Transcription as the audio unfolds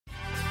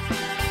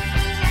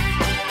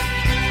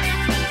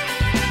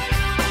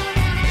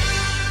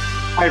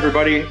Hi,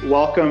 everybody.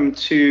 Welcome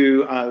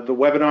to the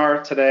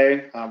webinar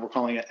today. We're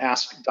calling it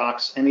Ask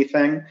Docs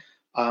Anything.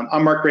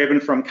 I'm Mark Graven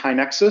from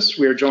KaiNexus.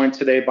 We are joined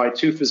today by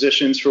two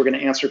physicians who are going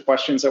to answer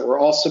questions that were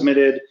all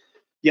submitted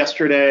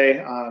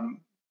yesterday.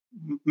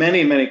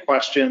 Many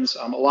questions,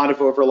 a lot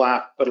of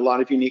overlap, but a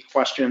lot of unique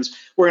questions.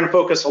 We're going to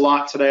focus a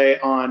lot today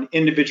on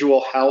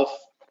individual health,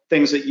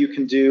 things that you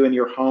can do in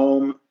your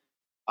home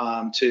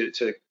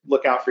to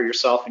look out for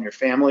yourself and your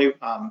family.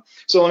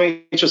 So let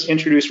me just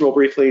introduce real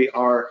briefly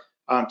our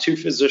two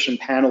physician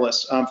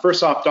panelists.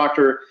 First off,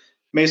 Dr.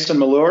 Mason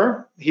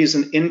Malure. He's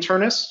an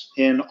internist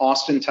in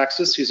Austin,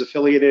 Texas. He's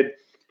affiliated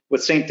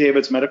with St.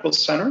 David's Medical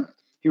Center.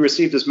 He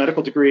received his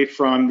medical degree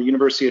from the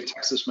University of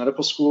Texas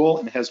Medical School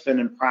and has been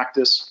in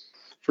practice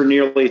for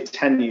nearly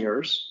 10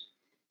 years.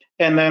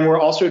 And then we're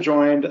also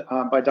joined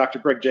by Dr.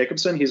 Greg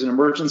Jacobson. He's an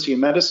emergency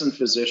medicine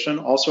physician,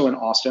 also in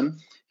Austin.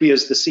 He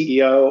is the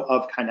CEO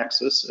of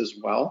KaiNexus as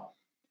well.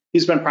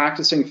 He's been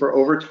practicing for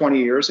over 20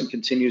 years and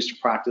continues to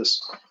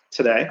practice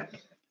today.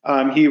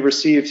 He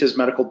received his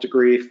medical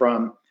degree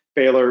from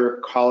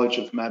Baylor College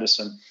of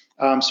Medicine.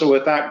 So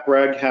with that,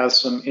 Greg has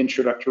some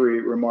introductory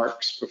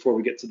remarks before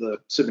we get to the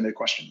submitted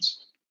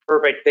questions.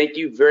 Perfect. Thank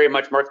you very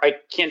much, Mark. I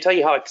can't tell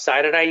you how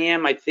excited I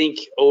am. I think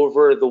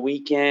over the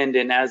weekend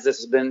and as this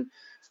has been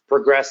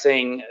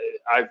progressing,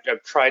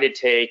 I've tried to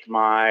take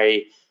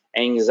my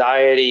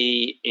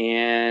anxiety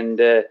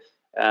and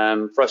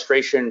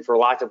frustration for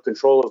lack of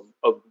control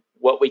of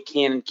what we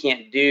can and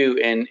can't do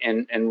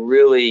and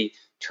really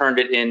turned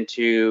it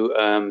into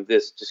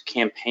this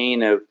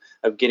campaign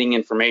of getting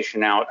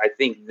information out. I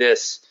think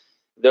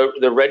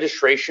the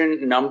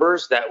registration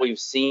numbers that we've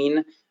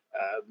seen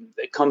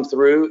come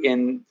through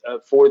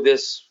for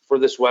this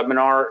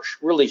webinar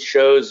really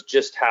shows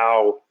just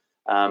how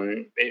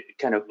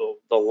the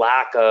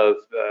lack of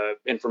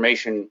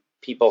information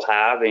people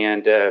have.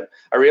 And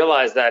I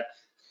realize that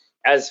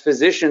as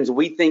physicians,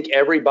 we think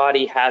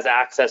everybody has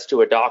access to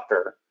a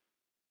doctor,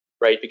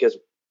 right? Because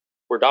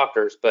we're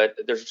doctors, but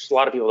there's just a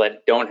lot of people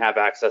that don't have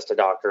access to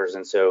doctors.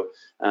 And so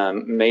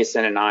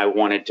Mason and I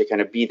wanted to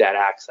kind of be that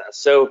access.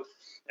 So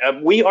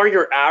we are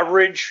your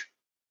average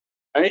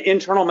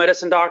internal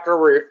medicine doctor.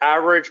 We're your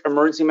average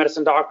emergency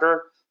medicine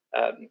doctor.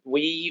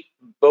 We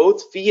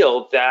both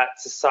feel that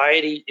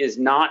society is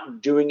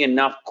not doing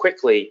enough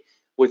quickly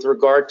with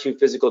regard to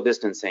physical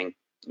distancing.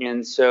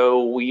 And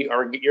so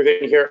you're going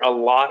to hear a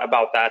lot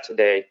about that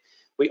today.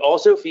 We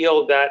also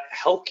feel that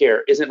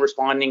healthcare isn't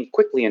responding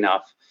quickly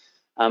enough.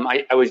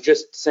 I was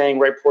just saying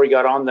right before we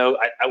got on, though,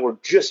 we're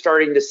just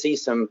starting to see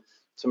some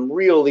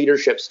real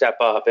leadership step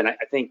up. And I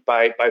think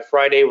by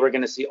Friday, we're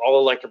going to see all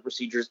elective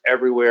procedures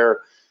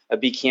everywhere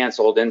be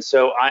canceled. And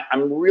so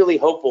I'm really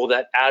hopeful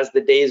that as the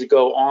days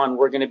go on,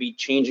 we're going to be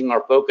changing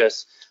our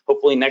focus.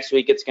 Hopefully next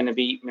week, it's going to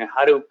be,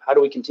 how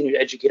do we continue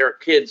to educate our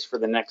kids for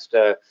the next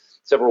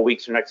several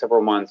weeks or next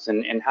several months,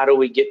 and how do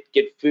we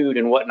get food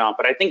and whatnot.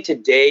 But I think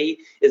today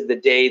is the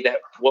day that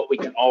what we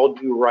can all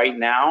do right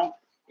now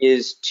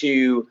is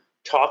to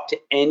talk to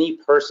any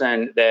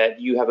person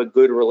that you have a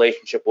good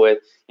relationship with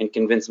and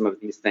convince them of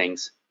these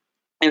things.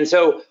 And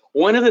so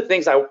one of the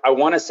things I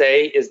want to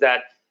say is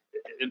that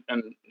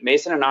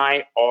Mason and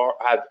I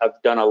have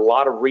done a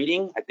lot of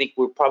reading. I think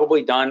we've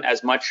probably done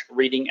as much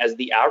reading as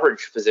the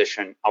average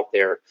physician out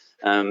there.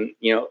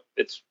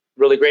 It's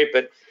really great,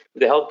 but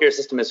the healthcare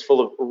system is full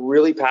of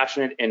really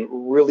passionate and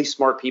really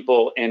smart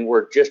people, and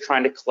we're just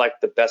trying to collect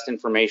the best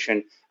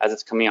information as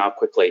it's coming out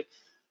quickly.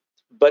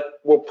 But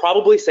we'll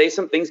probably say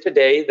some things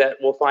today that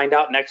we'll find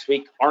out next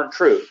week aren't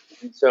true.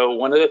 And so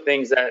one of the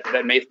things that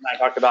Mason and I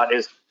talked about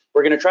is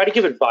we're going to try to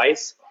give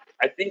advice.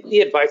 I think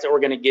the advice that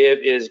we're going to give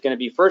is going to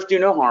be first, do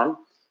no harm.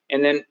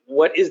 And then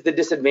what is the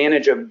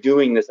disadvantage of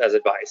doing this as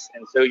advice?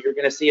 And so you're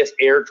going to see us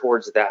err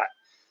towards that.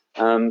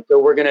 So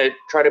we're going to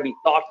try to be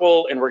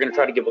thoughtful, and we're going to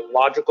try to give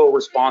logical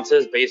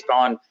responses based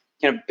on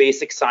kind of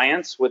basic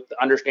science, with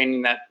the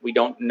understanding that we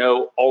don't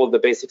know all of the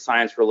basic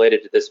science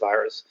related to this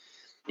virus.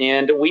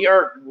 And we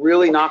are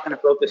really not going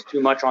to focus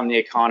too much on the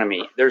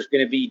economy. There's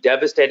going to be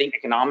devastating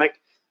economic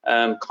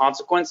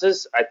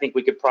consequences. I think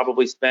we could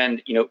probably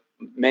spend,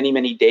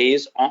 many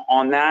days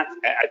on that.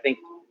 I think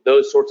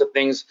those sorts of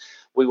things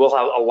we will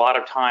have a lot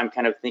of time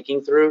kind of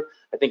thinking through.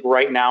 I think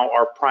right now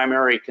our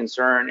primary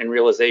concern and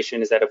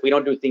realization is that if we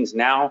don't do things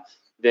now,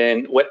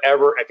 then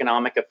whatever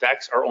economic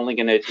effects are only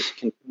going to just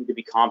continue to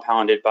be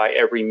compounded by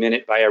every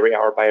minute, by every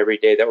hour, by every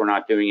day that we're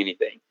not doing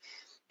anything.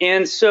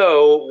 And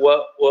so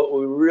what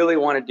we really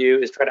want to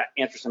do is try to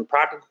answer some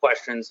practical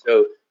questions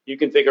so you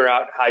can figure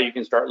out how you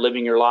can start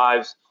living your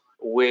lives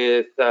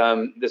with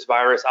this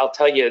virus. I'll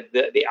tell you,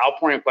 the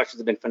outpouring of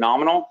questions have been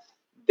phenomenal.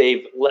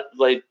 They've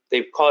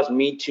caused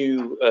me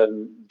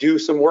to do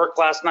some work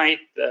last night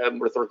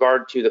with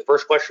regard to the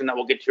first question that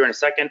we'll get to here in a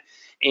second.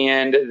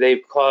 And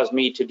they've caused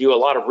me to do a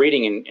lot of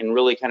reading and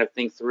really kind of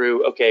think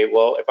through, okay,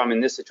 well, if I'm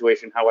in this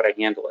situation, how would I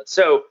handle it?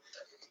 So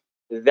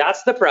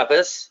that's the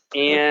preface.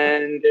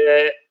 And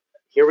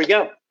here we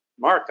go.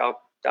 Mark,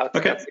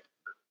 okay.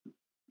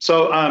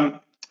 So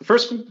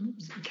first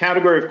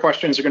category of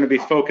questions are going to be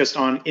focused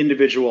on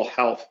individual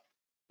health.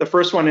 The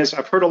first one is,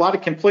 I've heard a lot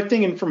of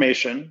conflicting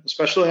information,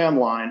 especially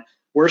online.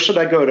 Where should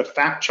I go to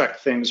fact check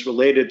things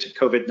related to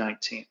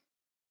COVID-19?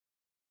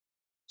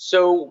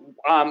 So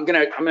I'm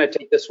gonna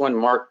take this one,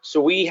 Mark.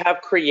 So we have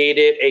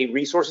created a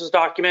resources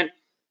document.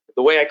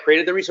 The way I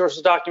created the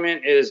resources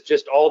document is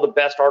just all the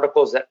best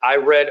articles that I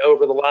read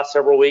over the last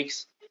several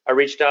weeks. I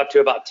reached out to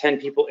about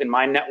 10 people in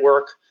my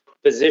network,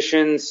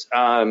 physicians,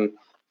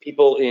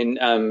 people in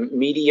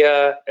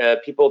media,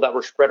 people that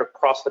were spread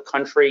across the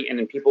country, and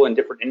then people in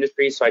different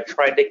industries. So I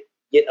tried to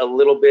get a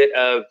little bit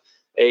of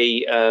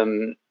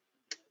a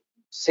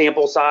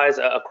sample size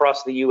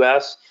across the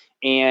US.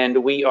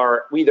 And we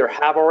either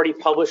have already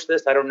published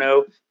this. I don't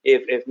know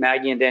if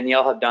Maggie and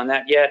Danielle have done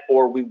that yet,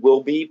 or we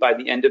will be by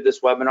the end of this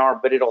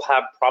webinar, but it'll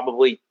have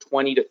probably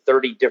 20 to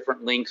 30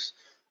 different links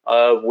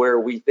of where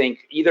we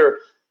think either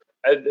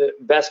the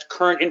best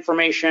current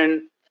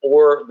information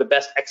or the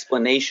best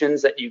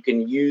explanations that you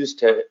can use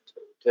to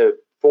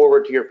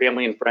forward to your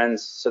family and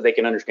friends so they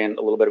can understand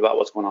a little bit about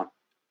what's going on.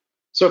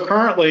 So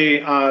currently,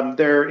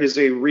 there is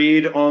a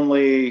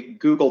read-only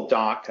Google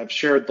Doc. I've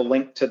shared the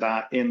link to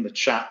that in the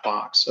chat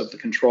box of the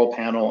control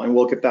panel, and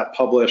we'll get that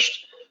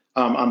published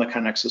on the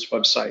KaiNexus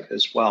website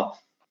as well.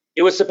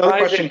 It was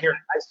surprising. Here.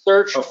 I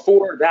searched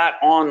for that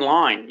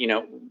online,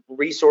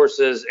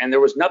 resources, and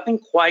there was nothing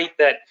quite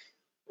that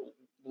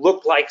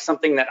looked like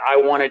something that I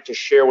wanted to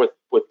share with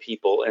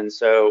people, and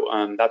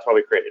so that's why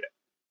we created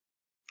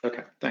it.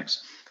 Okay,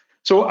 thanks.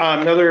 So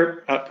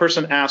another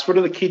person asked, what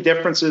are the key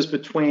differences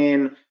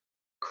between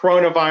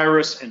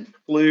coronavirus and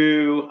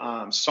flu,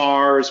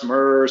 SARS,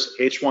 MERS,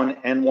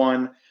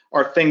 H1N1?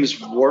 Are things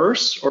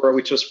worse, or are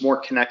we just more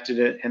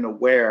connected and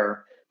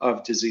aware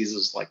of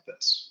diseases like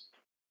this?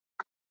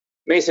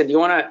 Mason, do you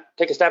want to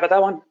take a stab at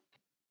that one?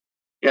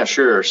 Yeah,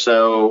 sure.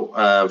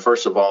 So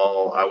first of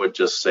all, I would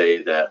just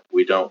say that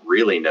we don't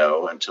really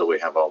know until we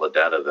have all the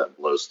data that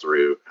blows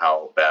through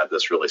how bad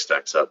this really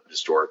stacks up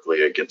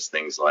historically against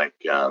things like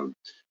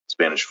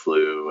Spanish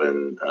flu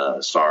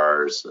and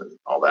SARS and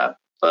all that.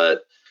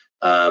 But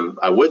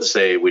I would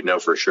say we know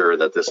for sure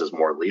that this is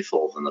more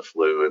lethal than the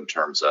flu in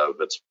terms of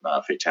its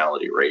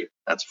fatality rate.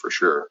 That's for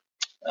sure.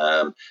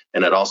 And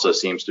it also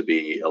seems to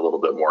be a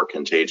little bit more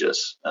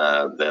contagious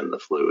than the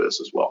flu is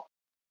as well.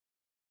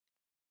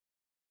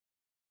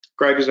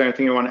 Greg, is there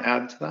anything you want to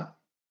add to that?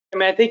 I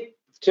mean, I think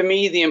to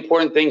me, the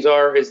important things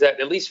is that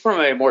at least from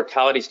a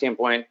mortality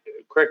standpoint,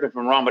 correct me if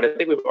I'm wrong, but I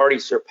think we've already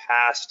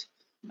surpassed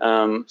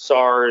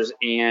SARS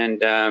and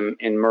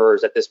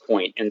MERS at this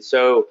point. And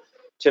so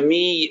to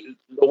me,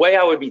 the way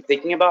I would be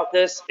thinking about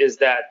this is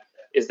that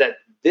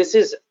this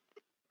is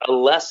a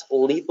less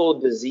lethal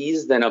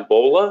disease than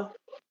Ebola,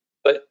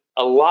 but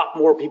a lot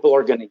more people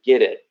are going to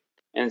get it.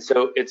 And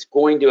so it's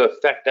going to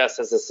affect us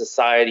as a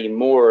society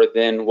more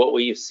than what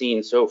we've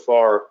seen so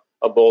far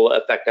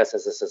Ebola affect us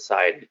as a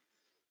society.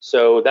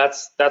 So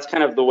that's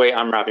kind of the way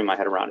I'm wrapping my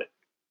head around it.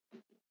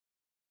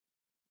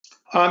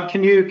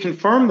 Can you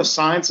confirm the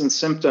signs and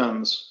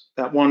symptoms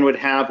that one would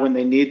have when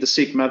they need to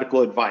seek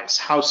medical advice?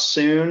 How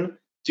soon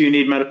do you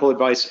need medical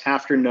advice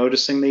after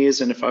noticing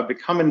these? And if I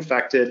become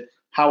infected,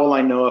 how will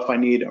I know if I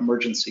need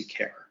emergency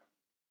care?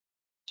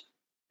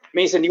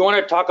 Mason, do you want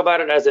to talk about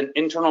it as an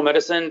internal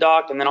medicine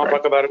doc, and then I'll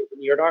talk about it with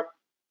your doc?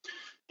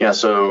 Yeah,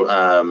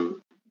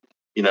 so,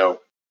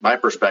 my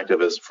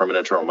perspective is from an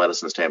internal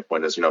medicine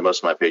standpoint is, most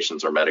of my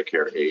patients are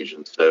Medicare age.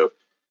 And so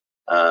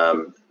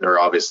they're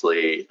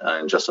obviously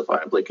and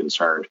justifiably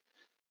concerned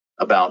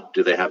about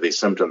do they have these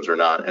symptoms or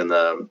not. And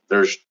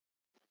there's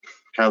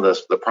kind of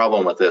the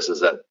problem with this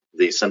is that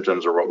these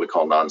symptoms are what we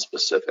call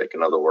nonspecific.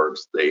 In other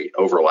words, they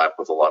overlap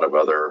with a lot of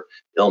other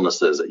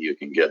illnesses that you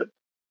can get.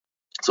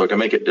 So it can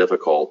make it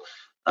difficult.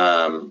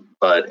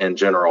 But in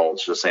general,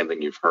 it's the same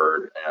thing you've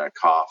heard, a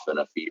cough and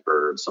a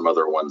fever, and some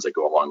other ones that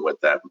go along with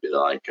that would be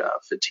like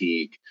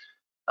fatigue.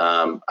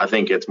 I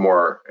think it's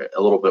a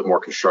little bit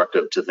more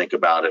constructive to think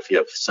about if you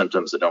have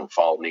symptoms that don't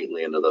fall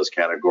neatly into those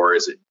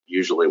categories, it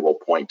usually will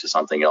point to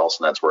something else.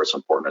 And that's where it's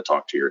important to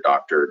talk to your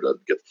doctor to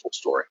get the full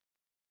story.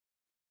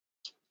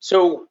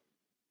 So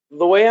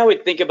the way I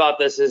would think about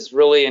this is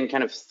really in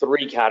kind of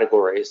three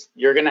categories.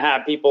 You're going to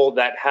have people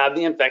that have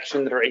the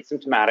infection that are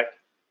asymptomatic.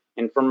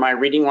 And from my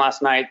reading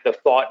last night, the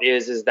thought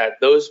is that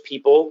those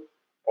people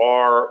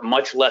are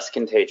much less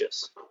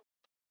contagious.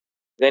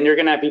 Then you're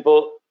going to have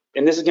people,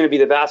 and this is going to be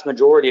the vast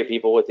majority of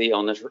people with the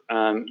illness,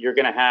 you're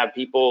going to have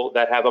people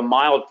that have a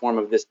mild form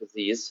of this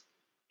disease.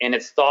 And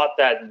it's thought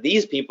that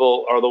these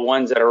people are the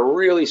ones that are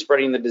really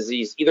spreading the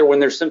disease, either when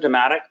they're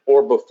symptomatic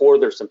or before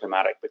they're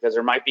symptomatic, because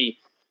there might be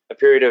a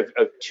period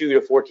of 2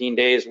 to 14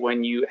 days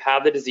when you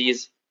have the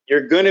disease,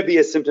 you're going to be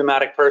a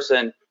symptomatic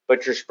person,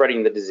 but you're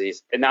spreading the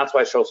disease. And that's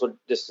why social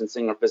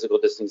distancing or physical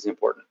distancing is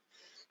important.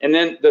 And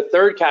then the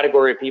third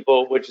category of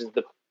people, which is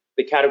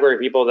the category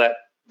of people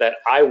that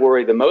I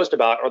worry the most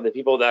about, are the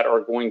people that are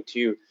going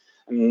to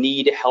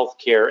need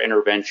healthcare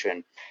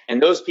intervention.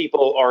 And those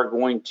people are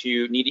going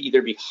to need to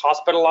either be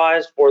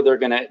hospitalized or they're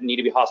going to need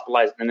to be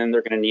hospitalized and then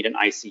they're going to need an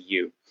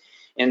ICU.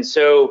 And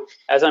so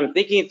as I'm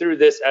thinking through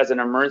this as an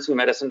emergency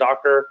medicine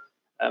doctor,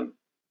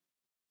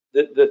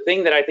 the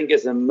thing that I think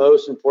is the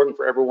most important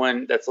for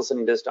everyone that's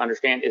listening to this to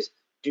understand is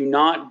do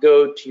not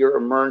go to your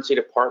emergency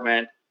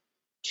department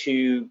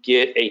to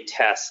get a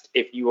test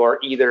if you are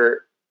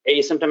either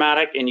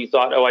asymptomatic and you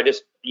thought, oh, I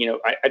just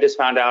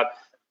found out,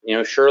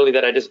 Shirley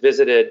that I just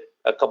visited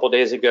a couple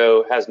days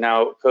ago has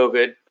now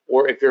COVID,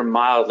 or if you're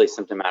mildly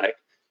symptomatic.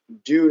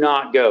 Do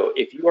not go.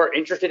 If you are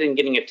interested in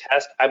getting a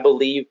test, I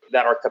believe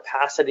that our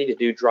capacity to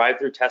do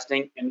drive-through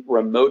testing and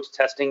remote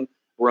testing,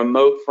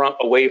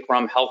 away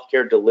from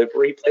healthcare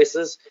delivery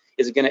places,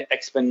 is going to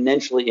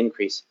exponentially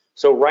increase.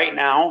 So right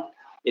now,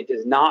 it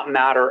does not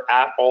matter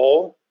at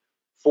all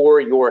for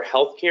your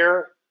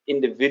healthcare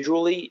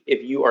individually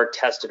if you are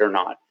tested or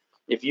not.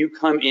 If you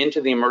come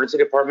into the emergency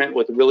department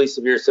with really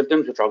severe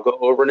symptoms, which I'll go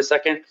over in a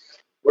second,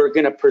 we're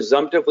going to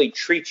presumptively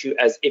treat you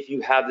as if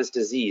you have this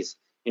disease.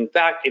 In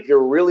fact, if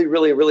you're really,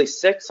 really, really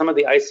sick, some of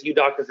the ICU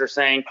doctors are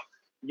saying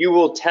you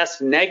will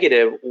test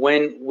negative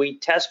when we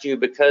test you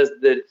because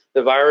the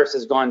virus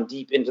has gone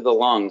deep into the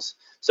lungs.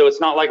 So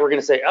it's not like we're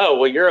going to say, oh,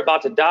 well, you're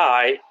about to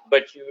die,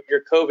 but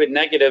you're COVID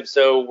negative,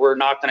 so we're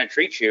not going to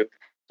treat you.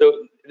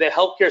 So the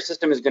healthcare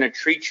system is going to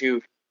treat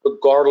you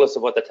regardless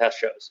of what the test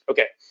shows.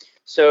 Okay,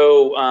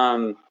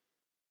 so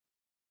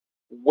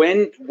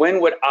when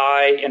would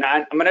I'm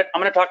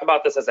gonna talk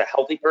about this as a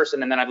healthy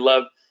person, and then I'd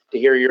love to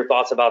hear your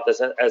thoughts about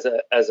this as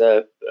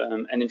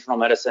an internal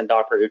medicine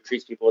doctor who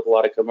treats people with a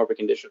lot of comorbid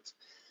conditions.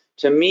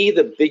 To me,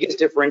 the biggest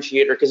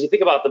differentiator, because you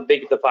think about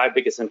the 5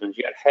 biggest symptoms,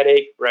 you got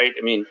headache, right?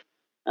 I mean,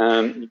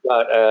 you've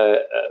got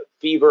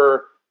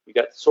fever, you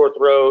got sore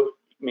throat,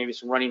 maybe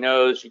some runny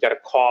nose, you got a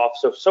cough.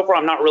 So far,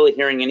 I'm not really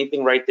hearing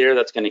anything right there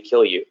that's going to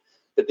kill you.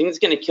 The thing that's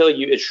going to kill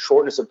you is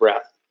shortness of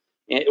breath,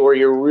 where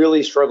you're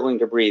really struggling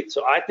to breathe.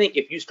 So I think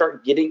if you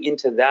start getting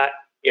into that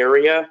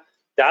area,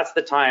 that's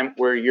the time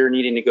where you're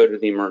needing to go to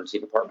the emergency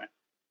department.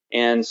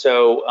 And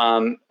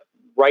so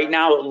right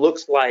now it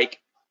looks like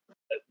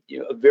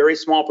a very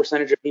small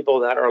percentage of people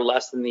that are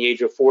less than the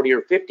age of 40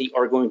 or 50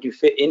 are going to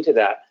fit into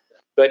that.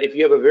 But if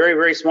you have a very,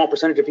 very small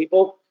percentage of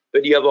people,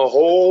 but you have a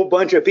whole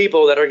bunch of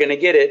people that are going to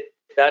get it,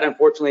 that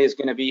unfortunately is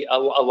going to be a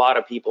lot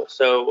of people.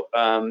 So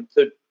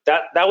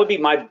that would be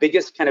my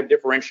biggest kind of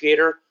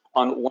differentiator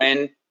on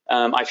when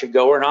I should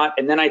go or not.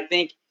 And then I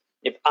think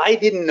if I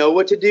didn't know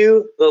what to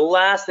do, the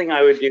last thing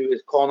I would do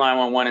is call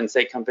 911 and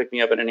say, come pick me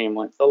up in an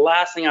ambulance. The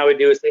last thing I would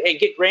do is say, hey,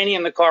 get Granny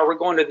in the car. We're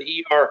going to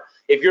the ER.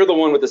 If you're the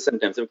one with the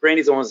symptoms, if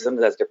Granny's the one with the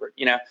symptoms, that's different,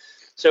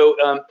 So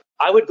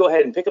I would go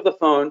ahead and pick up the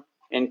phone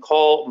and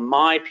call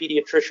my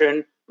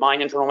pediatrician, my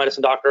internal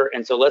medicine doctor.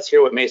 And so let's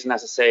hear what Mason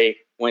has to say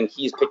when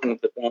he's picking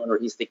up the phone or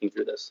he's thinking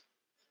through this.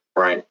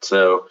 Right.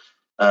 So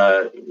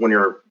when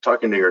you're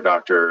talking to your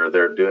doctor,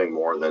 they're doing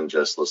more than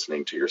just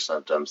listening to your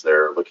symptoms.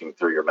 They're looking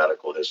through your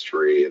medical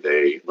history.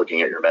 They're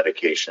looking at your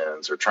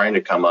medications. They're trying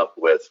to come up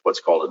with what's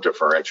called a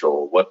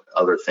differential. What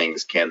other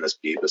things can this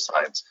be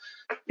besides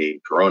the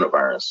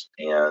coronavirus?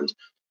 And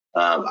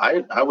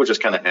I would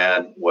just kind of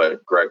add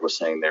what Greg was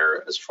saying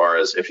there, as far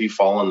as if you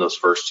fall in those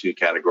first 2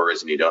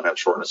 categories and you don't have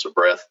shortness of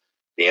breath,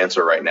 the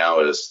answer right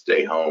now is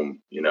stay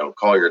home.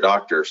 Call your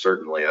doctor.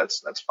 Certainly,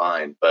 that's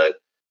fine. But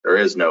there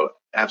is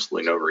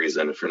absolutely no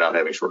reason, if you're not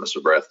having shortness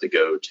of breath,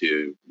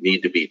 to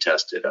need to be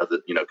tested.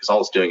 Because all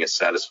it's doing is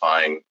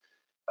satisfying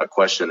a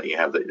question that you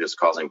have that is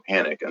causing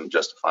panic, and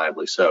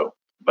justifiably so.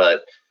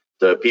 But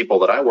the people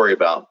that I worry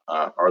about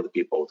are the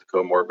people with the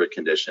comorbid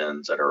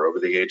conditions that are over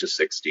the age of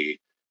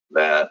 60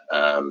 that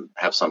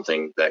have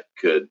something that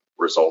could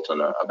result in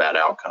a bad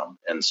outcome.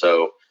 And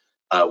so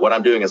what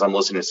I'm doing is I'm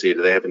listening to see,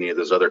 do they have any of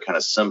those other kind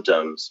of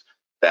symptoms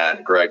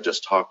that Greg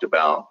just talked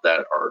about that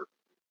are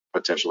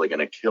potentially going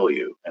to kill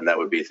you? And that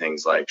would be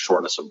things like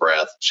shortness of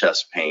breath,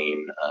 chest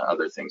pain,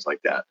 other things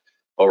like that.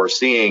 What we're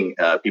seeing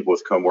people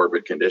with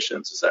comorbid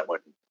conditions is that when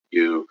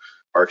you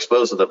are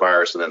exposed to the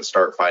virus and then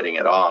start fighting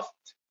it off,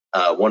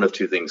 one of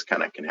 2 things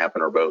kind of can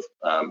happen, or both.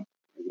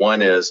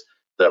 One is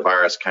the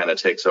virus kind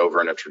of takes over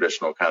in a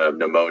traditional kind of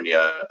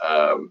pneumonia,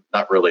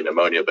 not really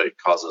pneumonia, but it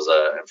causes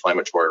an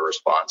inflammatory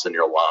response in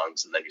your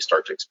lungs, and then you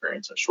start to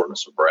experience a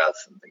shortness of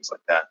breath and things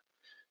like that.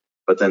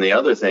 But then the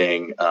other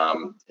thing,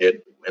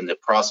 in the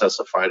process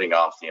of fighting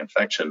off the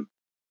infection,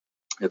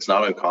 it's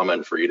not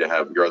uncommon for you to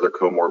have your other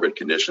comorbid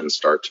conditions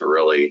start to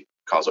really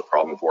cause a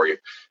problem for you.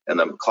 And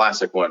the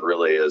classic one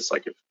really is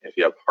like if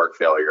you have heart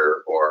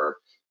failure or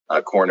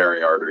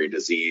coronary artery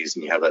disease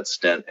and you have that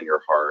stent in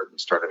your heart and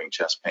start having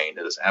chest pain,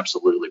 it is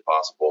absolutely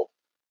possible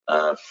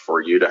for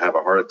you to have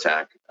a heart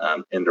attack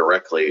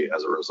indirectly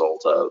as a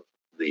result of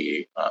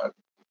the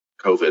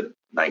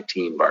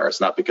COVID-19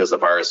 virus, not because the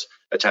virus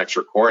attacks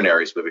your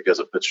coronaries, but because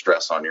it puts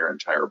stress on your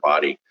entire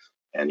body,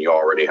 and you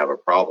already have a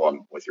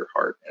problem with your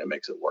heart, and it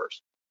makes it worse.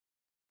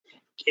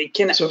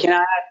 Can I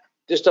add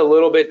just a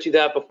little bit to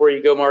that before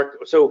you go, Mark?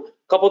 So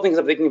a couple of things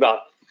I'm thinking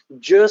about.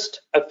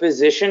 Just a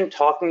physician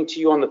talking to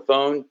you on the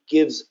phone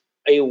gives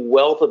a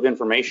wealth of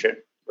information,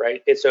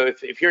 right? And so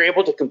if you're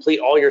able to complete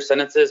all your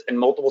sentences and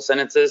multiple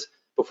sentences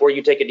before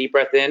you take a deep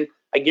breath in,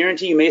 I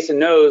guarantee you Mason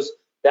knows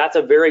that's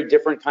a very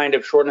different kind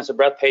of shortness of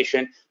breath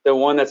patient than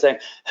one that's saying,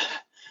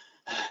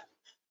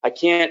 I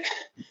can't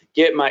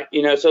get my,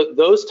 so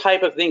those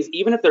type of things,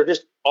 even if they're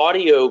just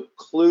audio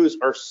clues,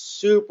 are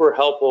super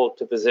helpful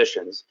to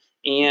physicians.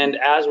 And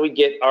as we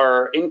get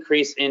our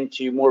increase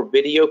into more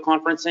video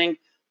conferencing,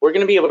 we're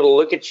going to be able to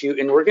look at you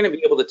and we're going to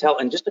be able to tell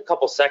in just a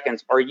couple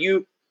seconds, are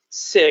you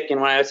sick?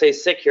 And when I say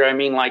sick here, I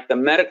mean like the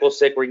medical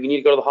sick where you need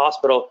to go to the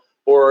hospital,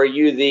 or are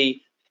you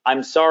the,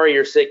 I'm sorry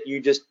you're sick, you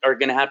just are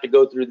going to have to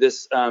go through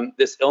this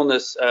this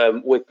illness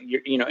with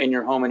your, in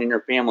your home and in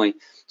your family.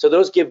 So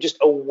those give just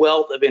a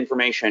wealth of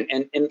information.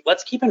 And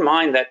let's keep in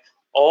mind that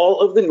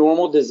all of the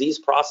normal disease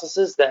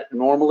processes that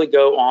normally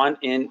go on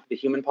in the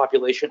human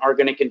population are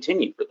going to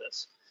continue for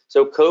this.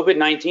 So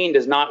COVID-19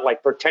 does not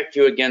like protect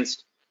you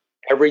against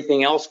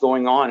everything else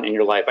going on in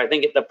your life. I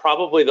think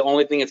probably the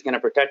only thing it's going to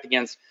protect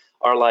against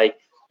are like,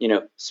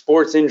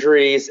 sports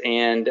injuries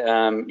and,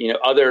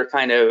 other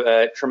kind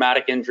of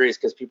traumatic injuries,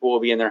 because people will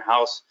be in their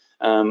house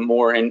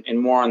more, and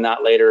more on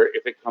that later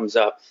if it comes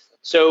up.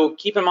 So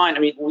keep in mind,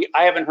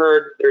 I haven't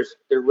heard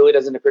there really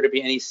doesn't appear to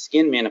be any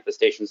skin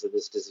manifestations of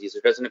this disease.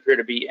 There doesn't appear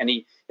to be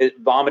any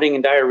vomiting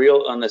and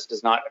diarrheal illness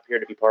does not appear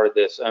to be part of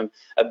this.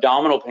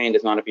 Abdominal pain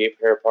does not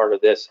appear part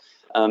of this.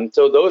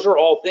 So those are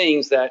all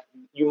things that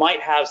you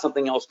might have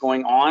something else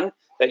going on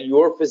that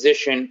your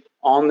physician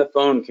on the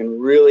phone can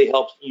really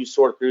help you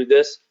sort through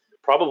this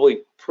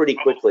probably pretty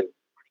quickly.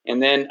 And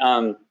then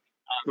I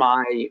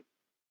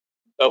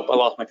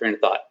lost my train of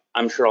thought.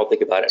 I'm sure I'll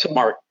think about it. So,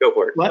 Mark, go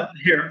for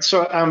it.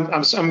 So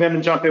I'm going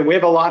to jump in. We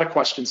have a lot of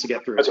questions to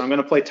get through. Okay. So I'm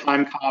going to play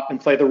time cop and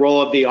play the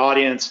role of the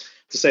audience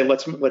to say,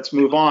 let's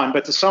move on.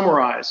 But to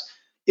summarize,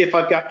 if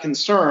I've got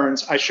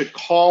concerns, I should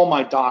call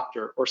my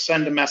doctor or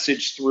send a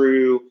message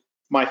through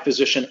my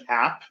physician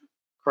app,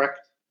 correct?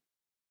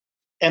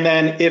 And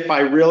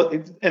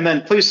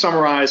then please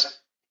summarize,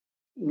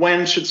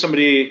 when should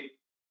somebody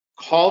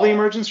call the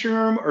emergency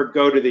room or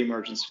go to the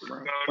emergency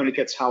room when it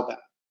gets how bad?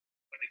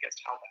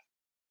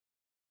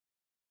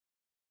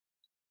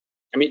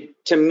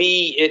 To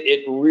me,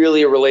 it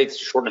really relates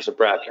to shortness of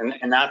breath,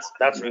 and that's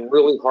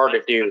really hard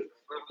to do.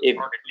 If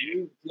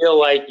you feel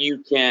like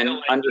you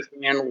can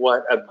understand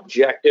what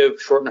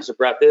objective shortness of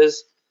breath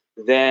is,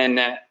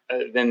 then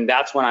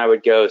that's when I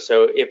would go.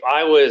 So if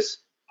I was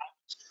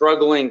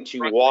struggling to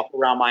walk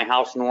around my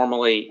house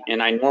normally,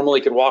 and I normally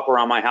could walk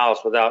around my house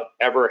without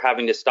ever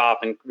having to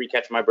stop and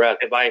recatch my breath,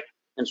 if I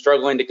am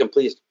struggling to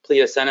complete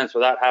a sentence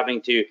without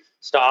having to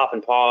stop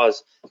and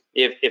pause,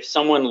 if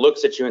someone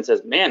looks at you and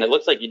says, man, it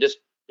looks like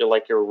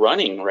you're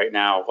running right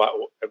now,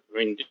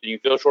 do you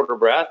feel short of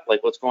breath?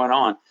 Like, what's going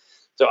on?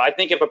 So I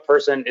think if a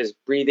person is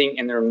breathing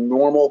in their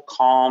normal,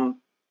 calm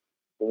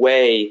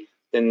way,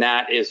 then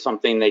that is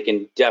something they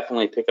can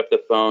definitely pick up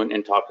the phone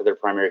and talk to their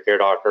primary care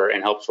doctor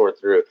and help sort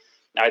through.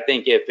 I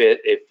think if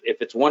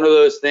it's one of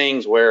those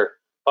things where,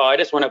 I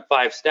just went up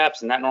 5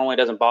 steps and that normally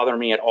doesn't bother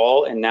me at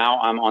all, and now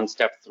I'm on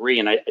step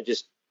 3 and I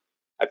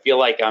feel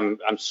like I'm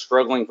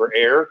struggling for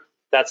air,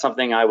 that's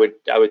something I would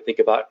think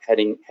about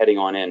heading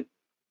on in.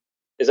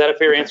 Is that a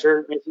fair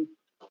answer, Mason?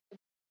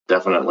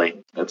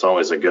 Definitely. It's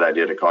always a good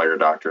idea to call your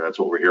doctor. That's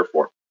what we're here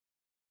for.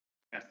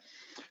 Okay.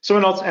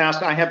 Someone else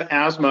asked, I have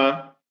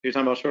asthma. You're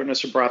talking about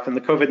shortness of breath, and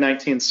the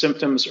COVID-19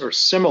 symptoms are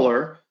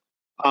similar.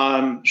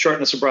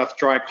 Shortness of breath,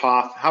 dry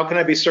cough. How can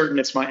I be certain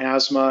it's my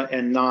asthma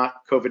and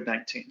not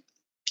COVID-19?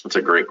 That's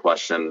a great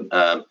question.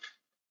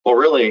 Well,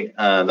 really,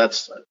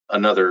 that's a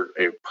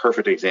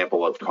perfect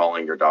example of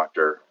calling your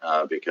doctor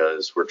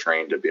because we're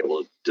trained to be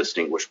able to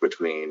distinguish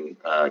between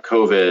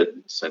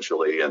COVID,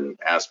 essentially, and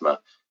asthma.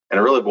 And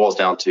it really boils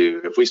down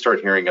to, if we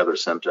start hearing other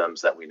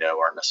symptoms that we know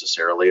aren't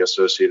necessarily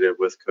associated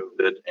with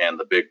COVID, and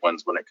the big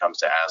ones when it comes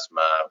to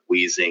asthma,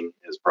 wheezing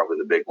is probably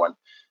the big one.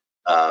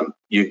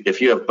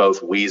 If you have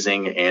both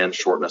wheezing and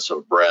shortness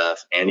of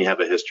breath, and you have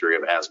a history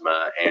of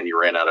asthma, and you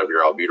ran out of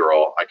your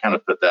albuterol, I kind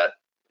of put that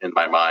in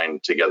my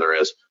mind together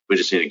as, we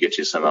just need to get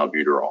you some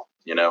albuterol,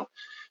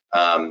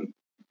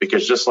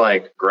 because just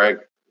like Greg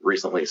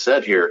recently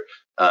said here,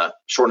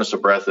 shortness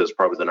of breath is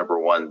probably the number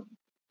one,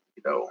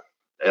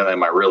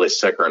 am I really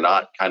sick or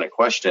not kind of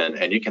question.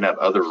 And you can have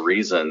other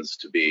reasons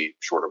to be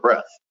short of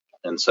breath.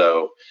 And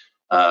so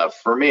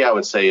for me, I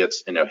would say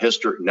it's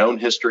known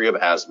history of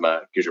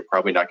asthma, because you're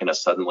probably not going to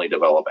suddenly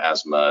develop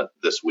asthma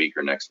this week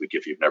or next week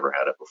if you've never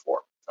had it before.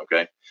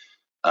 Okay.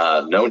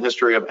 Known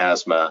history of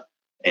asthma,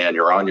 and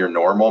you're on your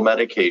normal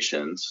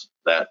medications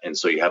and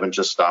so you haven't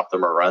just stopped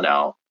them or run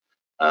out.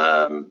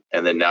 And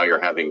then now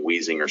you're having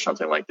wheezing or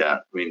something like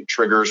that.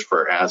 Triggers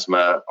for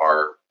asthma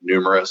are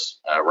numerous.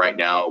 Right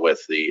now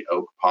with the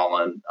oak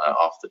pollen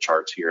off the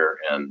charts here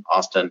in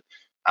Austin,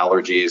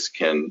 allergies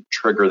can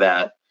trigger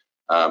that.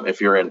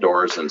 If you're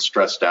indoors and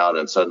stressed out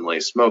and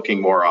suddenly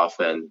smoking more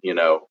often,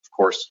 of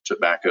course,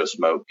 tobacco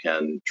smoke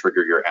can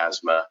trigger your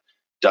asthma.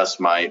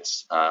 Dust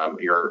mites,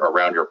 you're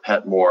around your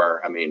pet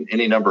more.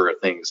 Any number of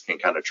things can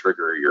kind of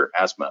trigger your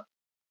asthma.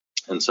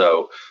 And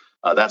so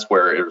that's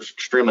where it's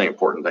extremely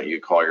important that you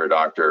call your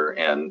doctor,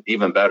 and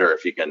even better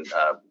if you can,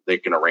 they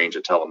can arrange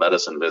a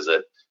telemedicine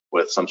visit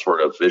with some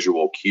sort of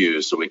visual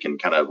cues so we can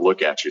kind of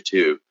look at you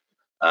too.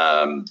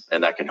 And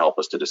that can help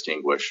us to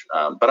distinguish.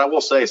 But I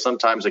will say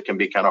sometimes it can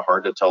be kind of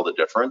hard to tell the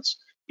difference,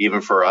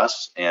 even for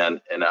us.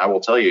 And I will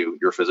tell you,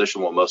 your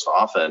physician will most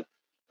often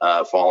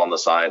fall on the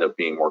side of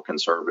being more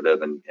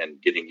conservative and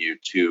getting you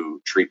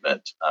to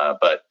treatment.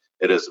 But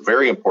it is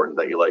very important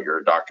that you let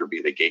your doctor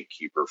be the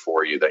gatekeeper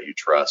for you that you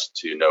trust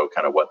to know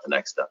kind of what the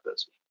next step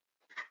is.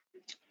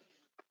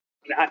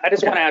 I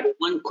just want to add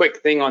one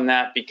quick thing on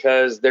that,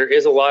 because there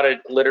is a lot of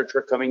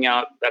literature coming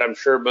out that I'm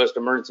sure most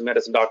emergency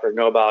medicine doctors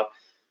know about.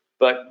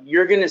 But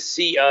you're going to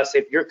see us,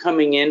 if you're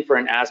coming in for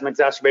an asthma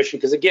exacerbation,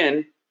 because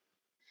again,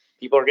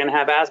 people are going to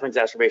have asthma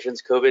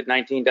exacerbations.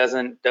 COVID-19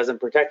 doesn't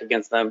protect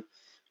against them.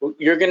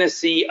 You're going to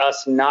see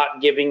us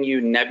not giving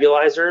you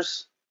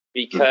nebulizers,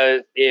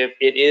 because if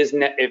it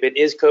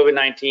is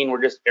COVID-19,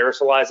 we're just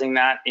aerosolizing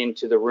that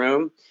into the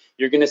room.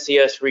 You're going to see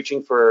us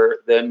reaching for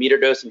the meter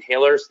dose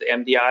inhalers, the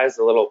MDIs,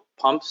 the little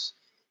pumps.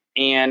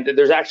 And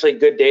there's actually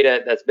good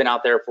data that's been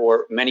out there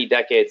for many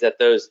decades that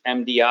those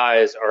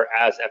MDIs are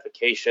as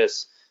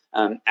efficacious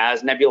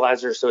as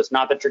nebulizers. So it's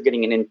not that you're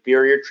getting an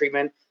inferior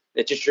treatment,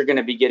 it's just you're going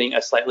to be getting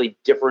a slightly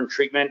different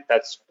treatment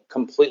that's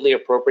completely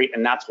appropriate,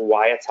 and that's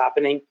why it's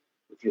happening.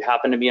 If you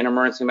happen to be an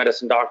emergency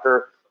medicine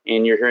doctor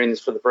and you're hearing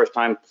this for the first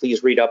time,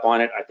 please read up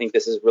on it. I think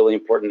this is really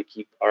important to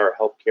keep our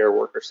healthcare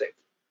workers safe.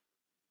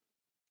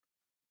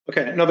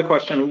 Okay, another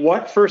question.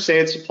 What first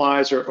aid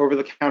supplies or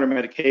over-the-counter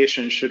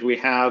medication should we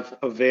have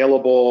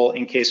available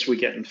in case we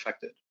get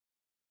infected?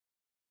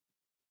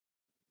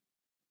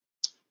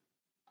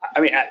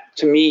 I mean,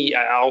 to me,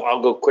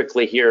 I'll go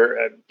quickly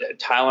here.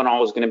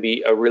 Tylenol is going to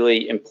be a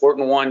really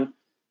important one.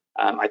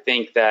 I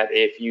think that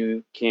if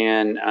you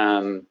can,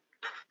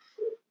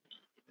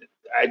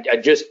 I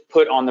just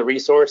put on the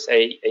resource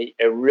a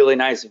really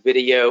nice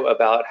video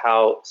about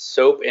how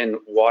soap and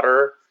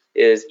water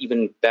is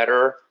even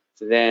better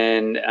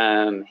than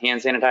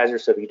hand sanitizer.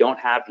 So if you don't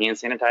have hand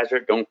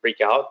sanitizer, don't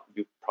freak out.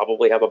 You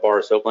probably have a bar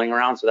of soap laying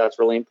around, so that's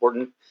really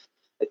important.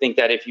 I think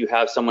that if you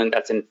have someone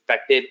that's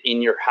infected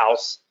in your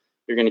house,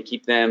 you're going to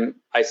keep them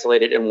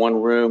isolated in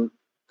one room,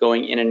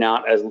 going in and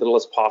out as little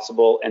as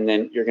possible, and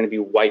then you're going to be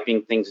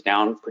wiping things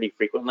down pretty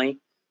frequently.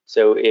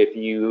 So if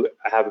you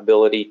have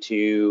ability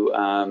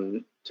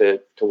to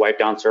wipe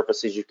down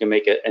surfaces, you can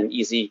make an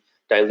easy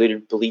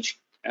diluted bleach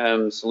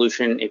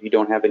solution if you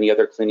don't have any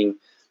other cleaning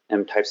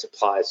type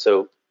supplies.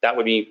 So that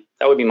would be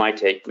my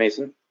take,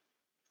 Mason.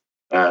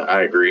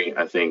 I agree.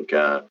 I think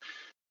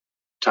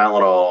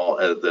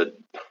Tylenol,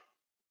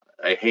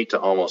 I hate to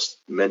almost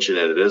mention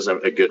it. It is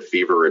a good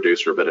fever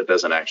reducer, but it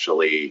doesn't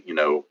actually,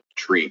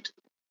 treat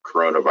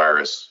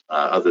coronavirus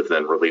other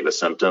than relieve a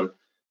symptom.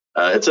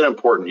 It's an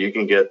important. You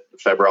can get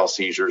febrile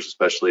seizures,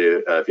 especially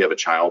if you have a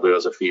child who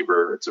has a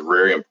fever. It's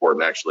very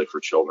important actually for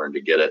children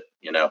to get it.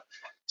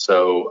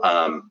 So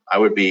I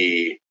would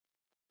be.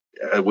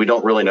 We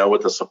don't really know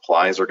what the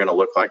supplies are going to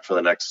look like for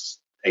the next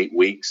 8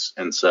 weeks,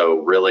 and so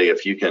really,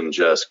 if you can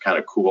just kind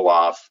of cool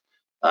off.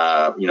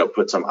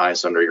 Put some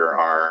ice under your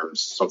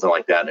arms, something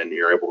like that, and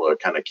you're able to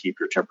kind of keep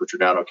your temperature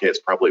down. Okay, it's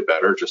probably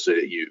better just so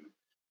that you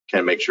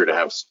can make sure to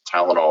have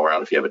Tylenol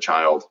around if you have a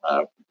child.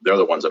 They're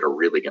the ones that are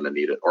really going to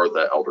need it, or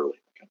the elderly.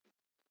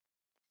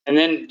 And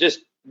then just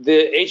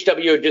the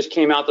HWO just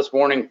came out this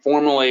morning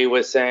formally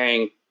with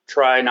saying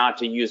try not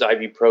to use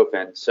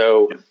ibuprofen.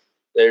 So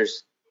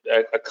there's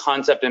a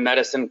concept in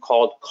medicine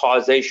called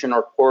causation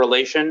or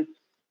correlation,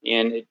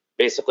 and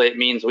basically, it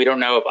means we don't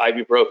know if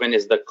ibuprofen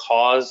is the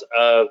cause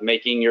of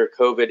making your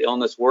COVID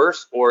illness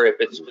worse, or if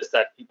it's just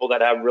that people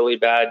that have really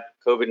bad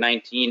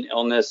COVID-19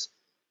 illness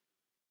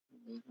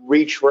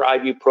reach for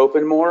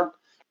ibuprofen more.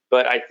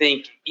 But I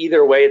think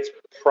either way, it's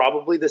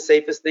probably the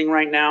safest thing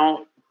right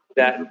now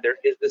that there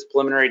is this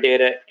preliminary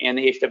data and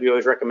the HWO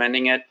is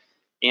recommending it.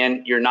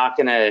 And you're not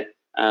going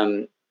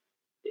to,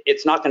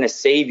 it's not going to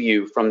save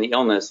you from the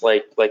illness.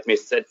 Like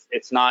Mason said,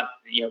 it's not,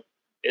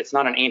 it's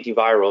not an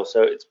antiviral,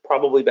 so it's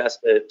probably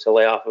best to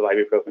lay off of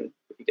ibuprofen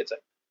if you get sick.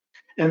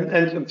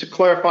 And to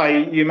clarify,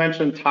 you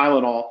mentioned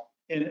Tylenol.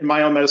 In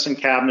my own medicine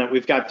cabinet,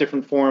 we've got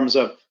different forms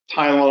of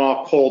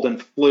Tylenol cold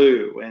and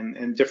flu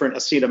and different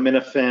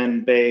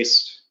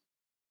acetaminophen-based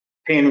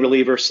pain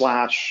reliever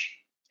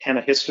 /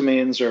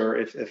 antihistamines, or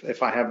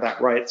if I have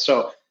that right.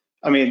 So,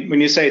 I mean, when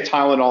you say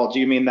Tylenol, do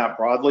you mean that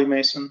broadly,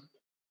 Mason?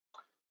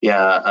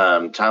 Yeah,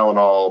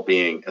 Tylenol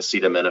being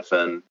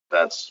acetaminophen,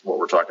 that's what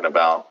we're talking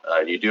about.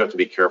 You do have to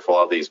be careful.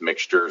 All these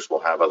mixtures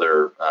will have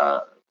other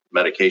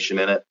medication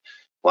in it.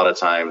 A lot of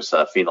times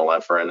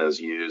phenylephrine is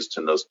used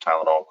in those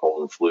Tylenol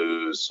cold and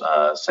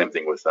flus. Same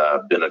thing with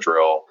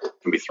Benadryl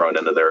can be thrown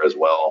into there as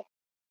well.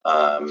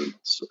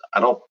 So I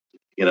don't,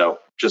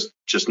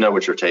 just know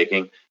what you're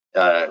taking.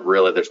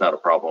 Really, there's not a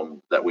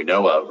problem that we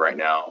know of right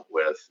now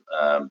with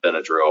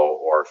Benadryl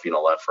or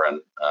phenylephrine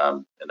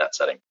in that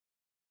setting.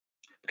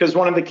 Because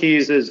one of the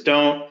keys is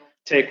don't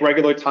take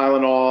regular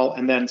Tylenol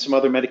and then some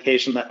other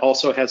medication that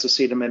also has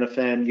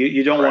acetaminophen.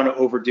 You don't want to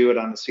overdo it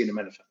on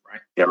acetaminophen,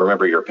 right? Yeah,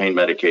 remember your pain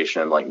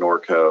medication like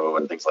Norco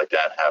and things like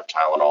that have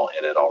Tylenol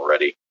in it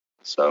already.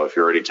 So if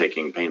you're already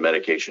taking pain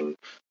medication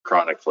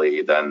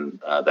chronically, then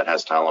that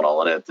has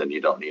Tylenol in it, then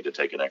you don't need to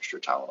take an extra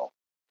Tylenol.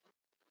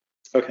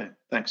 Okay,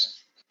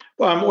 thanks.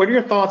 What are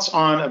your thoughts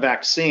on a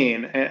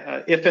vaccine?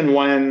 If and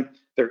when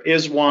there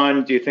is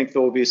one, do you think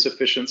there will be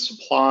sufficient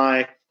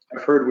supply?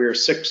 I've heard we are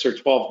 6 or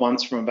 12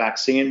 months from a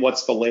vaccine.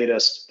 What's the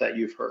latest that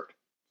you've heard?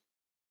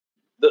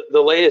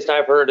 The latest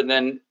I've heard, and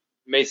then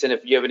Mason,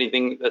 if you have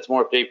anything that's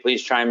more update,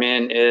 please chime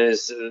in,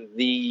 is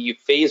the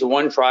phase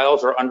 1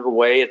 trials are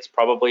underway. It's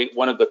probably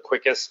one of the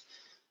quickest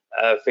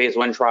phase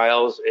 1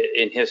 trials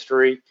in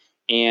history.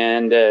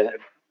 And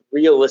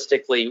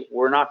realistically,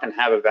 we're not going to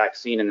have a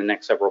vaccine in the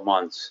next several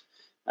months.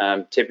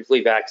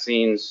 Typically,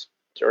 vaccines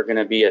are going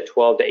to be a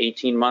 12 to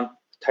 18 month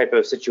type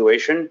of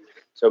situation.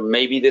 So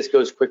maybe this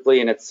goes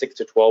quickly and it's 6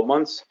 to 12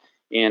 months.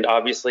 And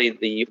obviously,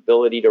 the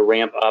ability to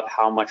ramp up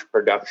how much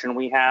production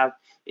we have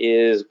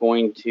is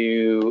going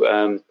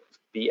to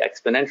be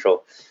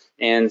exponential.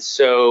 And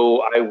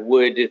so I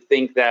would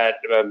think that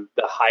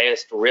the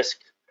highest risk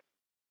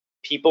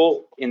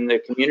people in the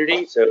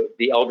community, so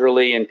the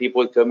elderly and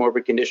people with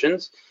comorbid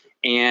conditions,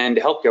 and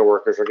healthcare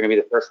workers are going to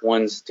be the first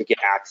ones to get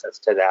access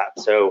to that.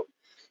 So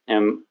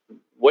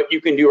what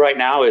you can do right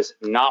now is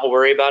not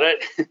worry about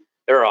it.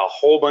 There are a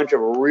whole bunch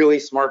of really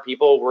smart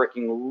people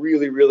working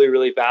really, really,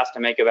 really fast to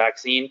make a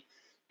vaccine,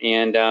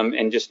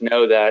 and just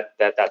know that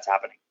that's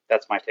happening.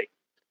 That's my take.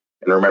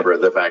 And remember,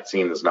 the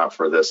vaccine is not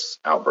for this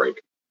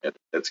outbreak.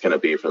 It's going to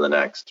be for the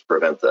next,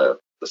 prevent the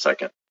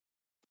second.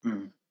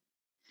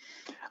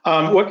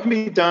 What can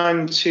be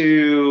done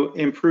to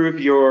improve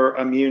your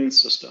immune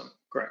system,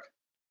 Greg?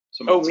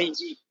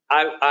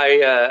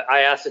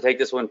 I asked to take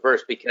this one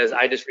first because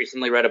I just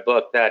recently read a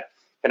book that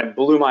kind of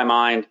blew my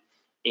mind,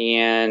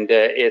 and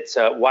it's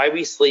Why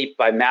We Sleep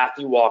by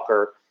Matthew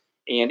Walker.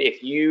 And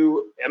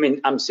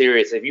I'm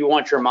serious, if you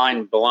want your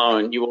mind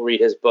blown, you will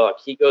read his book.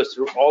 He goes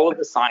through all of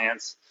the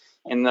science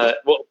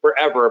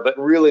forever, but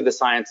really the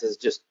science has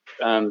just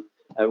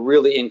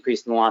really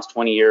increased in the last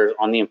 20 years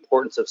on the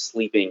importance of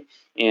sleeping.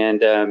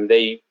 And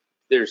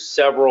there's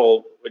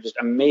several just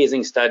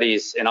amazing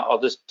studies, and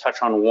I'll just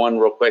touch on one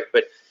real quick.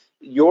 But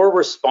your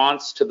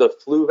response to the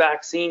flu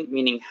vaccine,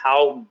 meaning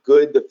how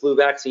good the flu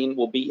vaccine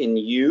will be in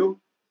you,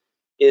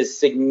 is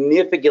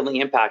significantly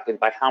impacted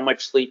by how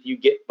much sleep you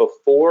get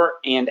before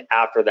and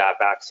after that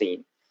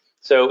vaccine.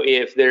 So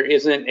if there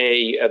isn't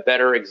a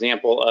better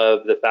example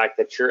of the fact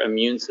that your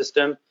immune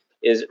system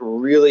is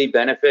really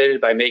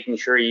benefited by making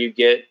sure you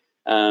get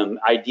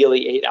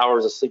ideally 8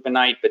 hours of sleep a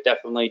night, but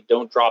definitely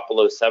don't drop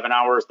below 7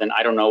 hours, then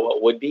I don't know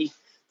what would be.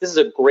 This is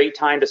a great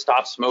time to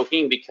stop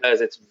smoking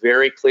because it's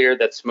very clear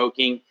that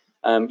smoking,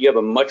 you have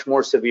a much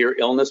more severe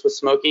illness with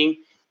smoking.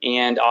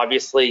 And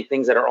obviously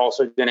things that are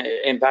also going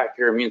to impact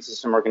your immune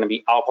system are going to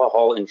be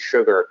alcohol and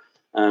sugar.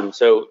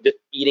 So just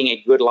eating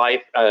a good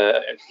life,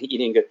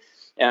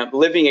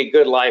 living a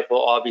good life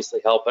will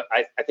obviously help. But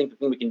I think the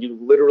thing we can do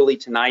literally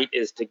tonight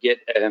is to get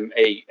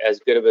as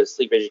good of a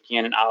sleep as you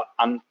can. And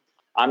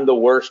I'm the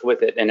worst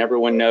with it, and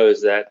everyone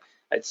knows that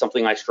it's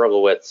something I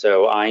struggle with.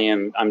 So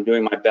I'm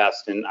doing my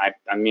best, and I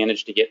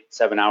managed to get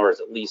 7 hours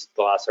at least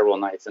the last several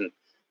nights, and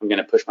I'm going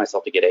to push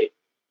myself to get 8.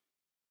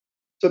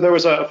 So there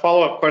was a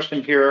follow-up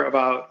question here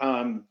about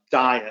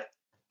diet.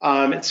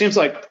 It seems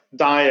like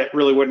diet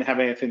really wouldn't have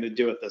anything to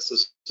do with this.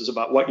 This is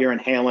about what you're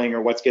inhaling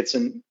or what gets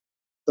in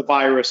the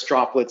virus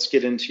droplets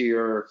get into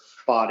your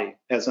body.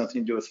 It has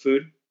nothing to do with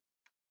food.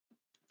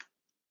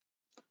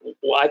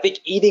 Well, I think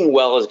eating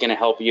well is going to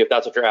help you if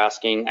that's what you're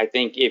asking. I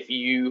think if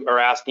you are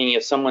asking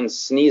if someone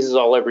sneezes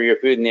all over your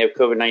food and they have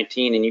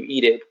COVID-19 and you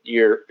eat it,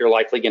 you're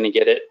likely going to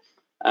get it.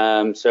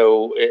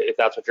 So if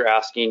that's what you're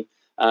asking,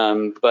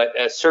 but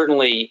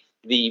certainly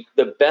the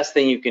best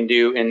thing you can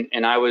do,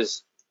 and I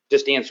was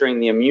just answering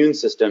the immune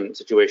system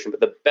situation, but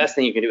the best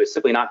thing you can do is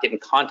simply not get in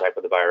contact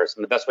with the virus.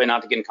 And the best way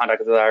not to get in contact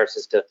with the virus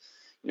is to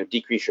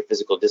decrease your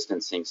physical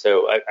distancing.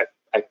 So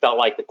I felt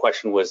like the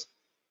question was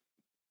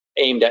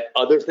aimed at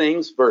other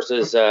things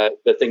versus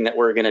the thing that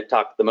we're going to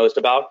talk the most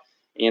about.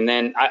 And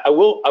then I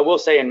will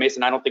say, and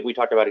Mason, I don't think we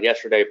talked about it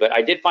yesterday, but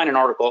I did find an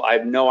article. I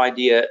have no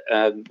idea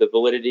the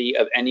validity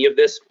of any of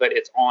this, but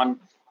it's on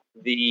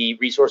the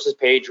resources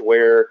page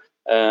where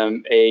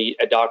a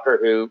doctor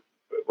who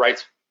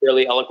writes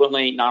fairly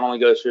eloquently not only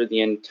goes through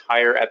the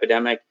entire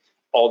epidemic,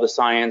 all the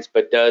science,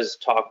 but does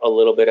talk a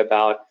little bit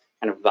about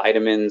kind of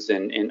vitamins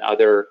and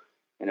other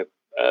kind of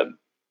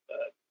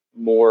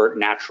more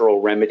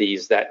natural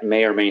remedies that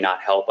may or may not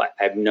help. I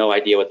have no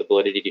idea what the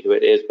validity to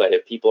it is, but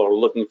if people are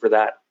looking for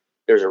that,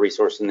 there's a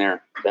resource in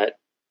there that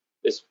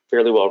is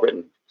fairly well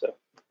written. So,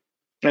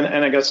 and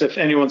I guess if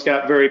anyone's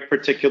got very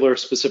particular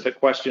specific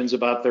questions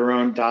about their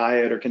own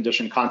diet or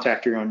condition,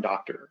 contact your own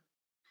doctor.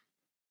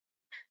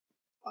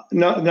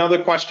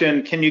 Another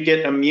question, can you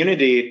get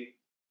immunity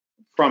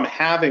from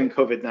having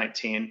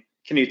COVID-19?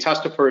 Can you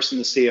test a person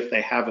to see if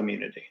they have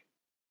immunity?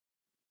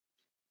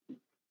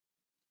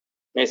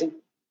 Mason?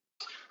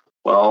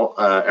 Well,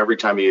 every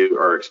time you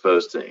are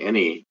exposed to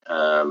any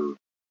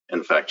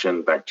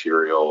infection,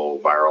 bacterial,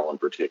 viral in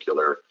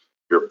particular,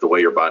 the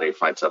way your body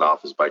fights that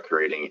off is by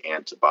creating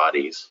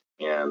antibodies,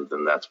 and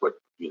then that's what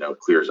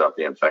clears out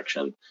the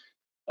infection.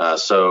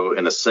 So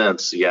in a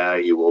sense, yeah,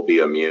 you will be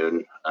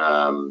immune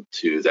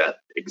to that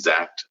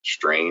exact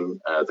strain.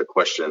 The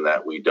question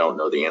that we don't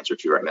know the answer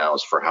to right now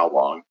is for how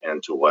long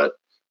and to what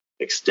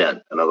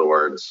extent. In other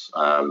words,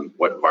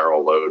 what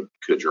viral load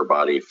could your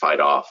body fight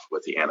off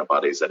with the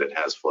antibodies that it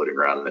has floating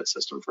around in its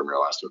system from your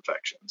last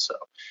infection? So,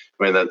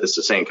 I mean, it's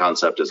the same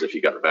concept as if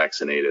you got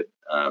vaccinated.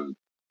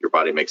 Your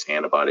body makes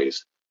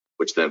antibodies,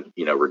 which then,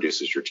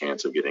 reduces your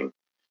chance of getting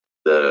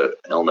the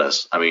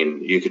illness. I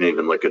mean, you can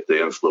even look at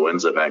the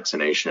influenza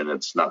vaccination.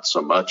 It's not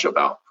so much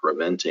about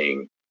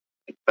preventing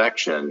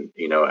infection.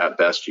 At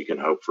best, you can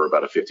hope for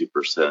about a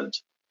 50%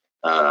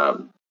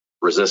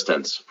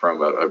 resistance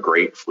from a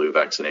great flu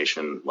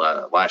vaccination.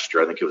 Last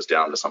year, I think it was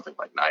down to something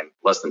like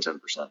less than 10%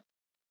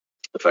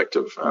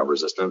 effective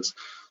resistance.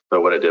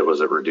 But what it did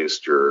was it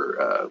reduced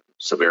your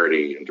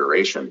severity and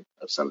duration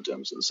of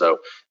symptoms. And so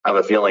I have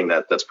a feeling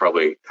that that's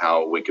probably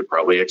how we could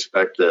probably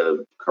expect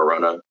the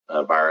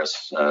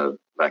coronavirus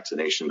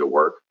vaccination to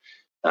work.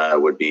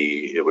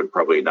 It would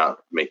probably not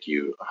make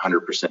you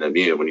 100%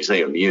 immune. When you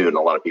say immune,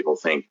 a lot of people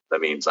think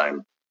that means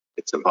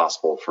it's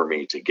impossible for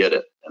me to get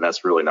it. And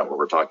that's really not what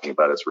we're talking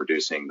about. It's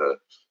reducing the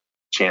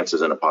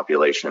chances in a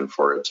population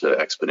for it to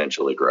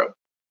exponentially grow.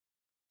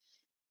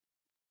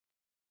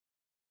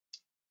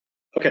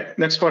 Okay,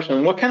 next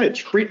question. What kind of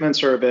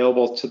treatments are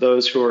available to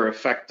those who are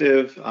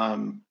effective?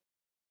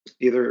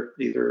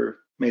 Either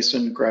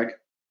Mason, Greg?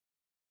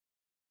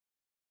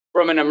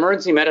 From an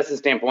emergency medicine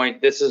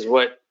standpoint, this is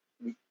what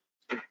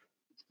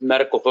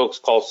medical folks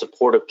call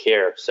supportive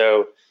care.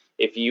 So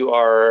if you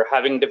are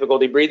having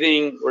difficulty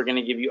breathing, we're going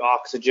to give you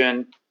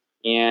oxygen,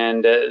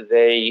 and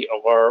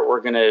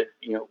we're going to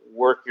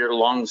work your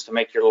lungs to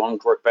make your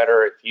lungs work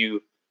better. If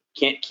you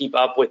can't keep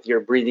up with your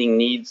breathing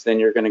needs, then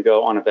you're going to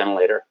go on a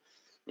ventilator.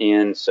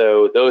 And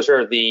so those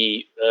are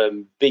the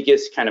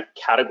biggest kind of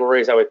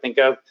categories I would think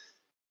of.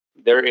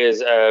 There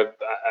is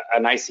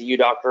an ICU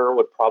doctor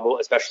would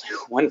probably, especially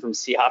one from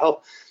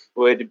Seattle,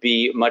 would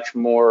be much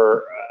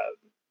more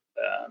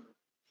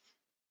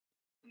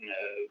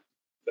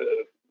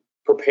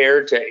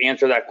prepared to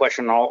answer that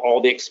question,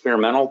 all the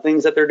experimental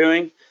things that they're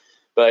doing.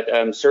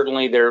 But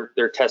certainly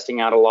they're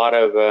testing out a lot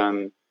of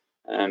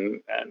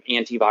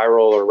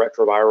antiviral or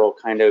retroviral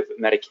kind of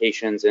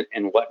medications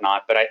and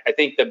whatnot. But I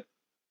think the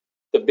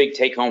big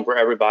take home for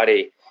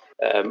everybody,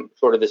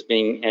 sort of this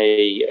being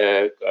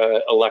a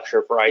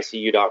lecture for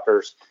ICU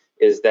doctors,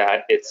 is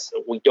that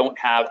we don't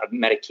have a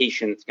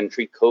medication that's going to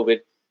treat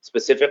COVID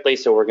specifically.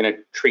 So we're going to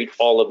treat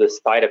all of the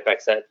side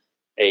effects that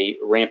a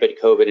rampant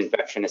COVID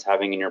infection is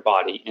having in your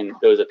body. And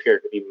those appear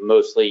to be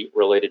mostly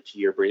related to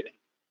your breathing.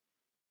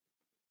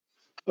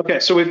 Okay,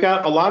 so we've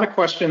got a lot of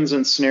questions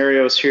and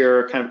scenarios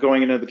here kind of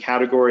going into the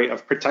category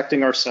of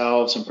protecting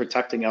ourselves and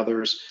protecting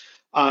others.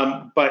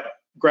 But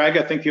Greg,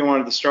 I think you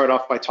wanted to start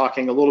off by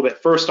talking a little bit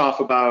first off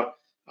about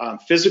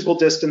physical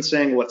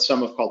distancing, what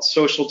some have called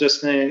social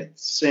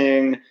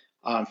distancing,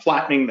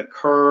 flattening the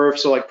curve.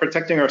 So like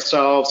protecting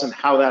ourselves and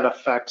how that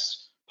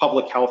affects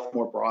public health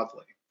more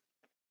broadly.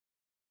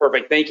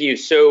 Perfect, thank you.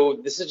 So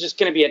this is just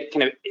going to be a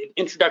kind of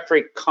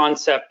introductory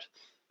concept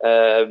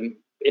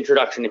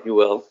introduction, if you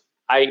will.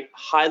 I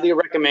highly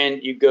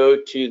recommend you go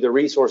to the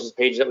resources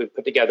page that we've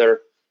put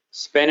together,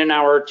 spend an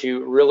hour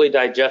to really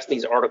digest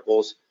these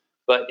articles.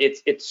 But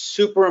it's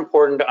super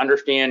important to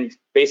understand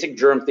basic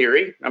germ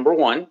theory, number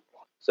one.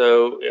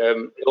 So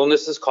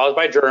illness is caused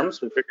by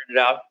germs. We figured it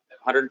out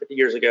 150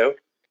 years ago.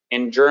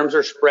 And germs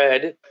are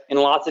spread in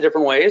lots of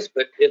different ways,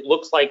 but it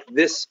looks like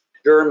this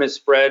germ is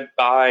spread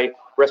by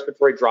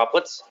respiratory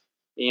droplets.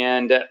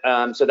 And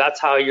so that's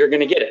how you're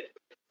going to get it.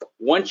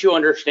 Once you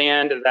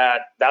understand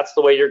that that's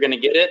the way you're going to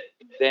get it,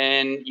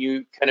 then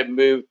you kind of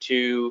move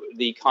to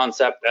the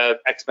concept of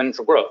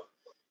exponential growth,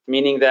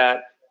 meaning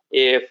that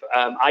if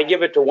I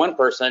give it to one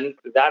person,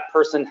 that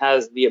person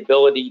has the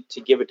ability to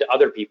give it to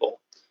other people.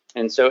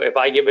 And so if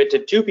I give it to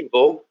two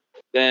people,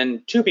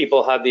 then two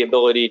people have the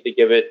ability to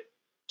give it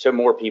to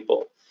more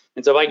people.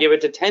 And so if I give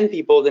it to 10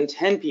 people, then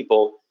 10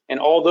 people and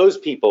all those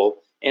people.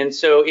 And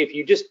so if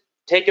you just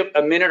take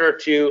a minute or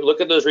two,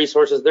 look at those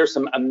resources, there's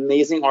some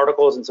amazing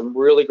articles and some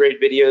really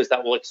great videos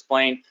that will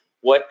explain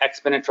what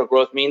exponential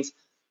growth means.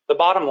 The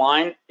bottom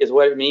line is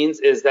what it means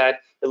is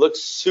that it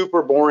looks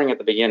super boring at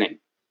the beginning.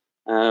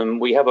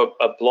 We have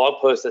a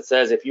blog post that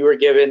says if you were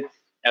given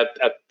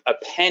a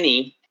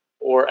penny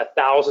or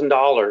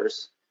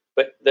 $1,000,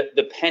 but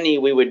the penny,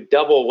 we would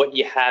double what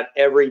you have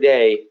every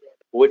day,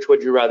 which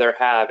would you rather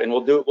have? And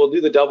we'll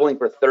do the doubling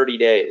for 30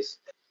 days.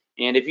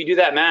 And if you do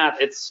that math,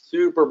 it's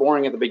super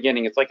boring at the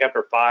beginning. It's like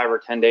after 5 or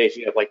 10 days,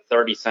 you have like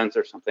 30 cents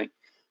or something.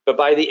 But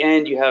by the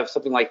end, you have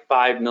something like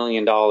 $5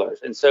 million.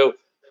 And so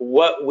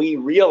what we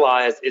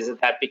realize is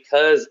that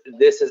because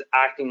this is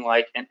acting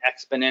like an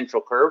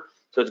exponential curve,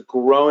 so it's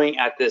growing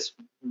at this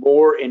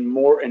more and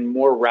more and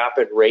more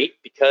rapid rate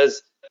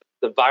because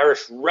the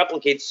virus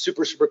replicates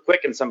super, super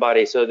quick in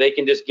somebody. So they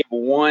can just give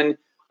one,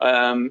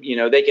 one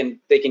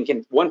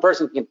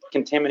person can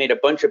contaminate a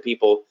bunch of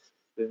people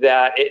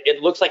that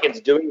it looks like it's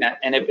doing that.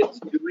 And if it's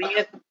doing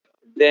it,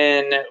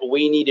 then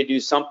we need to do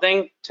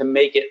something to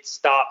make it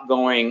stop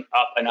going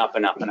up and up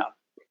and up and up.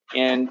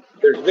 And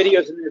there's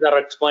videos in there that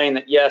explain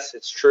that, yes,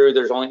 it's true,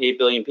 there's only 8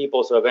 billion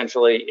people, so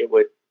eventually it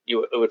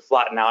would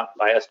flatten out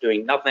by us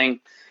doing nothing.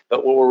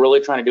 But what we're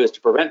really trying to do is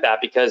to prevent that,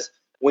 because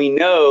we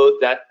know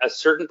that a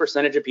certain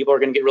percentage of people are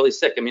going to get really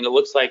sick. I mean, it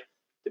looks like,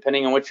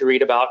 depending on what you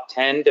read, about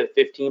 10 to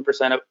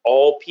 15% of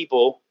all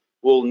people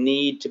will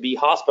need to be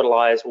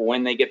hospitalized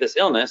when they get this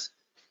illness.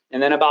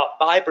 And then about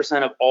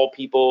 5% of all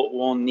people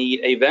will need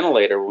a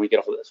ventilator when we get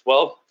all this.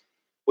 Well,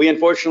 we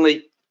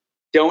unfortunately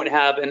don't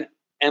have an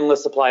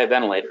endless supply of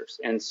ventilators.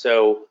 And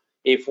so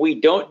if we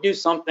don't do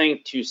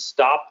something to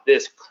stop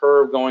this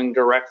curve going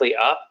directly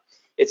up,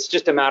 it's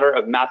just a matter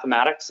of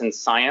mathematics and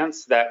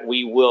science that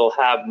we will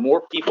have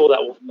more people that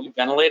will need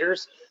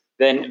ventilators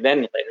than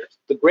ventilators.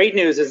 The great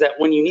news is that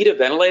when you need a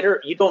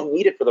ventilator, you don't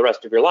need it for the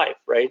rest of your life,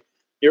 right?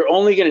 You're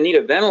only going to need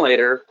a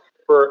ventilator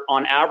for,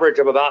 on average,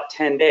 of about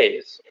 10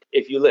 days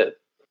if you live.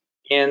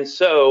 And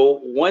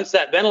so once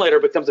that ventilator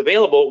becomes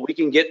available, we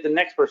can get the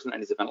next person that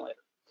needs a ventilator.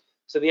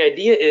 So the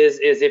idea is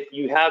if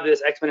you have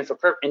this exponential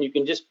curve and you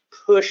can just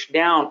push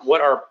down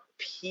what our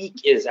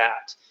peak is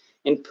at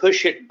and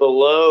push it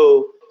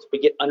below, so we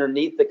get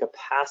underneath the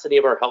capacity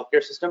of our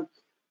healthcare system,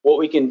 what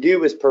we can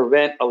do is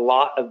prevent a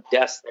lot of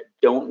deaths that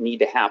don't need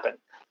to happen.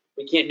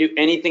 We can't do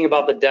anything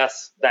about the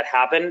deaths that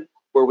happen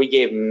where we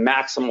gave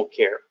maximal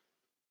care.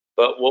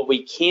 But what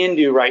we can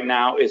do right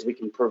now is we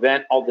can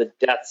prevent all the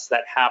deaths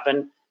that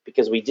happen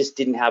because we just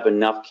didn't have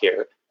enough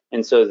care.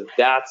 And so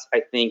that's,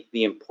 I think,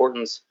 the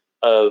importance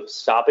of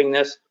stopping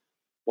this.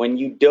 When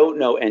you don't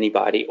know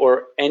anybody,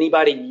 or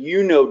anybody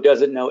you know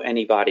doesn't know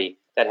anybody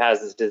that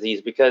has this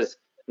disease, because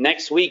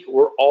next week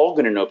we're all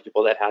going to know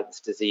people that have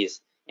this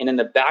disease. And in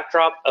the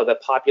backdrop of a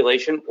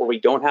population where we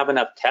don't have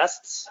enough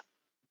tests,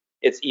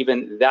 it's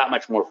even that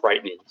much more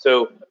frightening.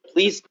 So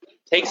please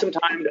take some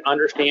time to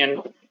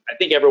understand. I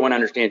think everyone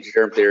understands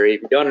germ theory.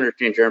 If you don't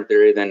understand germ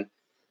theory, then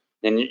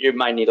you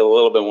might need a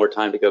little bit more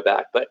time to go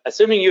back. But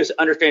assuming you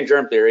understand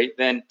germ theory,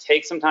 then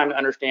take some time to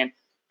understand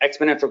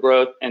exponential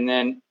growth, and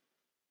then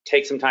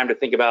take some time to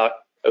think about,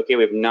 okay,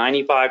 we have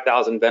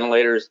 95,000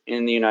 ventilators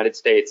in the United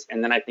States.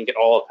 And then I think it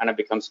all kind of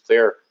becomes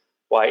clear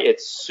why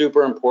it's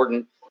super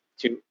important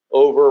to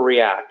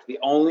overreact. The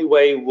only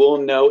way we'll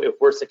know if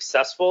we're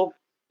successful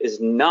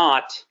is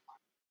not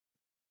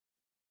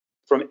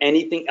from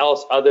anything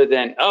else other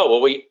than, oh,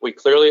 well, we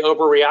clearly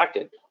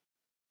overreacted.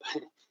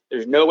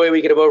 There's no way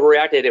we could have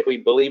overreacted if we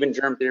believe in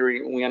germ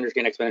theory and we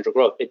understand exponential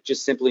growth. It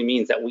just simply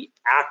means that we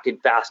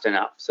acted fast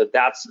enough. So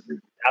that's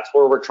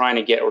where we're trying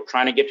to get. We're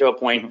trying to get to a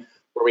point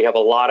where we have a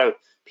lot of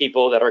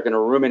people that are going to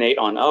ruminate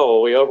on, oh,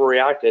 well, we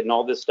overreacted and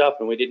all this stuff,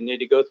 and we didn't need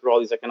to go through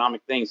all these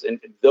economic things. And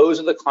those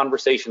are the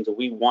conversations that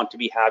we want to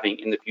be having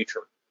in the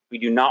future. We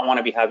do not want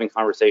to be having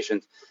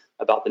conversations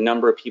about the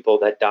number of people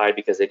that died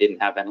because they didn't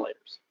have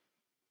ventilators.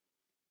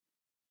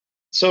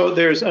 So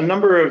there's a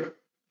number of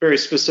very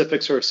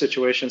specific sort of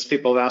situations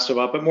people have asked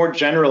about, but more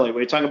generally,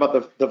 when you talk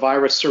about the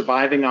virus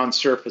surviving on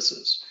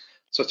surfaces,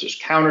 such as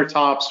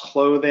countertops,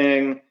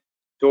 clothing,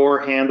 door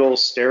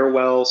handles,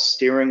 stairwells,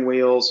 steering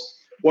wheels,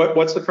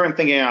 what's the current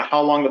thinking on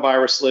how long the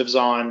virus lives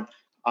on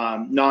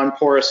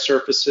non-porous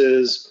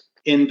surfaces,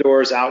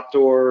 indoors,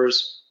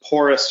 outdoors,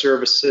 porous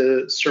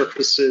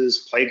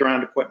surfaces,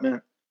 playground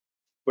equipment?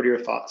 What are your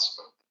thoughts?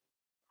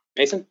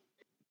 Mason?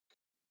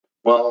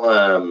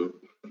 Well,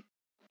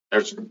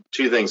 there's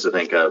two things to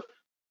think of.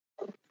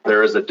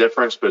 There is a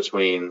difference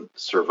between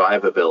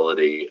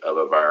survivability of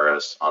a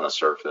virus on a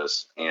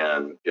surface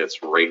and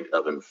its rate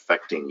of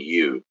infecting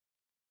you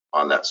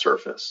on that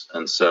surface.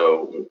 And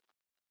so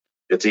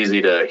it's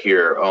easy to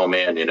hear, oh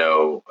man,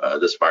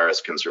 this virus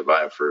can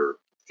survive for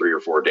 3 or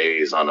 4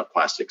 days on a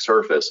plastic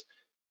surface.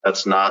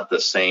 That's not the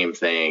same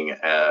thing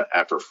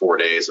after 4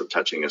 days of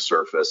touching a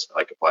surface,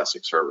 like a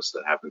plastic surface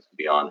that happens to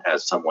be on,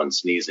 as someone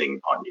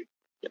sneezing on you,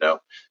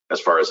 as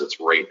far as its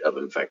rate of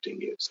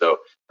infecting you. So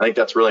I think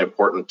that's really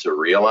important to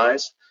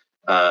realize.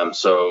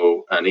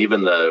 And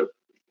even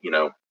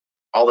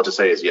all that to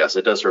say is, yes,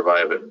 it does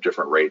survive at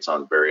different rates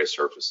on various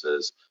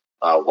surfaces,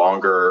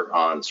 longer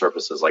on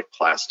surfaces like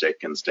plastic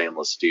and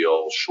stainless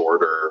steel,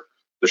 shorter.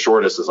 The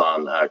shortest is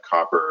on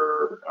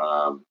copper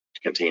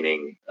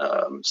containing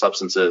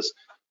substances,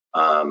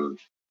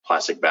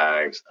 plastic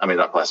bags. I mean,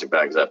 not plastic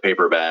bags,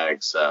 paper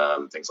bags,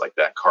 things like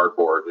that.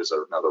 Cardboard is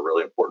another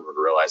really important one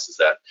to realize, is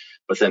that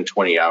within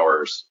 20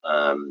 hours,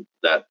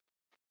 that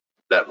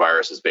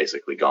virus is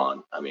basically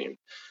gone. I mean,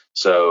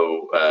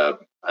 so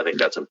I think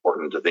that's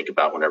important to think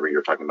about whenever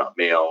you're talking about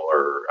mail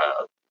or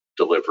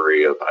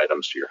delivery of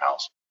items to your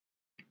house.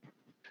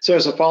 So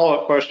as a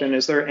follow-up question,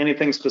 is there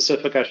anything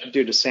specific I should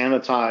do to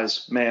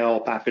sanitize mail,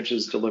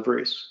 packages,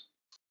 deliveries?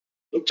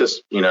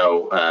 Just,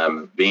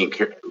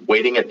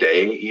 waiting a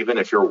day, even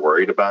if you're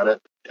worried about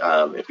it,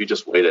 if you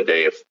just wait a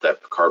day, if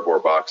that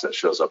cardboard box that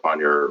shows up on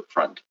your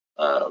front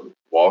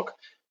walk,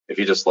 if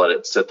you just let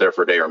it sit there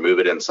for a day or move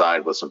it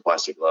inside with some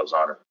plastic gloves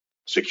on or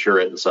secure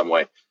it in some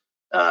way,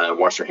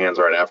 wash your hands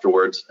right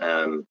afterwards.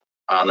 And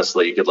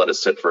honestly, you could let it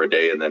sit for a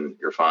day and then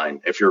you're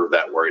fine if you're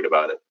that worried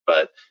about it.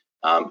 But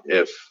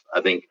If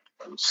I think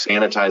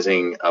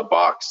sanitizing a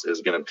box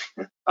is going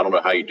to, I don't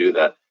know how you do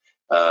that,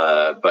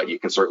 but you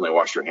can certainly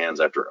wash your hands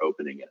after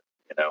opening it,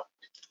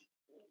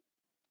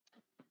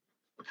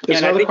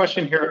 There's another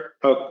question here.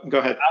 Oh, go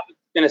ahead. I was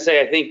going to say,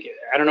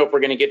 I don't know if we're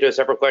going to get to a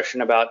separate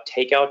question about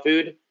takeout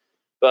food,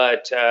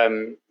 but,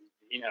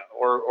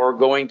 or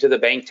going to the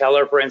bank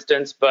teller, for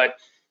instance, but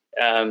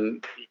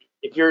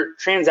if you're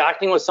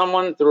transacting with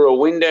someone through a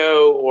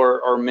window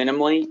or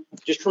minimally,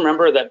 just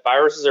remember that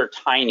viruses are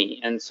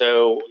tiny. And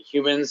so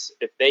humans,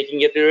 if they can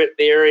get through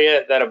the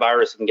area, that a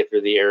virus can get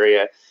through the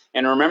area.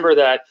 And remember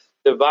that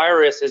the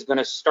virus is going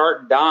to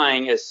start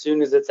dying as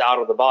soon as it's out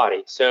of the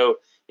body. So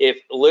if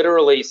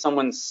literally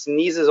someone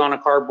sneezes on a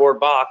cardboard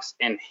box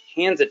and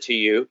hands it to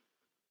you,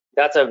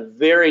 that's a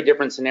very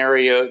different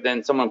scenario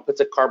than someone puts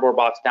a cardboard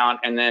box down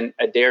and then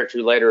a day or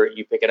two later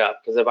you pick it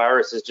up, because the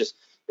virus is just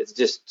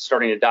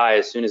starting to die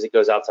as soon as it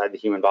goes outside the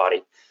human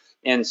body.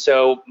 And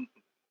so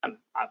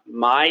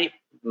my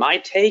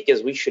take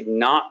is we should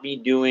not be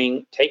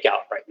doing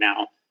takeout right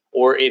now.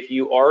 Or if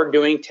you are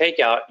doing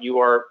takeout, you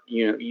are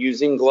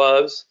using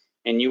gloves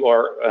and you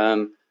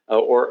are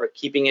or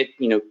keeping it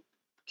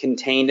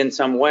contained in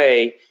some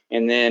way,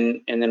 and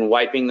then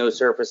wiping those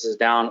surfaces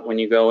down when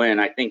you go in.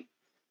 I think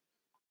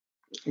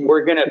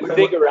we're going to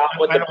figure out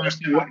what I don't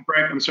understand.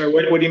 Greg, I'm sorry.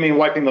 What do you mean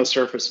wiping those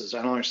surfaces?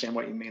 I don't understand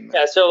what you mean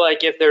there. Yeah. So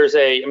like if there's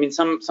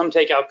some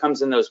takeout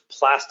comes in those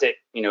plastic,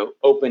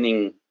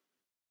 opening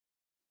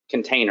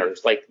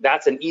containers. Like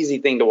that's an easy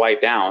thing to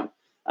wipe down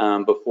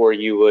before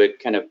you would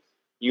kind of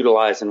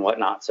utilize and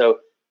whatnot. So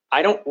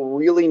I don't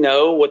really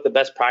know what the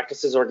best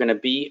practices are going to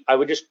be. I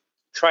would just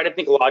try to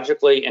think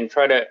logically and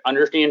try to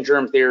understand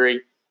germ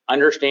theory,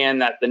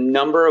 understand that the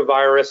number of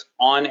virus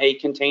on a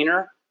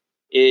container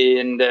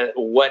and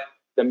what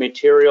the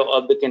material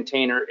of the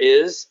container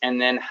is,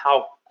 and then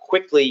how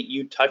quickly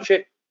you touch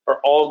it are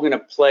all going to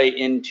play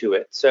into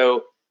it.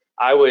 So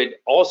I would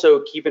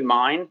also keep in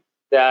mind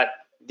that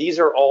these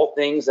are all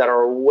things that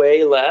are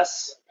way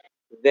less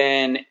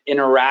than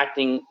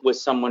interacting with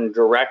someone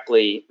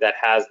directly that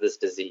has this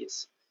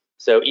disease.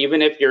 So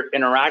even if you're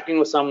interacting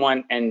with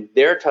someone and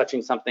they're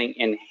touching something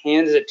and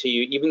hands it to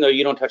you, even though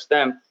you don't touch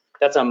them,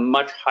 that's a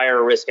much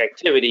higher risk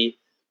activity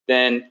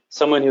than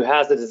someone who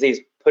has the disease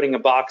putting a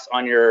box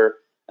on your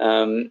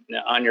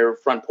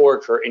front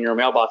porch or in your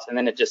mailbox, and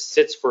then it just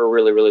sits for a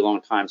really, really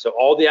long time. So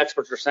all the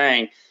experts are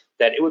saying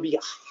that it would be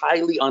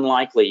highly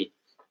unlikely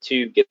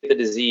to get the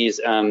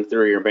disease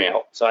through your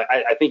mail. So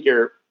I think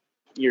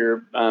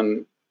you're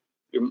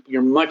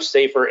much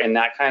safer in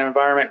that kind of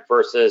environment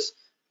versus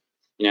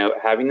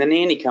having the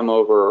nanny come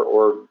over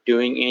or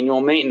doing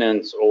annual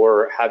maintenance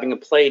or having a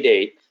play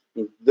date.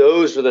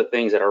 Those are the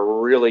things that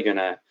are really going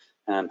to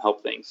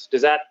help things.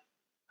 Does that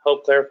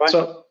help clarify?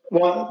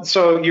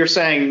 So you're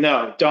saying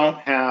no, don't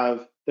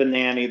have the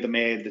nanny, the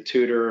maid, the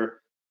tutor,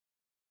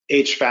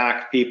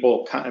 HVAC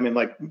people. I mean,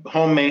 like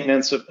home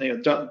maintenance.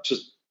 Don't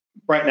just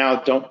right now.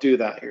 Don't do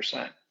that. You're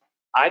saying.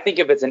 I think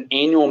if it's an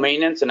annual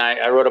maintenance, and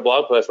I wrote a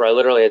blog post where I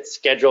literally had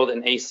scheduled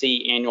an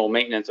AC annual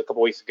maintenance a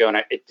couple weeks ago,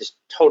 and it just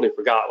totally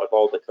forgot with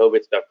all the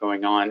COVID stuff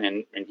going on,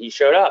 and he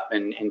showed up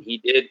and he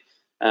did.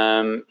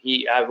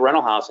 He had a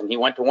rental house, and he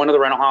went to one of the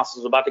rental houses,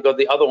 was about to go to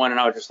the other one, and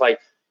I was just like,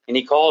 and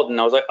he called, and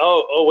I was like,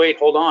 oh wait,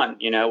 hold on,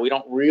 we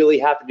don't really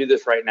have to do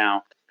this right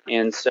now.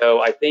 And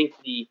so I think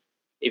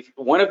if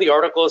one of the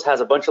articles has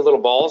a bunch of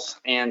little balls,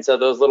 and so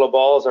those little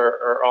balls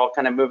are all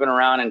kind of moving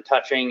around and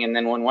touching, and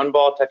then when one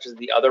ball touches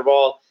the other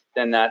ball,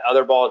 then that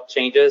other ball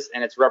changes,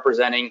 and it's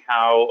representing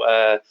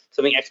how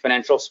something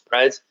exponential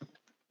spreads.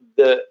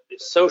 The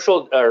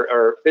social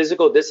or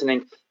physical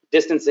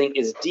distancing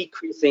is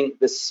decreasing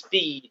the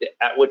speed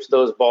at which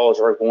those balls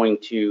are going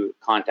to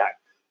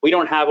contact. We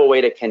don't have a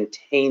way to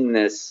contain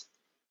this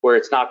where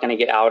it's not going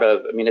to get out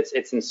of. I mean,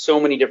 it's in so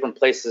many different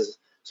places.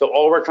 So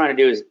all we're trying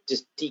to do is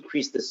just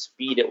decrease the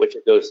speed at which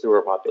it goes through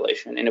our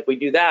population. And if we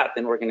do that,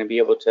 then we're going to be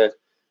able to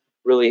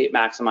really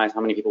maximize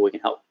how many people we can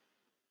help.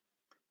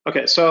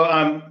 Okay,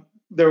 so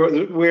we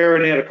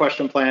already had a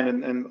question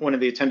planned, and one of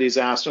the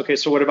attendees asked, okay,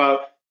 so what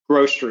about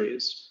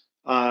groceries?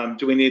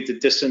 Do we need to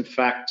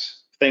disinfect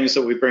things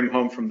that we bring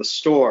home from the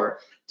store?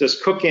 Does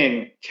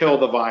cooking kill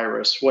the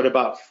virus? What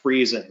about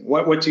freezing?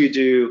 What do you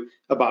do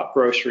about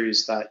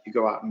groceries that you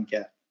go out and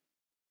get?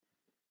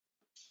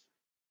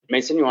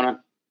 Mason, you want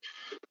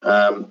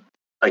to?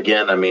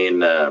 Again, I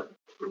mean,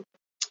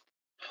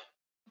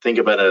 think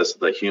of it as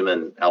the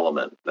human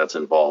element that's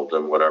involved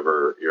in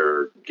whatever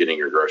you're getting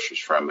your groceries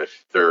from.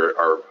 If there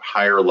are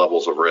higher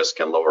levels of risk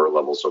and lower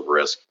levels of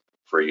risk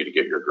for you to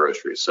get your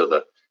groceries. So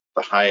the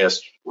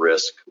highest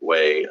risk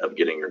way of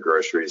getting your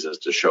groceries is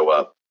to show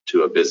up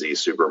to a busy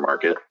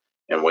supermarket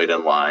and wait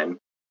in line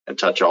and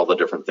touch all the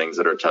different things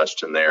that are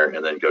touched in there,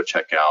 and then go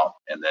check out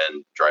and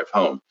then drive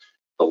home.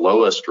 The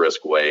lowest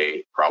risk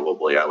way,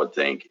 probably, I would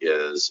think,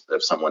 is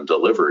if someone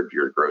delivered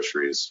your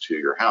groceries to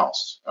your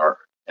house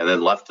and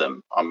then left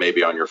them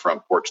maybe on your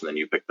front porch, and then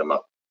you pick them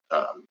up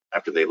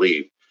after they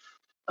leave.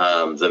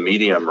 The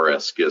medium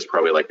risk is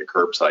probably like a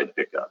curbside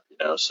pickup,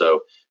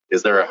 So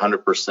is there a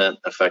 100%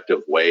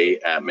 effective way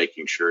at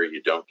making sure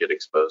you don't get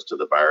exposed to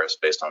the virus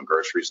based on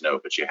groceries? No,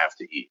 but you have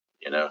to eat,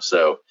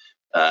 So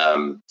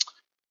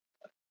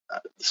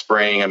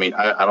spraying,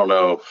 I don't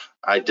know.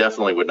 I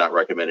definitely would not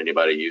recommend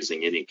anybody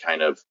using any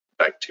kind of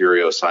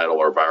bactericidal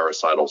or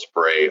virucidal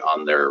spray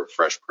on their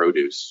fresh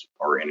produce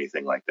or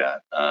anything like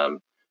that.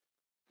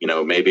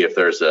 Maybe if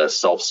there's a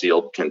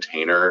self-sealed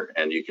container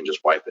and you can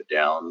just wipe it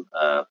down.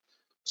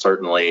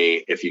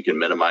 Certainly, if you can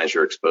minimize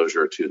your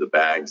exposure to the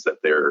bags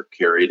that they're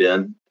carried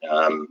in,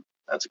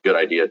 that's a good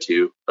idea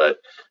too. But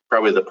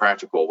probably the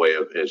practical way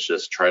is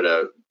just try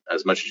to,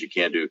 as much as you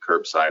can, do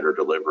curbside or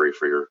delivery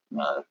for your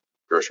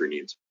grocery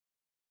needs.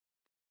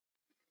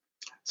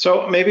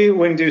 So maybe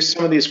we can do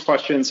some of these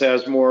questions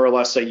as more or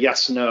less a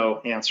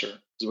yes/no answer,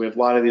 because we have a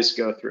lot of these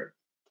to go through.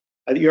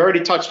 You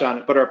already touched on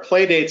it, but are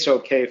play dates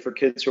okay for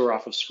kids who are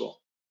off of school?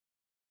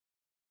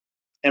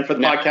 And for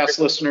the podcast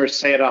listeners,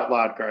 say it out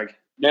loud, Greg.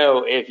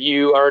 No, if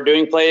you are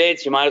doing play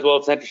dates, you might as well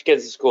have sent your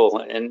kids to school,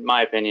 in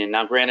my opinion.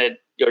 Now, granted,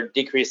 you're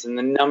decreasing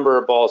the number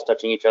of balls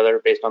touching each other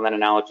based on that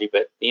analogy,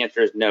 but the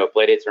answer is no,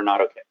 play dates are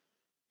not okay.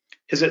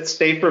 Is it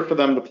safer for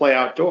them to play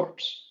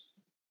outdoors?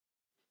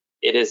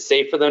 It is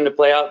safe for them to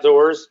play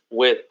outdoors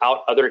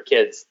without other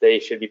kids. They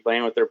should be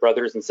playing with their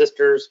brothers and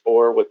sisters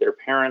or with their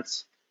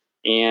parents.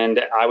 And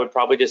I would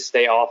probably just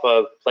stay off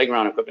of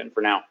playground equipment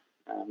for now.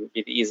 It'd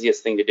be the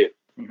easiest thing to do.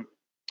 Mm-hmm.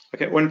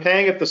 Okay, when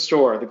paying at the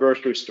store, the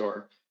grocery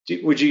store,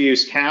 would you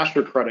use cash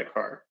or credit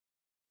card?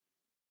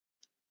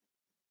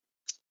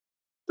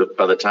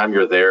 By the time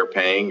you're there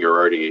paying, you're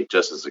already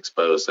just as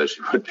exposed as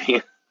you would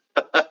be.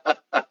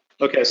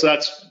 Okay, so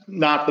that's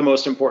not the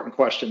most important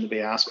question to be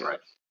asking. Right.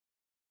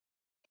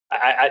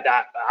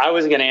 I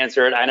was going to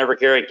answer it. I never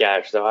carry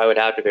cash, so I would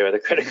have to pay with a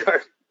credit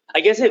card. I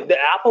guess if the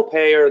Apple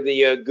Pay or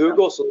the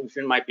Google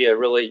solution might be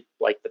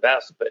the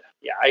best, but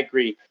yeah, I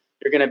agree.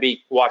 You're going to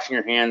be washing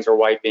your hands or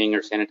wiping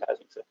or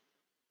sanitizing. So.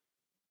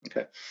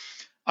 Okay.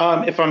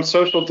 If I'm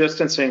social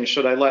distancing,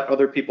 should I let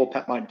other people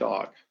pet my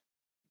dog?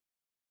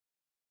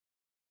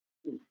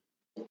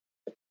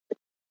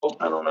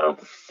 I don't know.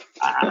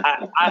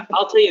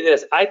 I'll tell you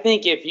this. I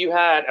think if you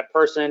had a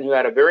person who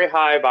had a very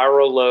high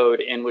viral load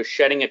and was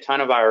shedding a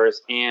ton of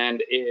virus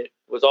and it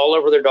was all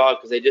over their dog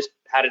because they just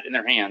had it in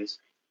their hands,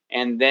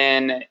 and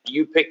then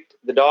you picked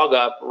the dog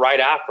up right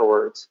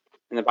afterwards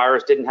and the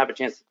virus didn't have a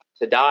chance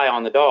to die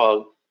on the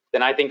dog,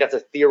 then I think that's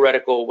a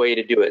theoretical way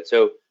to do it.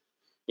 So,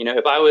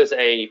 if I was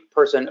a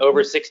person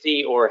over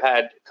 60 or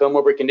had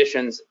comorbid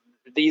conditions,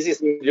 the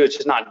easiest thing to do is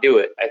just not do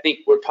it. I think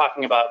we're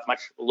talking about much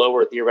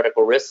lower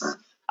theoretical risks.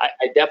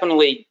 I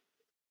definitely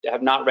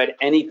have not read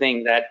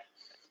anything that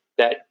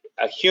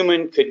a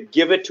human could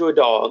give it to a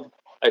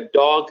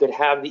dog could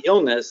have the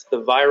illness,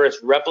 the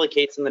virus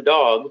replicates in the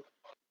dog,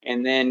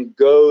 and then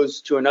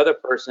goes to another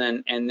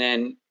person and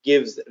then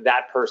gives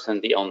that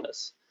person the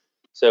illness.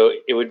 So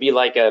it would be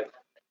like a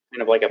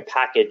kind of like a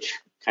package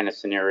kind of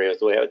scenario is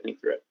the way I would think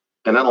through it.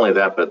 And not only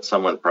that, but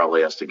someone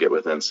probably has to get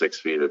within 6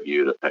 feet of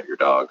you to pet your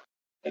dog,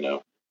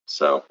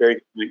 so.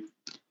 Very good.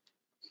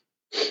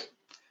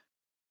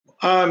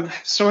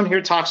 Someone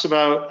here talks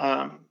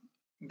about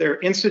they're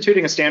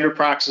instituting a standard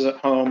practice at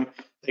home.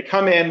 They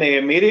come in, they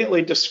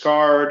immediately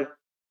discard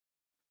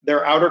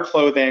their outer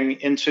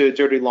clothing into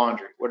dirty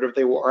laundry, whatever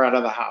they wore out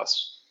of the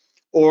house,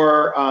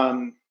 or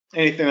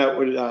anything that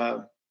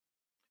would.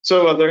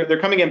 So they're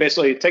coming in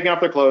basically taking off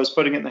their clothes,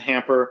 putting it in the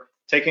hamper,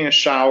 taking a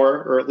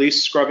shower, or at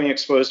least scrubbing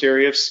exposed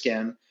area of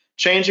skin,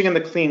 changing in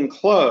the clean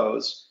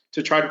clothes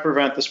to try to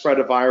prevent the spread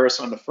of virus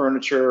on the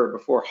furniture or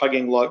before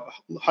hugging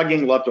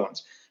loved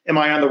ones. Am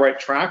I on the right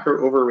track or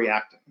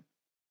overreacting?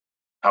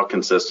 How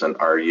consistent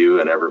are you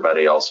and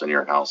everybody else in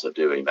your house at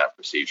doing that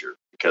procedure?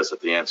 Because if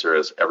the answer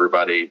is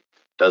everybody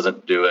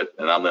doesn't do it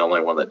and I'm the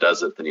only one that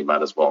does it, then you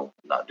might as well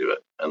not do it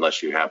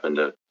unless you happen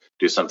to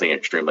do something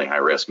extremely high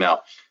risk.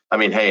 Now,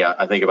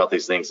 I think about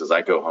these things as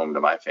I go home to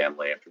my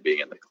family after being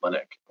in the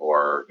clinic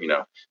or,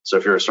 so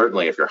if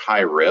you're high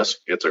risk,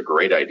 it's a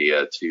great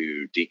idea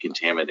to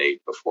decontaminate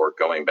before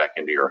going back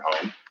into your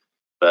home.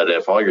 But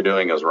if all you're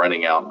doing is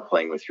running out and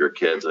playing with your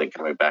kids and then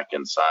coming back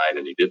inside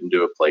and you didn't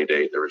do a play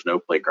date, there was no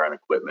playground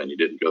equipment, you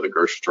didn't go to the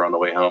grocery store on the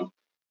way home,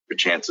 your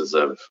chances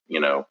of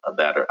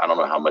that, I don't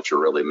know how much you're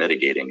really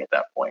mitigating at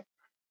that point.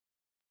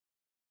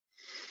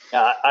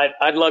 Yeah,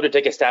 I'd love to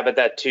take a stab at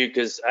that too,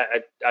 because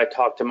I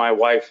talked to my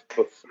wife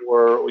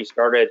before we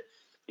started,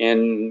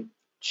 and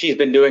she's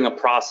been doing a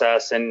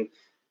process. And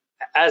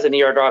as an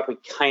ER doc, we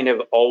kind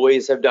of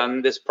always have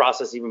done this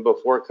process even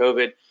before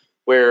COVID,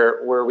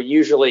 where we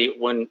usually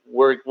when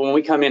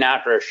we come in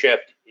after a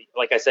shift,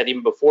 like I said,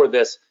 even before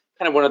this,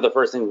 kind of one of the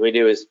first things we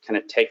do is kind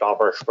of take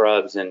off our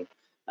scrubs and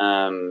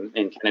kind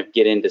of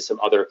get into some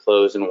other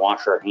clothes and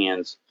wash our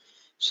hands.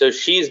 So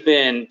she's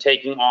been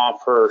taking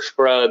off her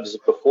scrubs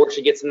before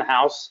she gets in the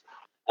house,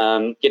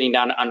 getting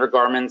down to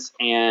undergarments,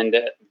 and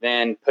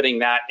then putting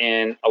that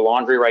in a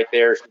laundry right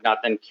there. She's not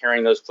then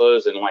carrying those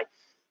clothes and like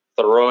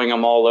throwing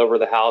them all over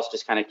the house,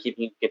 just kind of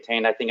keeping it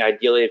contained. I think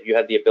ideally if you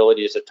had the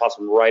ability just to toss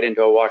them right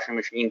into a washing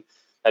machine,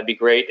 that'd be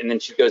great. And then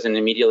she goes and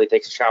immediately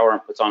takes a shower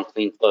and puts on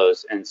clean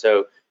clothes. And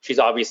so she's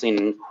obviously in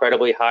an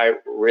incredibly high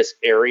risk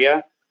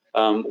area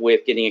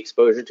with getting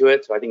exposure to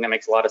it. So I think that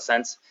makes a lot of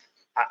sense.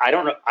 I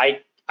don't know.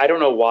 I don't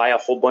know why a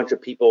whole bunch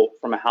of people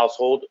from a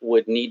household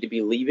would need to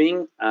be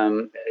leaving.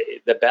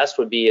 The best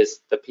would be is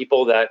the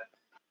people that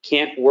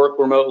can't work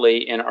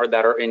remotely and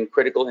that are in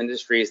critical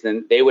industries,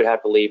 then they would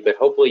have to leave. But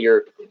hopefully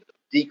you're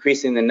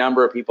decreasing the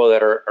number of people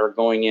that are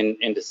going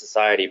into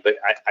society. But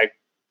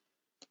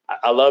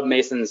I love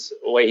Mason's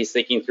way he's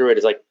thinking through it.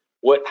 Is like,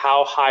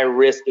 how high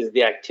risk is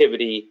the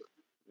activity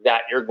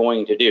that you're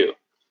going to do?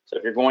 So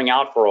if you're going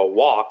out for a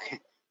walk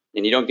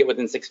and you don't get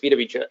within 6 feet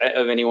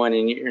of anyone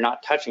and you're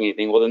not touching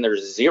anything, well, then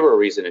there's zero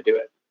reason to do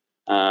it.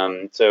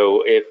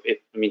 So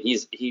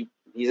he's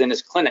in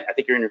his clinic. I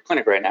think you're in your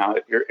clinic right now.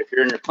 If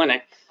you're in your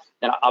clinic,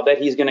 then I'll bet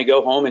he's going to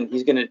go home and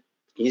he's going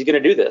to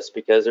do this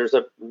because there's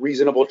a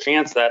reasonable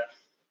chance that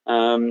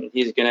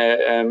he's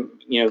going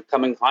to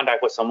come in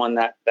contact with someone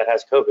that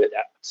has COVID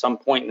at some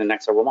point in the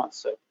next several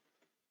months. So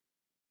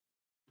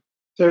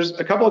there's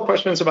a couple of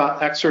questions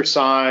about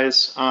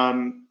exercise.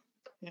 How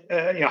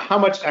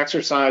much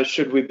exercise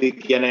should we be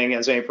getting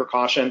as a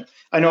precaution?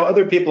 I know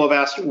other people have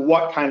asked,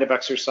 what kind of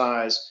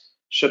exercise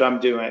should I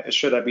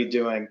be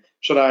doing?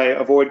 Should I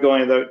avoid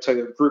going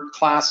to group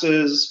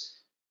classes?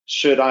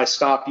 Should I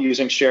stop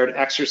using shared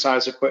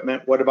exercise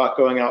equipment? What about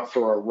going out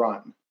for a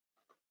run?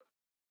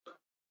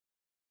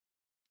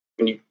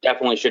 You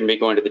definitely shouldn't be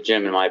going to the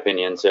gym, in my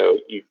opinion. So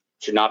you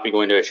should not be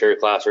going to a shared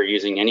class or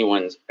using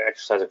anyone's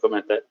exercise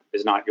equipment that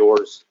is not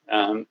yours.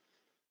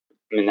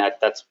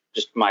 That's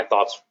just my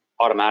thoughts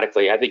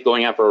automatically. I think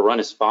going out for a run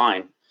is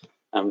fine.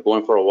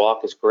 Going for a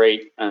walk is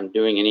great.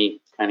 Doing any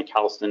kind of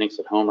calisthenics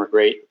at home are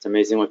great. It's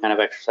amazing what kind of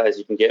exercise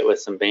you can get with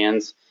some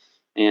bands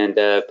and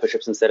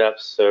push-ups and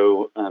sit-ups.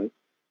 So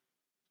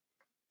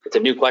it's a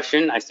new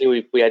question. I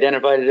see we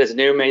identified it as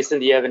new. Mason,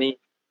 do you have any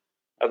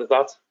other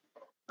thoughts?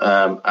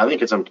 I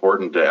think it's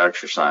important to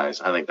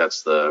exercise. I think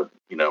that's whether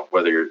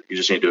you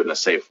just need to do it in a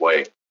safe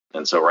way.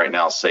 And so right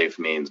now, safe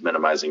means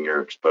minimizing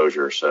your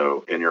exposure.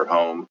 So in your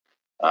home,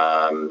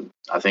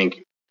 I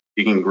think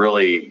you can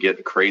really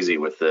get crazy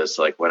with this.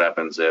 Like, what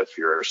happens if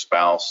your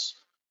spouse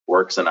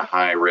works in a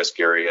high risk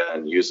area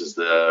and uses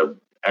the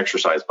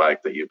exercise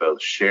bike that you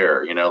both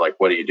share?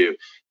 What do you do?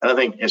 And I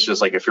think it's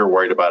just like, if you're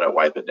worried about it,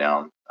 wipe it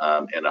down.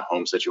 In a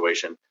home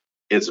situation,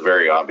 it's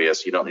very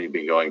obvious. You don't need to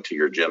be going to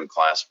your gym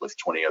class with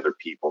 20 other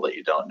people that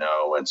you don't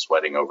know and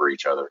sweating over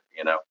each other,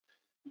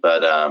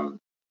 But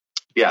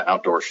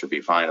outdoors should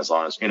be fine as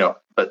long as,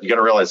 but you got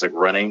to realize, like,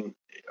 running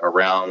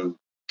around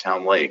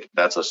Town Lake,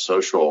 that's a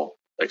social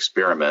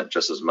experiment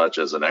just as much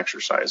as an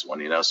exercise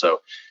one,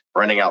 So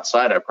running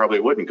outside, I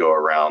probably wouldn't go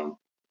around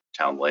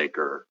Town Lake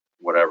or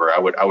whatever. I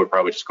would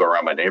probably just go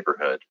around my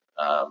neighborhood,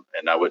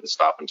 and I wouldn't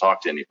stop and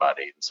talk to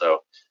anybody. And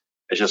so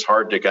it's just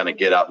hard to kind of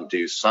get out and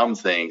do some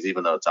things,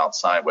 even though it's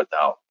outside,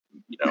 without,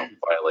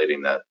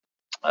 violating that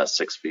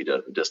 6 feet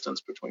of distance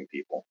between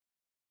people.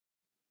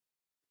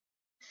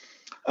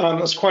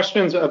 There's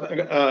questions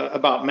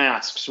about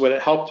masks. Would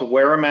it help to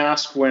wear a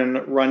mask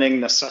when running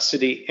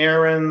necessity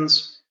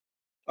errands?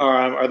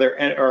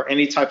 Are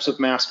any types of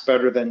masks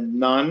better than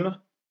none?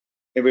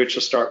 Maybe we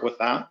should start with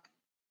that.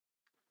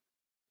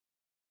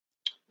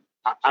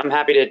 I'm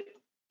happy to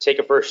take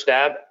a first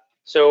stab.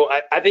 So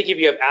I think if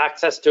you have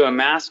access to a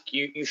mask,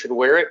 you should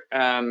wear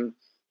it.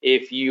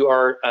 If you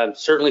are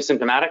certainly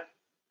symptomatic,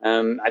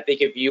 I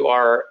think if you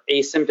are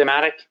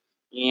asymptomatic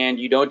and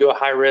you don't do a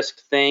high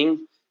risk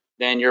thing,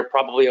 then you're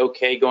probably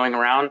okay going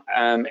around.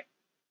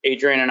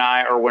 Adrian and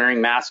I are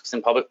wearing masks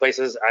in public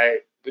places.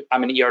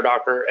 I'm an ER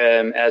doctor,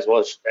 as well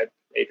as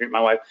Adrian, my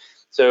wife.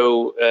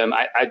 So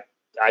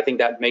I think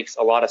that makes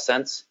a lot of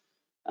sense.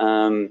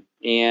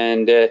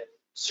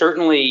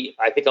 Certainly,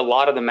 I think a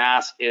lot of the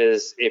mask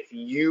is, if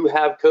you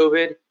have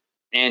COVID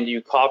and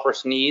you cough or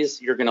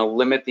sneeze, you're going to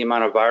limit the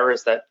amount of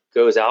virus that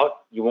goes out.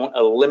 You won't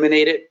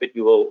eliminate it, but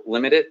you will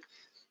limit it.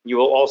 You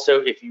will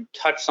also, if you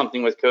touch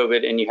something with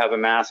COVID and you have a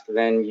mask,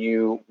 then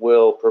you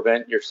will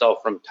prevent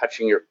yourself from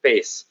touching your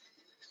face.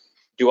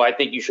 Do I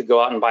think you should go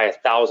out and buy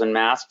 1,000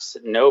 masks?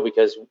 No,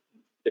 because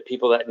the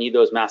people that need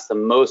those masks the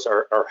most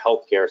are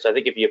healthcare. So I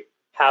think if you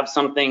have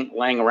something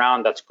laying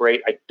around, that's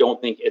great. I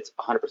don't think it's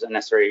 100%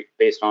 necessary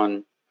based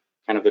on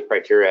kind of the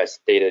criteria I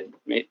stated.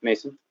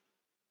 Mason?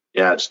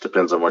 Yeah, it just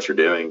depends on what you're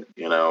doing.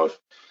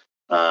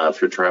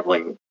 If you're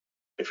traveling,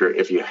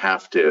 if you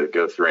have to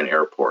go through an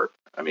airport,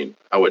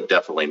 I would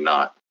definitely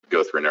not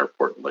go through an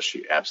airport unless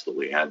you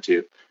absolutely had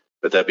to.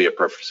 But that'd be a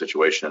perfect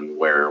situation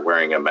where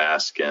wearing a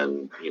mask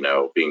and,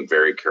 being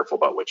very careful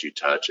about what you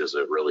touch is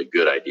a really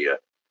good idea.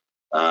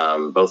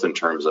 Both in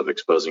terms of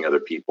exposing other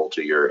people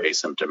to your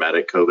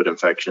asymptomatic COVID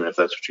infection, if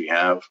that's what you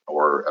have,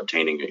 or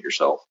obtaining it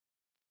yourself.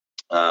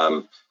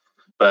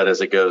 But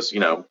as it goes,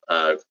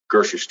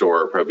 grocery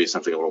store probably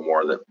something a little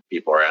more that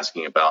people are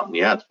asking about. And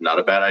yeah, it's not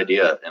a bad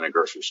idea in a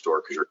grocery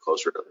store because you're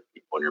closer to other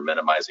people and you're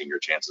minimizing your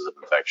chances of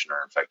infection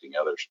or infecting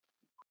others.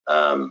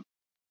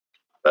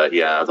 But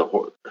yeah,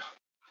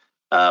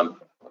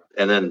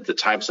 and then the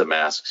types of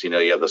masks, you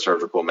have the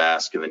surgical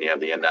mask and then you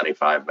have the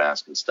N95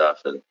 mask and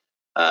stuff. And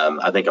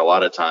I think a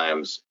lot of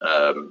times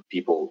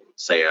people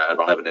say, I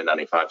don't have an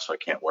N95, so I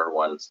can't wear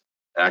one.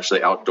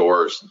 Actually,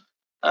 outdoors,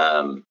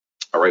 a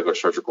regular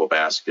surgical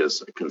mask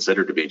is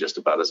considered to be just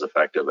about as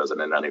effective as an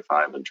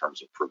N95 in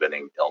terms of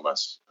preventing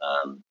illness,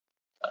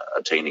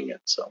 attaining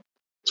it. So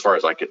as far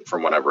as I can,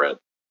 from what I've read.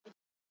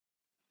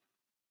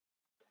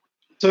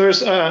 So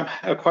there's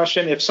a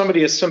question, if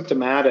somebody is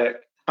symptomatic,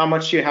 how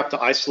much do you have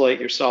to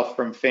isolate yourself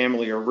from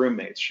family or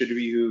roommates? Should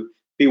you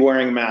be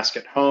wearing a mask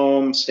at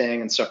home,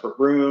 staying in separate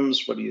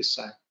rooms? What do you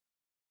say?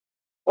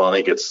 Well, I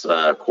think it's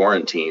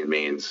quarantine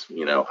means,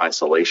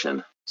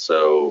 isolation.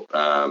 So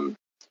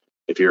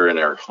if you're in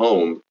our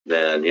home,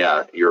 then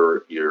yeah,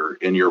 you're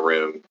in your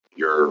room.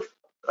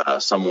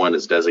 Someone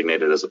is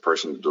designated as a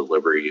person to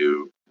deliver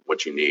you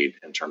what you need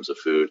in terms of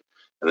food,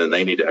 and then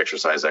they need to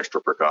exercise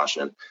extra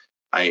precaution.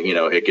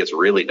 It gets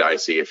really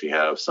dicey if you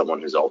have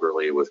someone who's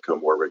elderly with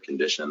comorbid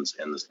conditions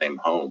in the same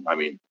home. I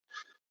mean,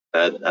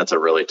 that's a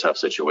really tough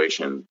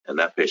situation, and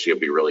that patient, you'll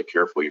be really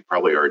careful. You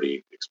probably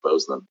already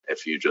exposed them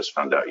if you just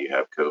found out you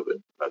have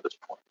COVID at this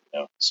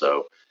point.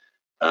 So,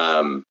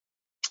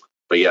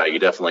 but yeah, you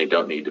definitely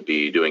don't need to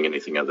be doing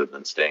anything other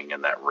than staying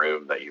in that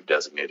room that you've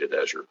designated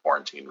as your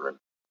quarantine room.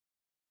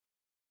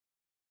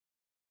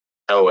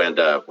 Oh, and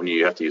when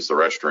you have to use the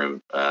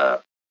restroom,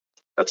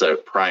 that's a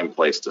prime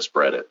place to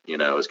spread it.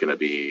 Is going to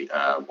be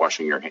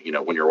washing your,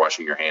 when you're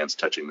washing your hands,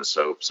 touching the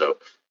soap. So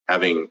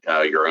having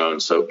your own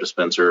soap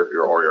dispenser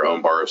or your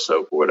own bar of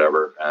soap or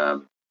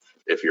whatever,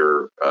 if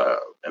you're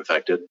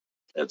infected,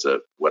 it's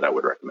what I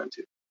would recommend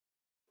too.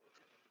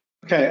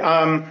 Okay,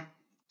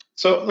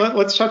 so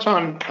let's touch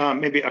on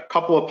maybe a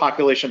couple of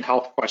population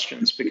health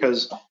questions,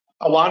 because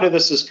a lot of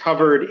this is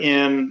covered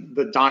in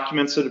the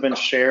documents that have been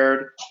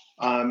shared.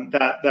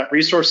 That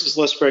resources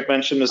list Greg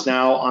mentioned is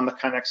now on the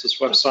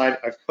KaiNexus website.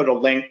 I've put a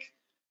link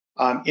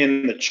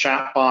in the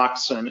chat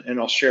box, and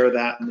I'll share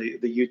that in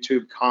the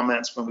YouTube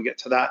comments when we get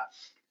to that.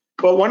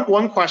 But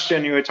one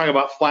question, you were talking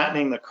about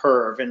flattening the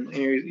curve, and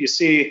you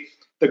see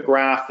the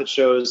graph that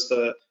shows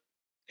the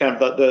kind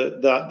of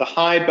the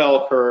high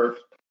bell curve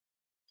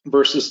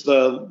versus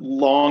the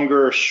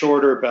longer,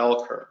 shorter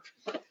bell curve.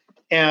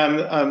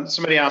 And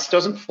somebody asked,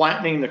 doesn't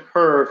flattening the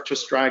curve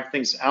just drag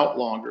things out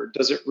longer?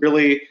 Does it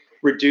really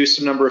reduce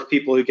the number of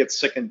people who get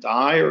sick and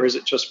die, or is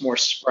it just more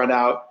spread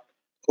out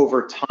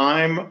over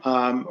time?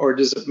 Or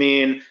does it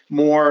mean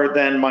more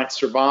than might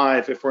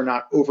survive if we're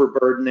not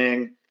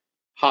overburdening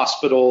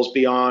hospitals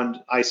beyond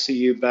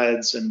ICU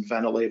beds and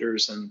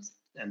ventilators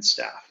and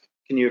staff?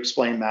 Can you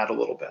explain that a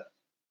little bit?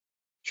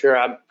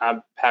 Sure,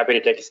 I'm happy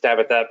to take a stab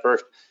at that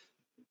first.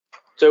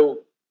 So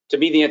to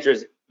me, the answer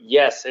is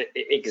yes,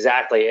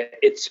 exactly.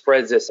 It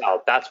spreads this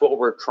out. That's what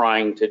we're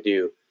trying to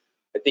do.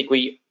 I think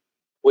we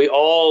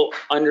all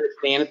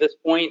understand at this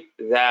point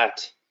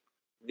that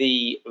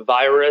the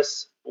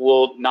virus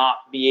will not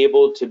be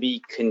able to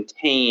be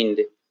contained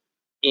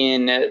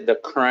in the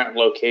current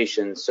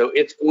location. So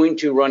it's going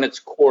to run its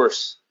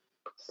course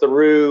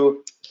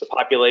through the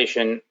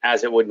population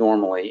as it would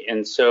normally.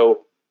 And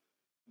so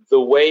the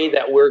way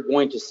that we're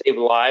going to save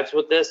lives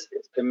with this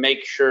is to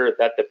make sure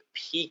that the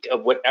peak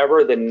of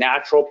whatever the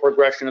natural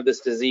progression of this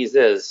disease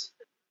is,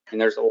 and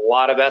there's a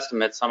lot of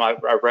estimates, some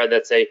I've read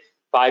that say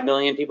 5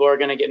 million people are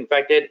going to get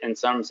infected, and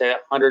some say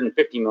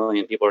 150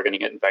 million people are going to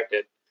get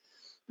infected.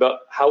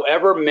 But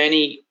however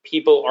many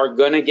people are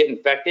going to get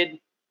infected,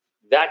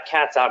 that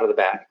cat's out of the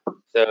bag.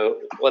 So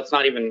let's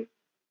not even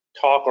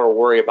talk or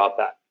worry about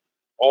that.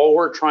 All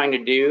we're trying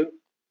to do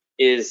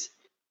is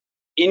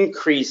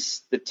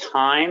increase the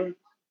time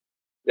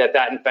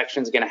that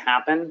infection is going to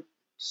happen,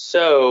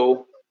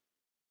 so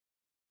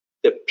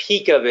the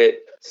peak of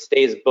it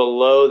stays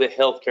below the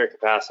healthcare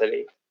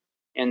capacity.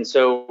 And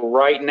so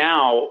right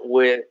now,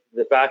 with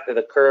the fact that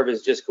the curve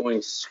is just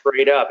going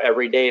straight up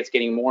every day, it's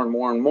getting more and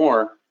more and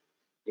more.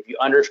 If you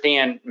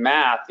understand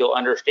math, you'll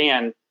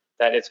understand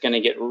that it's going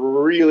to get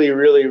really,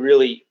 really,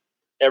 really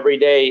every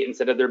day.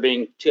 Instead of there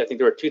being I think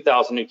there were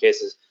 2,000 new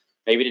cases.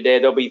 Maybe today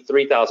there'll be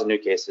 3,000 new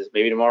cases.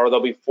 Maybe tomorrow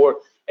there'll be 4.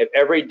 If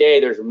every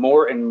day there's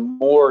more and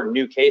more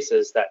new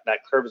cases, that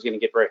curve is going to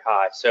get very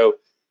high. So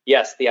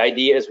yes, the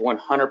idea is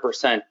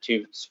 100%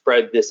 to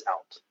spread this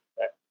out.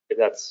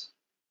 That's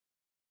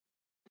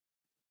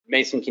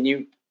Mason, can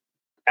you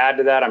add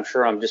to that? I'm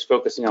sure I'm just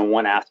focusing on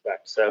one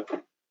aspect. So,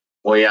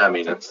 well, yeah, I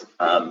mean, it's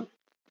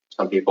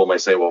some people may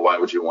say, well, why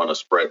would you want to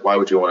spread? Why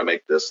would you want to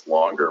make this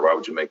longer? Why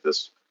would you make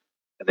this?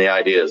 And the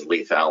idea is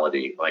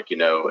lethality, like,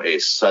 a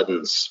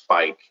sudden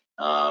spike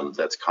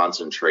that's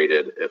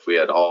concentrated. If we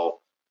had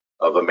all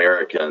of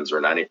Americans or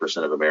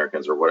 90% of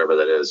Americans or whatever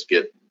that is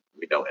get,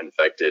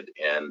 infected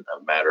in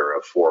a matter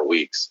of 4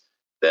 weeks,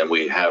 then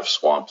we have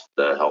swamped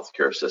the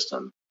healthcare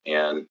system,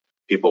 and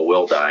people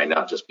will die,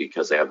 not just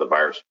because they have the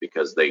virus,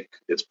 because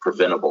it's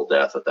preventable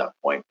death at that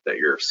point that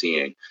you're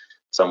seeing.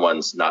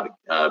 Someone's not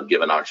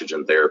given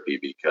oxygen therapy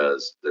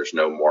because there's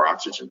no more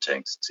oxygen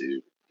tanks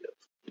to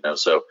give,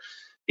 So,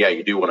 yeah,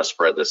 you do want to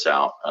spread this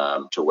out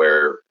to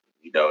where,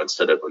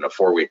 instead of in a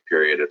 4-week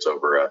period, it's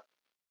over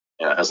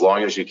Yeah, as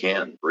long as you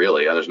can,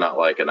 really. There's not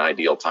like an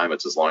ideal time.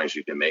 It's as long as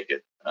you can make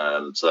it.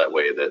 So that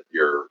way that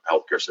your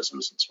healthcare system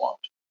isn't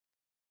swamped.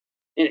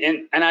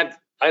 And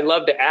I'd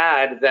love to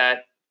add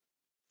that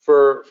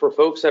for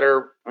folks that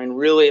are, I mean,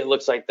 really, it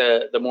looks like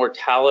the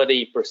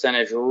mortality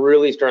percentage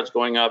really starts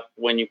going up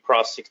when you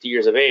cross 60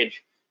 years of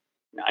age.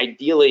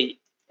 Ideally,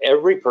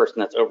 every person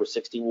that's over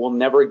 60 will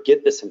never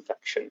get this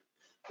infection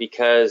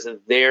because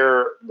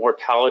their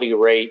mortality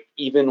rate,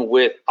 even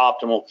with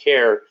optimal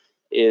care,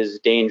 is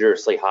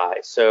dangerously high.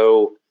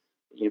 So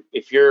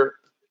if you're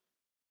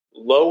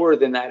lower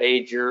than that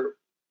age,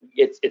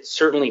 it's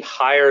certainly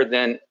higher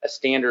than a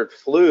standard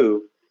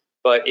flu,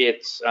 but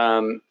it's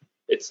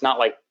not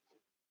like,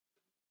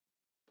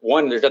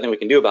 one, there's nothing we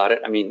can do about it.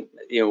 I mean,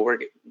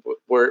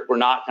 we're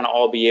not going to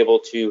all be able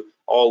to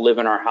all live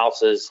in our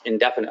houses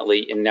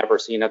indefinitely and never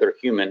see another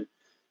human.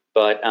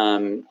 But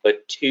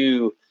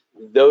two,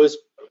 those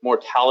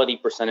mortality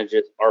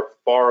percentages are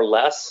far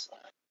less.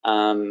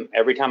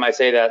 Every time I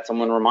say that,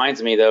 someone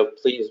reminds me, though,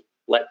 please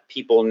let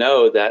people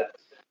know that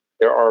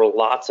there are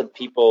lots of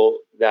people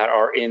that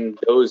are in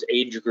those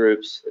age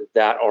groups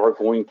that are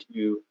going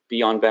to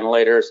be on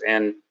ventilators,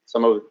 and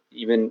some of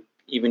even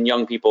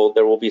young people,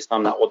 there will be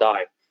some that will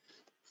die.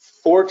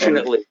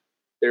 Fortunately,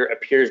 there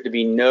appears to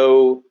be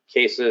no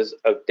cases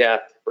of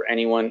death for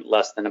anyone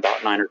less than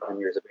about 9 or 10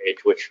 years of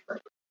age, which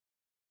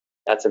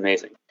that's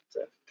amazing.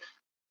 So.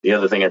 The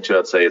other thing I'd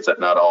say is that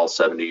not all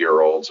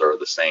 70-year-olds are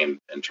the same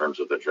in terms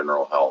of their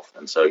general health.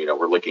 And so,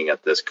 we're looking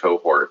at this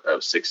cohort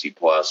of 60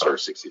 plus or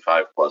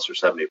 65 plus or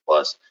 70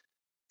 plus.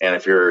 And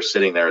if you're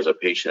sitting there as a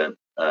patient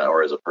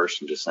or as a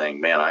person just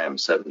saying, man, I am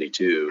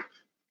 72,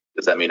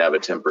 does that mean I have a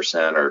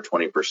 10% or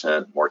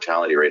 20%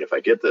 mortality rate if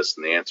I get this?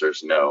 And the answer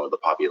is no, the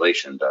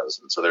population does.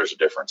 And so there's a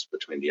difference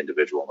between the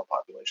individual and the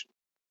population.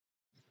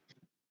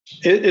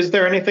 Is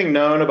there anything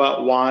known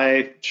about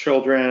why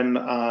children,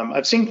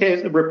 I've seen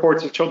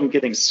reports of children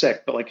getting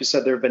sick, but like you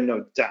said, there have been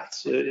no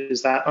deaths.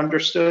 Is that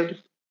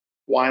understood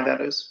why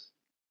that is?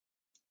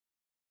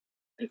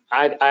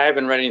 I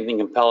haven't read anything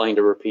compelling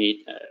to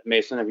repeat.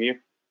 Mason, have you?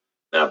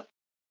 No.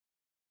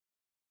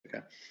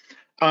 Okay.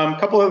 A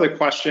couple other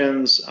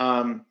questions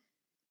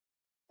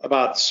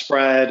about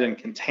spread and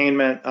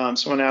containment.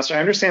 Someone asked, I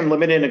understand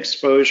limited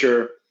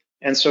exposure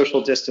and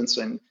social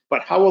distancing,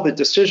 but how will the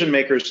decision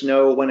makers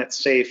know when it's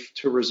safe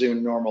to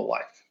resume normal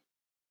life?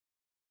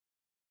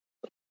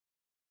 I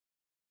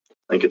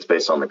think it's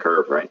based on the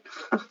curve, right?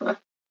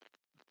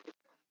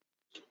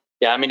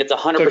 Yeah, I mean, it's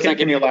 100%. So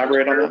can you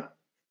elaborate on that?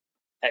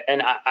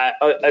 And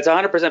it's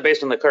 100%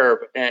 based on the curve.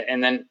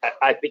 And then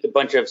I think a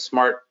bunch of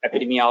smart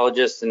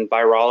epidemiologists and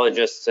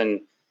virologists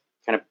and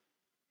kind of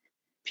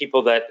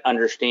people that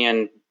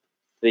understand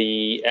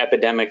the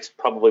epidemics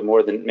probably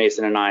more than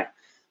Mason and I.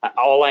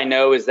 All I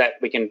know is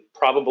that we can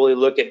probably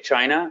look at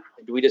China.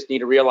 We just need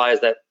to realize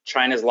that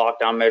China's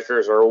lockdown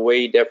measures are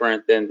way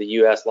different than the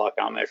US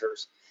lockdown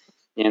measures.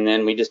 And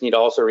then we just need to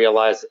also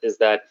realize is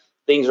that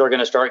things are going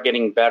to start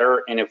getting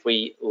better. And if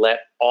we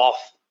let off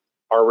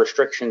our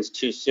restrictions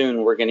too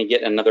soon, we're going to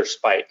get another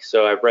spike.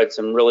 So I've read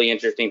some really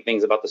interesting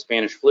things about the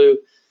Spanish flu.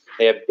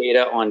 They have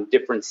data on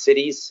different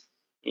cities.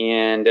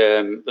 And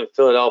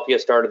Philadelphia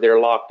started their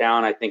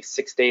lockdown, I think,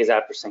 6 days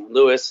after St.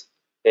 Louis.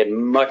 They had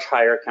much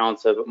higher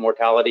counts of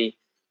mortality.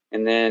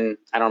 And then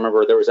I don't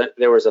remember,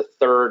 there was a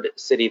third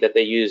city that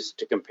they used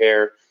to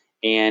compare.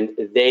 And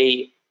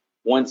they,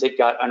 once it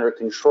got under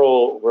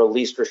control,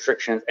 released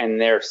restrictions, and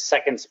their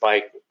second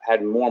spike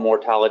had more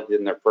mortality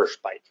than their first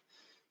spike.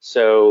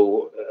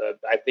 So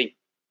I think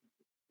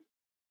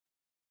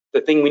the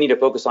thing we need to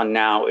focus on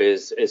now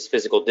is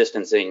physical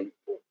distancing.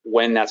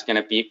 When that's going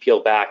to be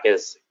peeled back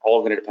is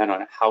all going to depend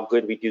on how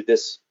good we do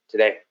this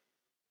today.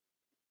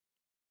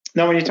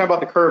 Now, when you talk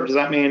about the curve, does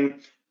that mean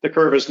the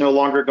curve is no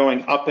longer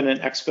going up in an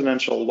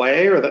exponential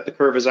way, or that the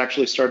curve has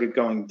actually started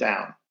going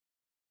down?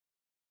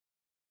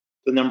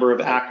 The number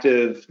of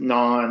active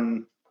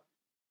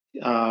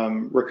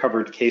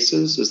non-recovered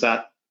cases, is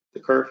that the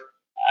curve?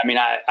 I mean,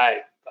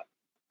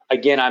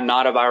 again, I'm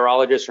not a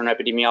virologist or an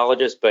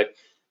epidemiologist, but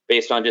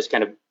based on just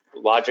kind of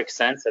logic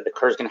sense, that the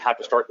curve is going to have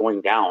to start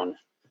going down.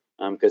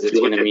 Because it's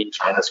going to meet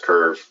China's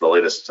curve, the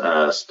latest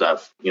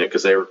stuff,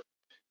 because you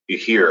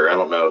hear, I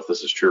don't know if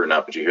this is true or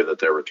not, but you hear that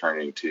they're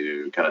returning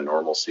to kind of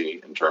normalcy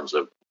in terms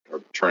of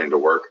returning to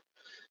work,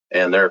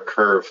 and their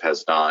curve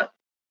has not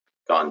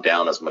gone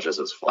down as much as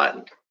it's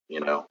flattened,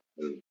 and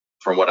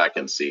from what I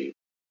can see,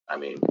 I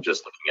mean,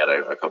 just looking at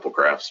a couple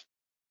graphs.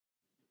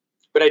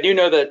 But I do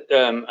know that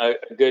a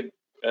good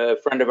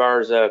friend of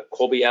ours,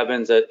 Colby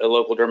Evans, a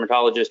local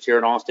dermatologist here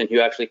in Austin, who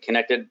actually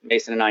connected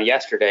Mason and I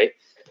yesterday,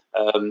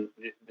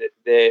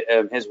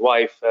 his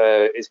wife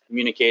is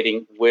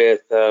communicating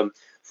with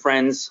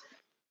friends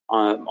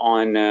on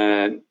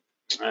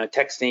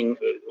texting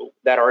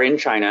that are in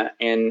China,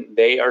 and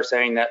they are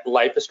saying that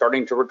life is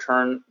starting to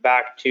return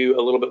back to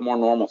a little bit more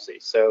normalcy.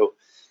 So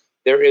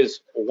there is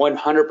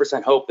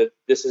 100% hope that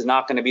this is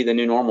not going to be the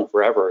new normal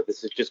forever.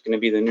 This is just going to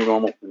be the new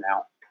normal for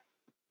now.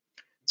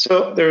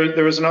 So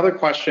there was another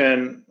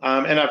question,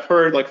 and I've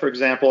heard, like, for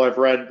example, I've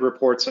read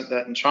reports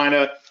that in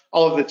China,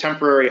 all of the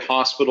temporary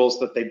hospitals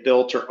that they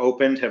built or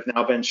opened have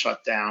now been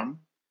shut down,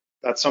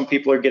 that some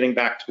people are getting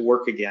back to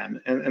work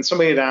again. And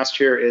somebody had asked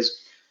here is,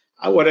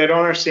 what I don't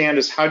understand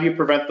is how do you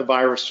prevent the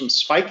virus from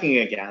spiking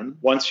again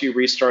once you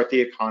restart the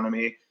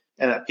economy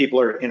and that people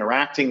are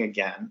interacting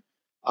again?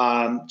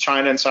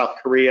 China and South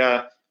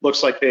Korea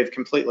looks like they've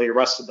completely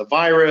arrested the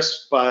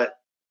virus, but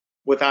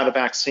without a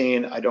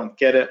vaccine, I don't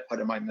get it. What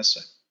am I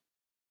missing?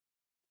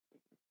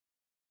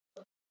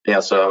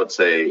 Yeah, so I would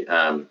say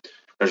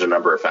there's a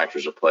number of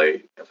factors at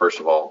play. First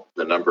of all,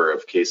 the number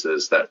of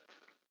cases that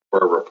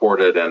were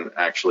reported and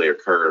actually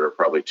occurred are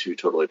probably two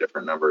totally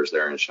different numbers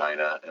there in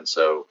China. And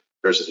so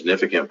there's a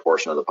significant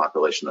portion of the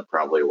population that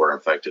probably were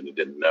infected and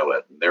didn't know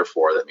it. And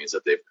therefore, that means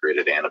that they've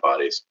created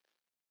antibodies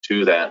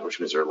to that, which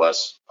means they're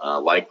less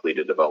likely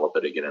to develop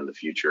it again in the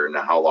future.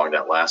 Now, how long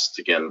that lasts,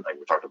 again, like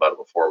we talked about it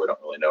before, we don't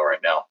really know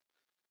right now.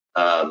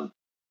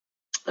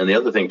 And the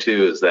other thing,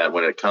 too, is that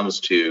when it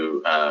comes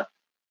to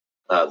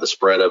the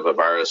spread of a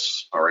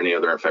virus or any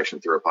other infection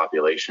through a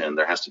population,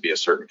 there has to be a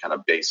certain kind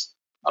of base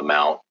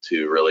amount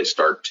to really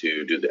start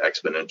to do the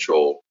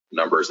exponential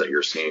numbers that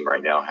you're seeing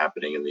right now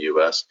happening in the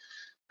U.S.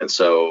 And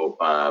so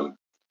I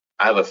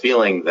have a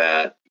feeling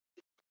that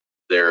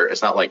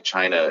it's not like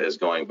China is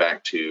going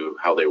back to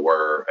how they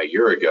were a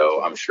year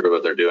ago. I'm sure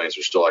what they're doing is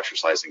they're still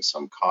exercising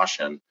some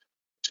caution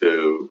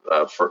to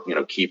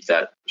keep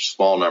that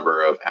small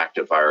number of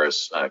active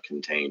virus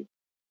contained.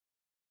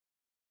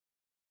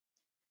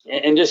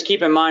 And just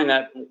keep in mind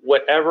that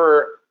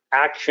whatever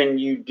action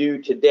you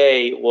do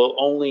today will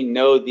only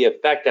know the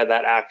effect of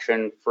that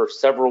action for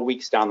several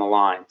weeks down the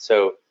line.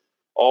 So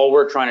all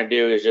we're trying to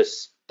do is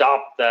just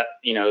stop that,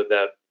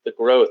 the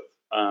growth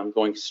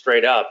going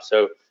straight up.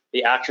 So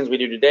the actions we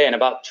do today, in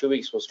about 2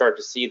 weeks, we'll start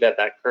to see that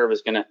curve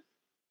is going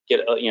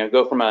to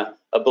go from a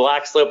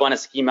black slope on a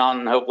ski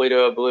mountain, hopefully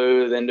to a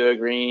blue, then to a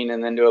green,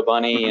 and then to a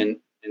bunny.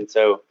 Mm-hmm. And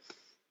so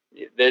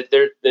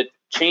the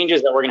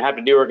changes that we're going to have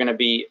to do are going to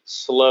be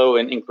slow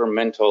and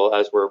incremental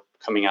as we're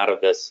coming out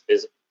of this.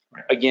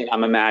 Again,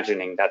 I'm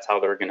imagining that's how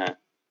they're going to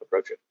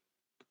approach it.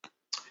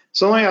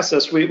 So let me ask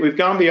this. We've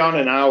gone beyond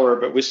an hour,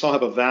 but we still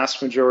have a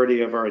vast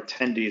majority of our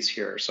attendees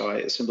here. So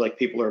it seems like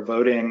people are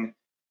voting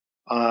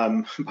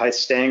by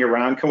staying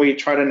around. Can we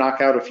try to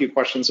knock out a few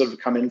questions that have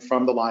come in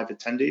from the live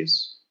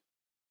attendees?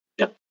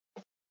 Yeah.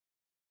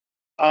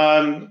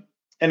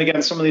 And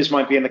again, some of these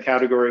might be in the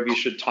category of you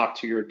should talk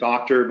to your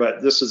doctor,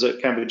 but this is a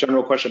kind of a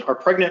general question. Are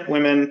pregnant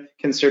women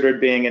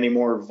considered being any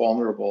more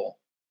vulnerable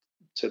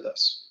to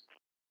this?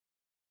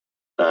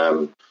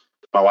 My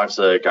wife's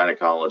a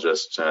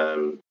gynecologist,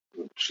 and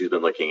she's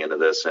been looking into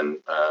this, and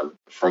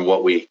from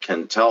what we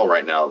can tell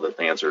right now, the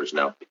answer is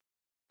no.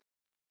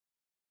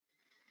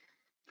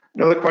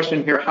 Another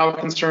question here, how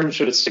concerned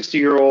should a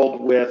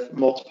 60-year-old with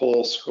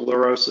multiple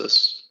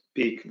sclerosis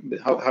be?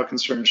 How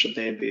concerned should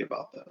they be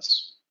about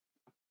this?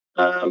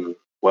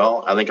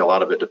 Well, I think a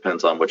lot of it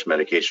depends on which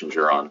medications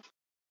you're on.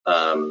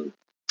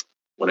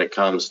 When it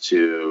comes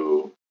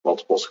to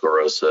multiple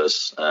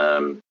sclerosis,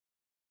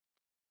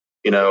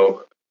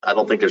 I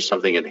don't think there's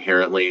something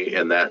inherently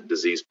in that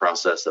disease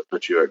process that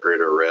puts you at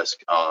greater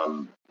risk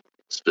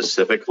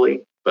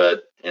specifically,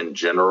 but in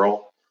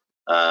general,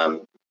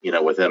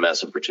 with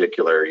MS in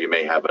particular, you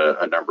may have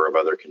a number of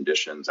other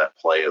conditions at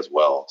play as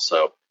well.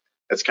 So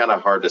it's kind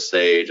of hard to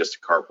say just a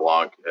carte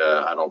blanche.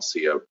 I don't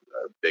see a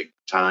big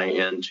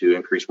tie-in to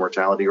increased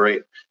mortality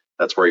rate.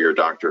 That's where your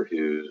doctor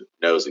who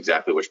knows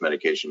exactly which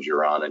medications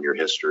you're on and your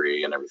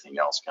history and everything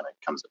else kind of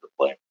comes into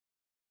play.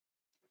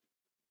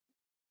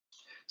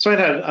 So I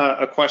had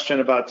a question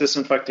about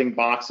disinfecting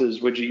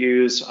boxes. Would you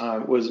use,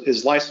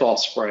 is Lysol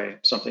spray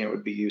something that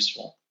would be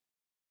useful?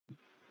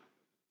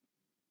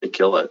 To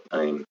kill it.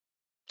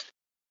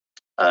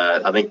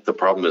 I think the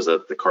problem is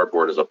that the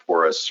cardboard is a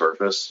porous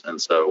surface, and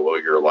so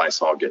will your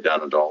Lysol get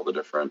down into all the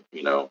different,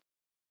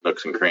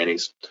 nooks and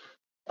crannies?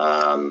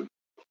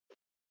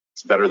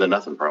 It's better than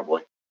nothing,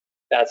 probably.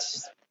 Yeah.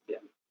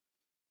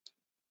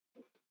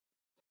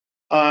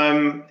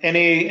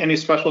 Any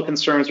special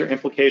concerns or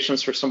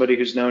implications for somebody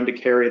who's known to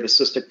carry the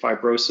cystic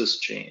fibrosis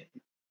gene?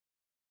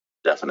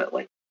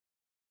 Definitely.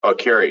 Oh,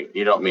 carry.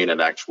 You don't mean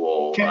an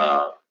actual.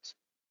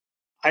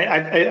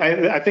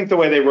 I think the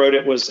way they wrote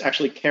it was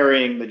actually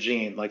carrying the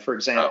gene. Like, for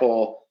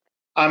example,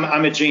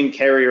 I'm a gene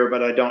carrier,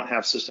 but I don't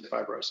have cystic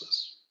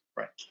fibrosis.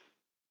 Right.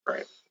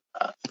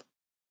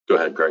 Go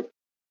ahead, Greg.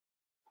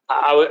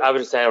 I would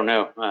just say I don't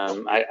know.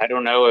 I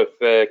don't know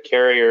if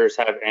carriers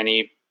have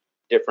any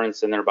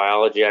difference in their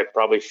biology. I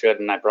probably should,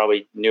 and I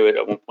probably knew it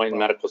at one point in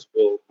medical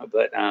school.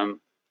 But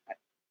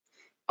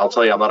I'll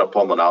tell you, I'm not a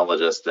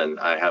pulmonologist, and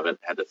I haven't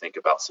had to think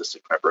about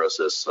cystic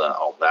fibrosis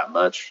all that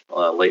much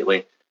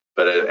lately.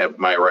 But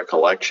my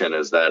recollection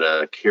is that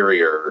a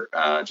carrier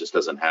just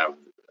doesn't have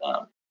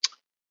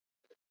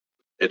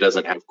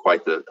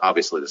quite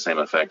obviously the same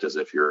effect as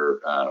if you're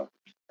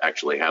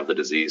actually have the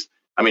disease.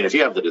 I mean, if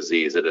you have the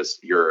disease,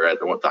 you're at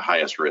the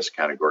highest risk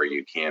category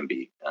you can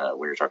be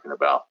when you're talking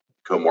about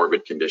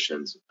comorbid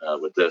conditions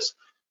with this.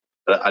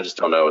 But I just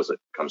don't know as it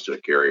comes to a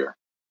carrier.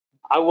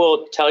 I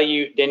will tell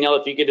you, Danielle,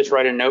 if you could just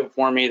write a note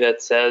for me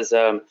that says,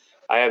 I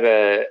have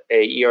a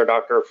ER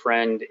doctor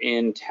friend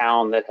in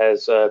town that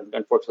has,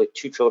 unfortunately,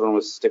 2 children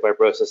with cystic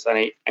fibrosis,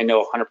 and I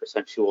know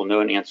 100% she will know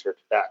an answer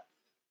to that.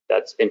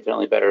 That's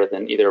infinitely better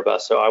than either of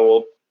us.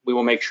 So we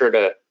will make sure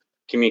to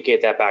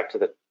communicate that back to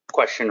the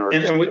questioner.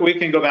 And we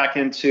can go back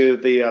into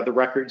the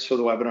records for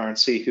the webinar and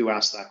see who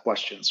asked that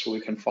question, so we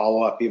can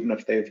follow up even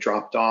if they've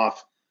dropped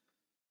off.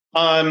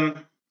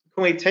 Can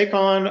we take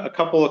on a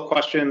couple of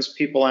questions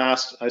people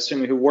asked, I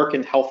assume, who work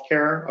in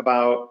healthcare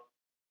about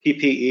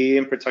PPE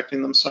and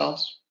protecting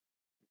themselves?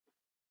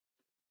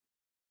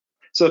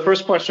 So the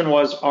first question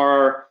was,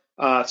 are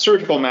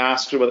surgical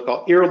masks, or what they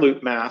call ear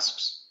loop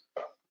masks,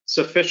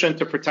 sufficient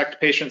to protect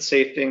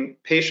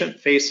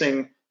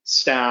patient-facing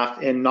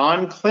staff in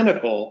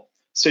non-clinical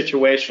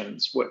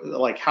situations,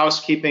 like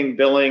housekeeping,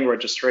 billing,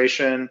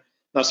 registration?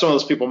 Now, some of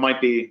those people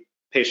might be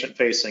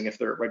patient-facing if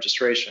they're at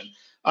registration.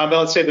 But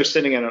let's say they're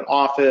sitting in an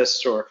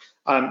office, or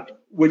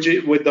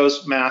would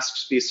those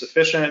masks be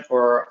sufficient,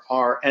 or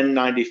are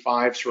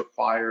N95s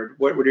required?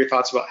 What are your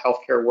thoughts about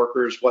healthcare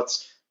workers?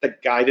 What's the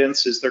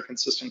guidance? Is there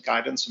consistent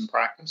guidance in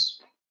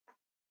practice?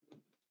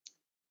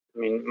 I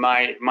mean,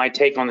 my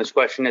take on this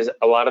question is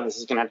a lot of this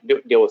is going to have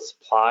to deal with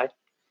supply.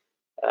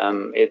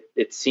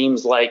 It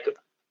seems like,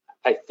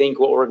 I think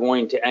what we're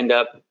going to end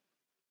up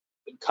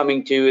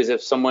coming to is,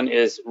 if someone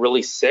is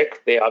really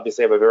sick, they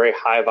obviously have a very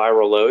high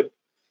viral load,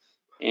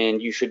 and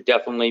you should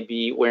definitely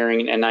be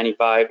wearing an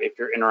N95 if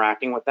you're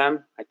interacting with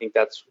them. I think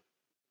that's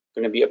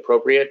going to be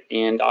appropriate.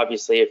 And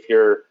obviously, if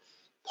you're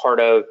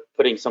part of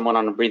putting someone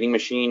on a breathing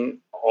machine,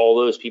 all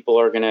those people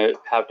are going to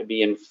have to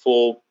be in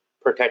full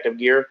protective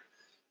gear.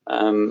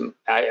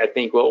 I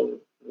think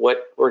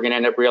what we're going to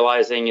end up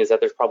realizing is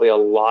that there's probably a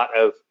lot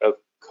of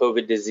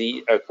COVID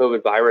disease,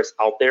 COVID virus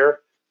out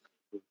there.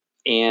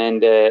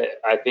 And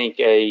I think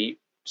a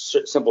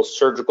simple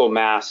surgical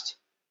mask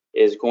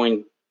is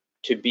going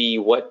to be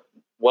what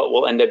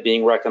will end up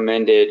being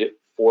recommended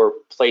for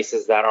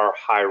places that are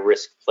high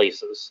risk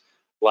places,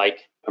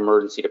 like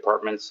emergency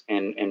departments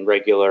and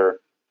regular,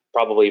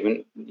 probably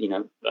even,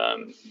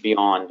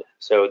 beyond.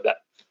 So that,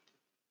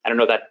 I don't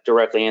know if that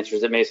directly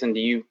answers it. Mason, do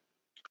you?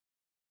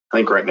 I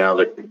think right now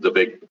the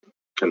big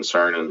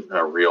concern and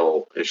a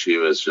real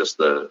issue is just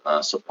the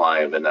supply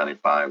of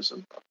N95s.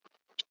 And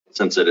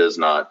since it is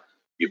not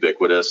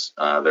ubiquitous,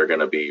 they're going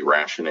to be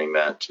rationing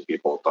that to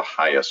people at the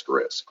highest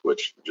risk,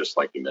 which, just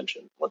like you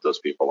mentioned, what those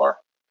people are.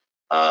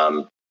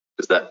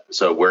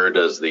 So where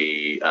does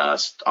the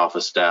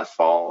office staff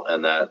fall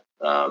in that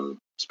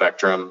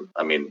spectrum?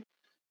 I mean,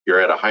 you're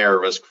at a higher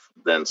risk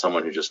than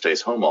someone who just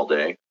stays home all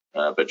day,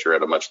 but you're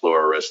at a much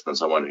lower risk than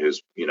someone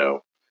who's,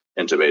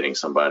 intubating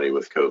somebody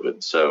with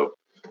COVID. So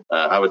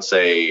I would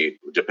say,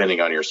 depending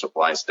on your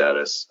supply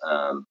status,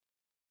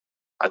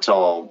 I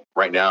tell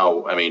right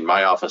now, I mean,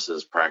 my office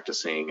is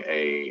practicing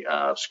a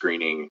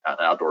an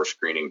outdoor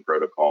screening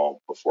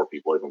protocol before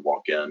people even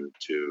walk in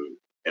to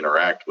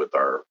interact with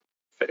our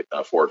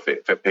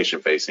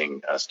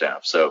patient-facing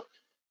staff. So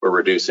we're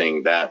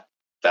reducing that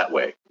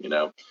way.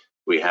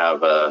 We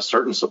have a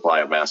certain supply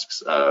of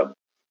masks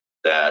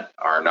that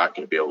are not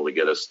going to be able to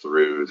get us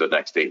through the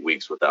next 8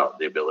 weeks without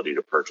the ability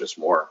to purchase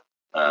more.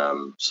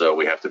 So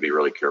we have to be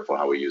really careful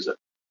how we use it.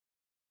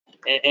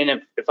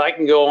 And if I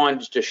can go on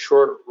just a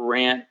short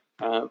rant,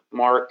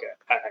 Mark,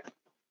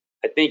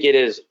 I think it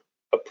is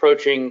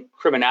approaching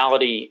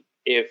criminality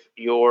if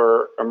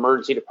your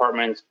emergency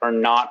departments are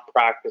not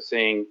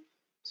practicing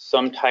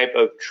some type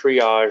of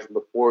triage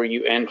before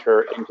you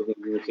enter into the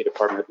emergency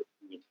department.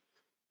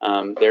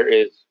 There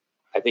is,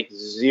 I think,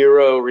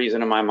 zero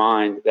reason in my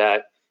mind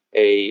that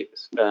a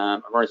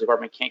emergency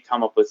department can't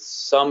come up with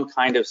some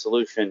kind of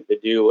solution to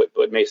do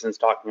what Mason's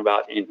talking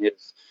about in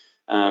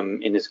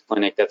his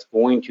clinic that's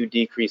going to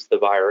decrease the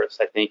virus.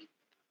 I think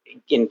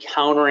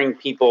encountering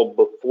people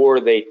before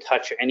they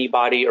touch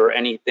anybody or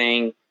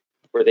anything,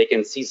 where they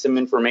can see some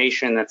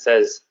information that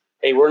says,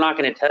 hey, we're not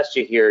going to test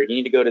you here, you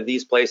need to go to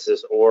these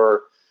places,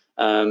 or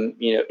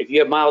if you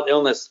have mild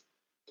illness,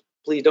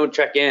 please don't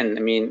check in.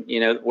 I mean,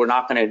 we're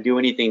not going to do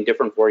anything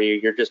different for you.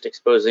 You're just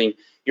exposing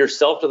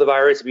yourself to the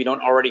virus if you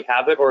don't already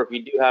have it, or if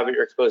you do have it,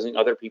 you're exposing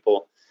other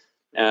people.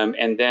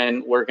 And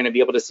then we're going to be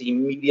able to see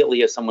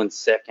immediately if someone's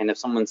sick, and if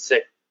someone's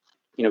sick,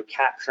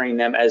 capturing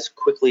them as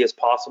quickly as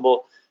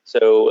possible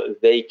so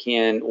they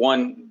can,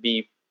 one,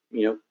 be,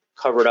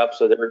 covered up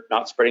so they're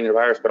not spreading the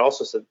virus, but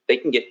also so they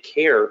can get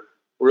care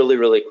really,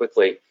 really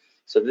quickly.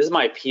 So this is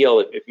my appeal.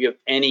 If you have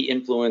any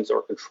influence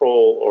or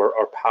control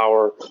or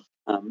power,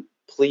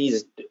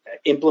 please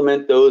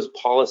implement those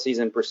policies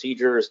and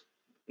procedures,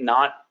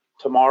 not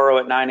tomorrow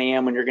at 9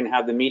 a.m. when you're going to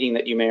have the meeting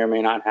that you may or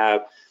may not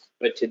have,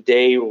 but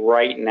today,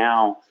 right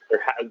now.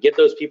 Get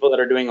those people that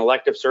are doing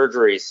elective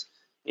surgeries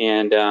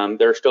and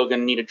they're still going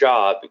to need a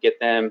job. Get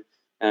them.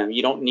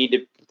 You don't need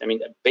to.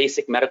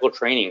 Basic medical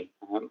training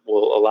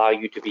will allow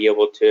you to be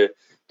able to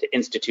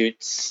institute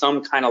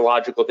some kind of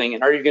logical thing.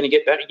 And are you going to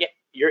get better? Yeah,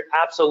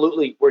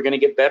 we're going to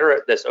get better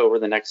at this over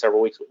the next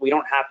several weeks. We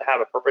don't have to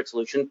have a perfect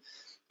solution,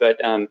 but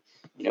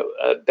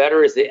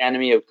better is the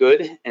enemy of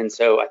good. And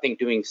so I think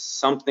doing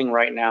something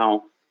right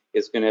now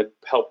is going to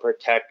help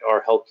protect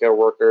our healthcare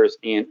workers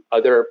and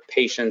other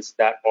patients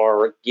that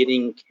are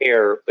getting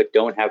care but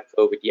don't have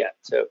COVID yet.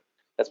 So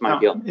that's my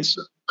feeling.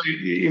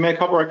 You made a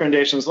couple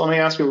recommendations. Let me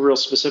ask you real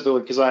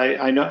specifically, because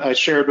I know I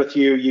shared with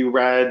you, you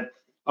read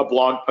a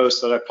blog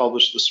post that I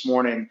published this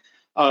morning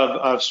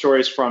of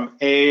stories from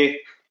a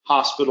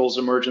hospital's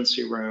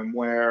emergency room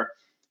where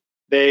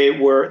they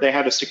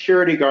had a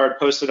security guard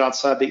posted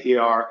outside the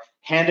ER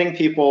handing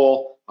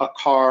people a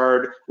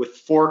card with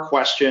 4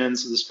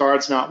 questions. This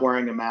guard's not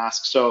wearing a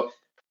mask. So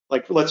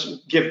let's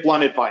give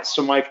blunt advice.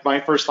 So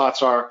my first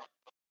thoughts are,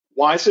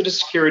 why is it a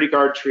security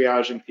guard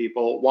triaging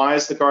people? Why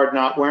is the guard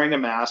not wearing a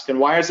mask? And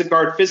why is the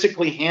guard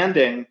physically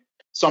handing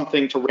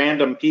something to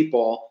random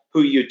people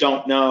who you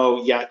don't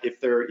know yet if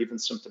they're even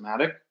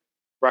symptomatic?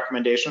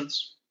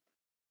 Recommendations?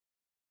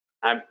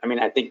 I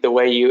think the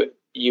way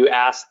you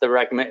asked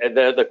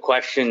the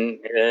question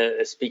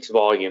speaks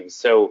volumes.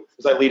 So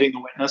was I leading the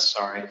witness?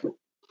 Sorry.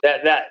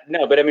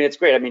 No, but it's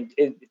great.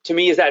 To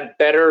me, is that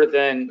better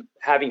than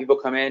having people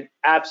come in?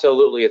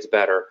 Absolutely, it's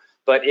better.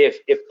 But if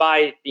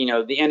by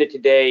the end of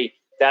today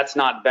that's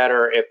not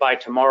better, if by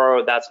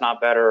tomorrow that's not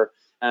better,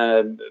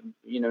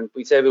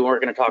 we said we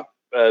weren't going to talk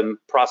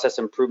process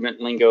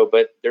improvement lingo,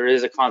 but there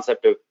is a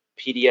concept of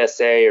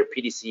PDSA or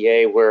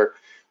PDCA where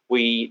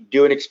we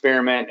do an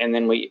experiment and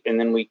then we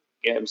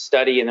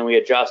study and then we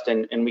adjust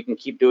and we can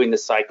keep doing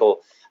this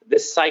cycle.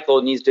 This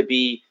cycle needs to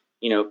be,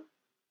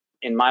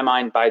 in my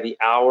mind, by the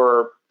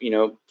hour,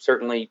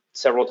 certainly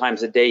several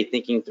times a day,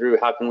 thinking through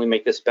how can we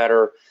make this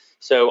better.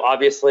 So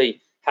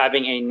obviously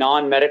having a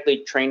non-medically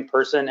trained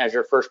person as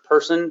your first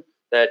person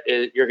that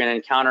you're going to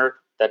encounter,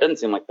 that doesn't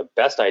seem like the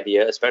best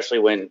idea, especially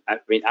when, I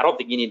don't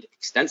think you need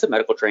extensive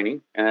medical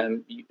training.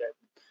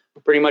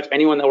 Pretty much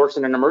anyone that works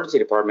in an emergency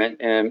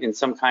department in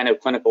some kind of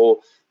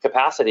clinical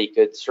capacity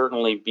could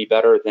certainly be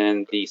better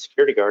than the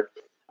security guard.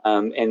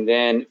 And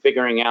then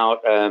figuring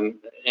out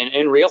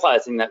and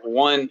realizing that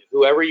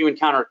whoever you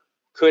encounter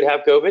could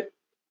have COVID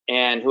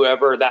and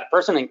whoever that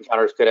person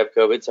encounters could have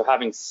COVID. So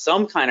having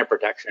some kind of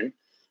protection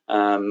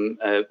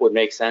would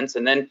make sense.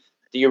 And then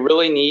do you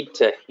really need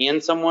to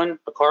hand someone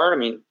a card?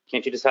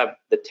 Can't you just have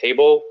the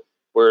table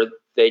where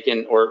they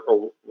can,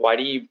 or why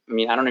do you,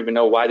 I don't even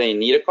know why they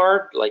need a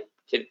card.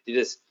 Could you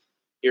just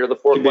hear the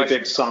 4 questions? Be a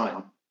big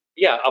sign.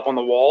 Yeah, up on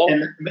the wall.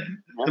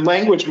 And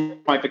language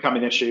might become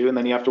an issue, and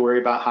then you have to worry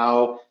about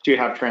how do you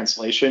have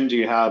translation? Do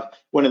you have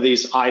one of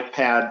these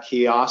iPad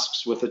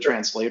kiosks with a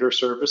translator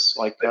service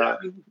like that?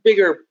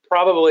 Bigger,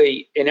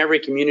 probably in every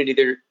community,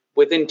 there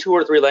within 2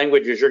 or 3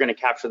 languages, you're going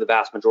to capture the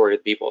vast majority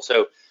of the people.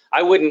 So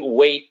I wouldn't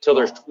wait till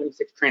there's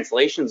 26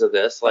 translations of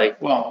this.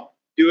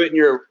 Do it in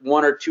your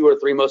 1 or 2 or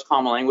 3 most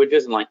common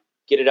languages and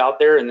get it out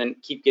there, and then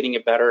keep getting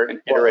it better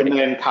and iterating.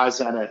 And then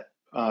Kaizen it.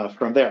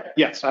 From there.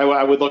 Yes,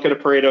 I would look at a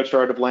Pareto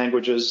chart of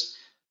languages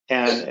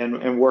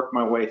and work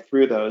my way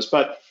through those.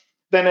 But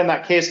then in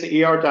that case,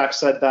 the ER doc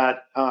said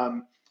that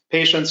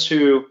patients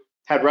who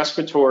had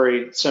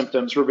respiratory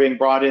symptoms were being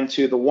brought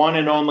into the one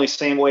and only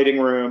same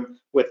waiting room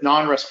with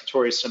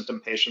non-respiratory symptom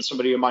patients,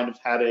 somebody who might have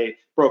had a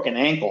broken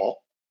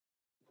ankle.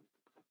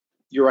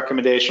 Your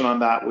recommendation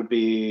on that would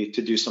be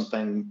to do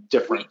something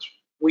different.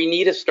 We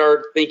need to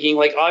start thinking,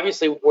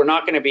 obviously, we're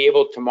not going to be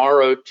able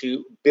tomorrow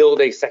to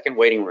build a second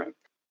waiting room.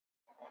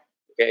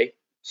 Okay,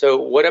 so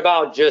what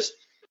about just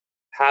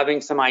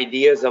having some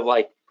ideas of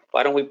why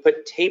don't we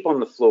put tape on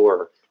the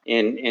floor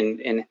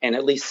and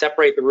at least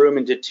separate the room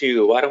into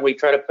 2? Why don't we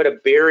try to put a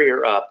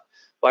barrier up?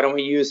 Why don't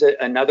we use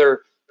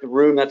another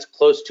room that's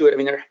close to it?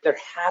 There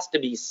has to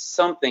be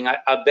something. I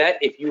bet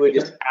if you would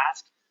just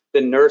ask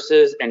the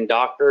nurses and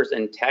doctors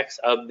and techs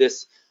of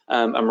this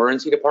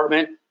emergency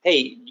department, hey,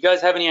 you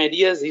guys have any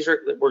ideas?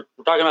 We're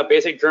talking about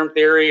basic germ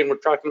theory and we're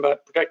talking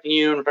about protecting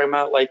you and we're talking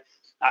about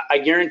I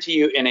guarantee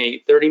you in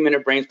a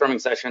 30-minute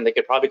brainstorming session, they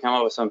could probably come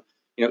up with some,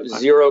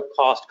 zero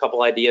cost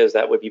couple ideas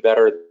that would be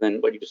better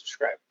than what you just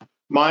described.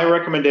 My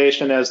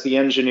recommendation as the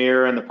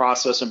engineer and the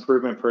process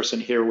improvement person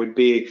here would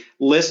be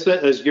listen,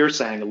 as you're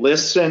saying,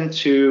 listen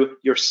to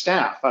your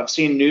staff. I've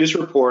seen news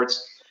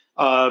reports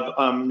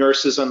of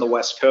nurses on the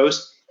West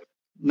Coast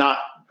not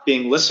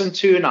being listened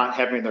to, not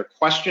having their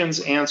questions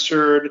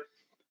answered,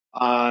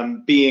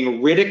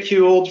 being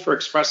ridiculed for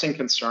expressing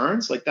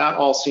concerns. That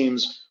all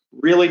seems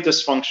really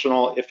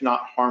dysfunctional, if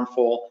not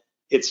harmful.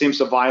 It seems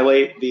to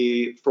violate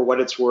for what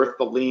it's worth,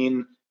 the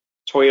lean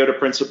Toyota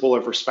principle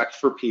of respect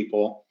for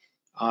people.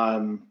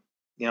 We've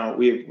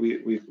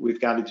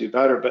got to do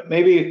better. But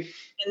maybe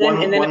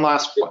one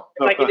last point.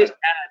 If I could just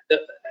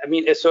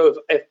add,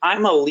 so if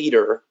I'm a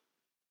leader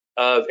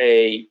of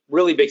a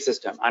really big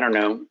system, I don't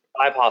know,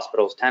 5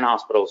 hospitals, 10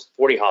 hospitals,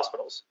 40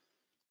 hospitals,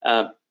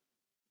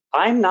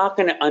 I'm not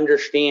going to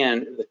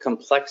understand the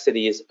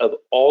complexities of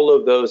all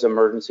of those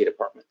emergency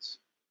departments.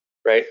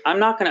 Right, I'm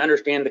not going to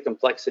understand the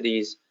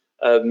complexities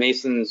of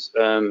Mason's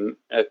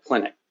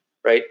clinic,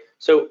 right?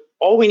 So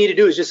all we need to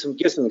do is just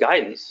give some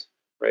guidance,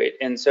 right?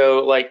 And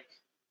so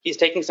he's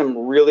taking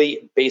some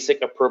really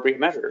basic appropriate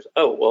measures.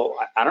 Oh, well,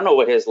 I don't know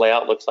what his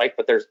layout looks like,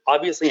 but there's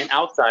obviously an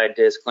outside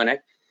to his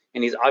clinic,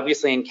 and he's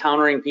obviously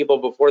encountering people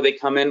before they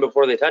come in,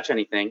 before they touch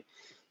anything.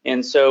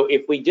 And so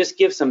if we just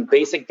give some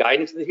basic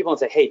guidance to the people and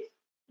say, hey,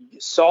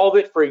 solve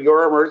it for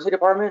your emergency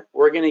department,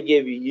 we're going to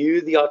give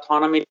you the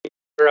autonomy to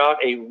figure out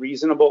a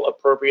reasonable,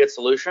 appropriate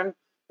solution.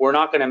 We're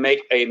not going to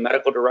make a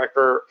medical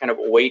director kind of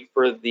wait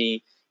for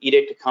the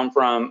edict to come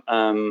from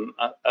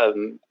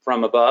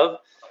above.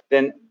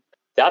 Then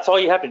that's all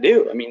you have to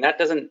do. I mean, that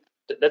doesn't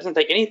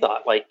take any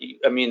thought. Like,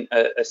 I mean,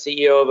 a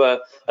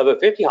CEO of a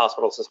 50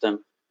 hospital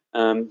system,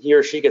 he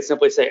or she could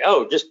simply say,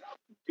 oh, just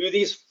do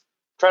these,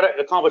 try to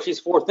accomplish these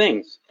 4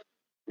 things.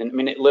 And I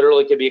mean, it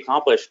literally could be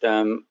accomplished.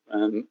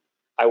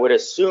 I would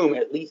assume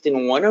at least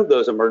in one of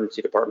those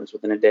emergency departments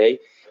within a day,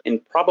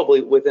 and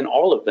probably within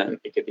all of them,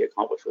 it could be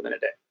accomplished within a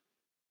day.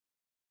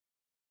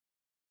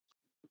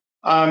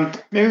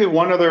 Maybe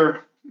one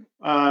other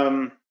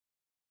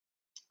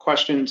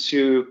question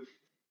to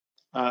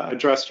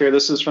address here.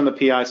 This is from the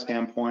PI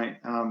standpoint.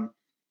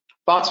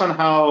 Thoughts on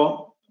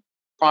how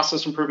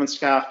process improvement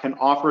staff can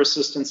offer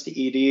assistance to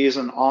EDs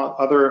and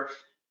other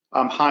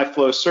high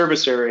flow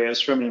service areas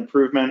from an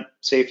improvement,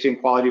 safety, and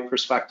quality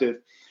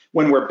perspective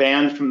when we're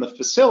banned from the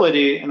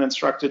facility and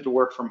instructed to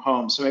work from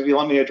home. So maybe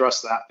let me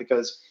address that,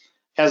 because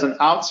as an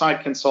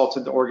outside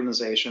consultant to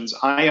organizations,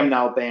 I am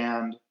now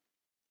banned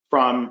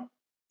from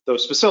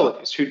those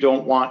facilities who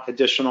don't want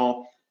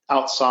additional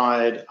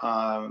outside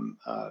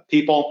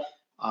people.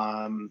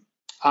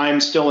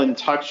 I'm still in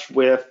touch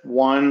with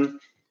one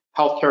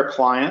healthcare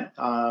client.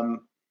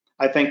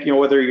 I think,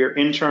 whether you're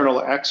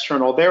internal or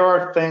external, there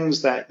are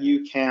things that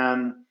you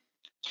can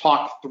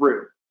talk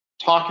through.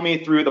 Talk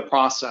me through the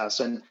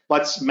process, and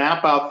let's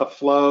map out the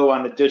flow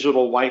on a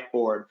digital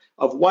whiteboard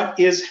of what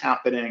is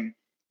happening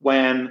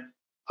when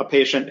a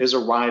patient is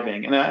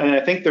arriving. And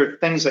I think there are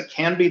things that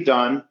can be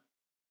done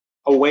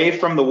away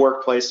from the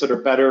workplace that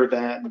are better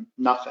than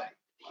nothing.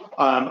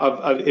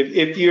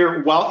 If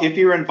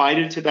you're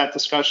invited to that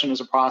discussion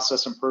as a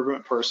process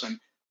improvement person,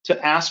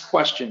 to ask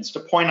questions, to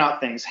point out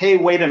things. Hey,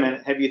 wait a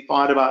minute, have you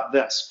thought about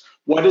this?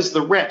 What is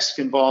the risk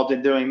involved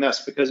in doing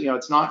this? Because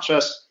it's not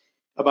just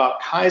about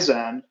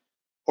Kaizen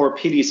or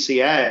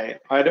PDCA.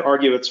 I'd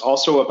argue it's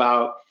also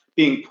about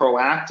being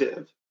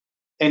proactive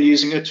and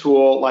using a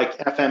tool like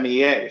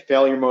FMEA,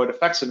 failure mode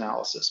effects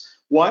analysis.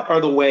 What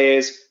are the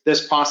ways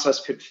this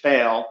process could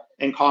fail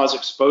and cause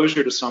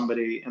exposure to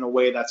somebody in a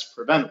way that's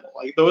preventable?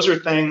 Like, those are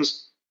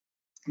things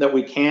that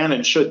we can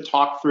and should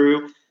talk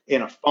through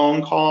in a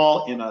phone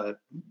call, in a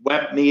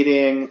web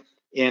meeting,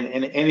 in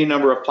any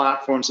number of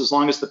platforms, as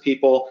long as the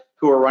people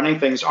who are running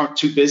things aren't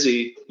too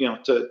busy,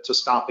 to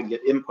stop and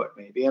get input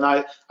maybe. And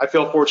I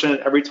feel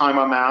fortunate every time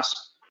I'm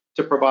asked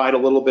to provide a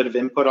little bit of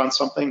input on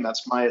something.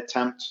 That's my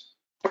attempt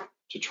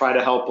to try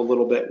to help a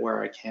little bit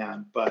where I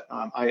can. But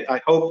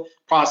I hope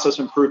process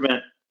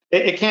improvement,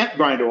 it can't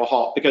grind to a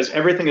halt, because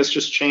everything has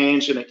just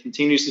changed and it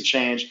continues to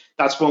change.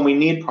 That's when we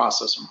need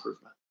process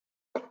improvement.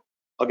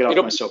 I'll get off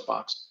my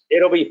soapbox.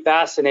 It'll be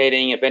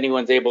fascinating if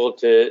anyone's able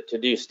to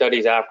do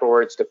studies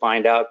afterwards to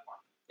find out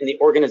in the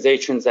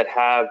organizations that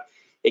have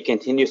a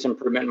continuous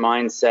improvement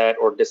mindset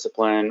or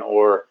discipline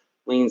or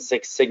Lean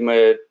Six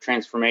Sigma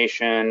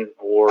transformation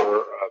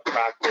or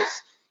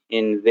practice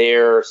in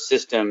their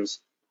systems,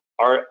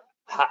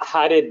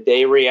 how did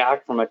they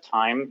react from a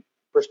time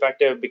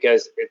perspective?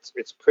 Because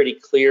it's pretty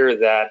clear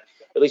that,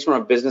 at least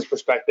from a business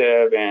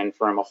perspective and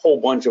from a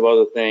whole bunch of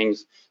other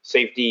things,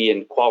 safety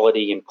and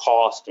quality and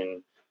cost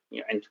and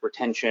and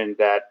retention,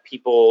 that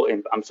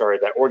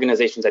that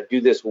organizations that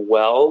do this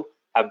well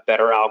have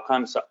better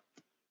outcomes. So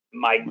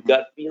my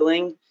gut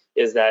feeling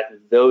is that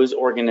those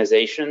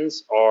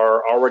organizations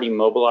are already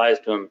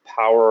mobilized to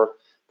empower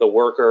the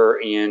worker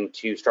and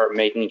to start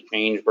making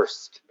change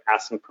versus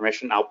asking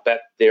permission. I'll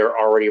bet they're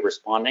already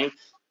responding,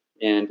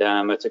 and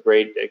it's a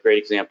great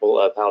example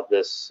of how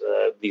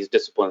these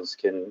disciplines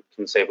can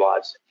save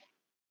lives.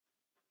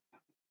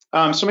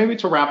 So maybe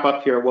to wrap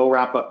up here, we'll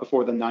wrap up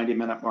before the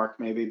 90-minute mark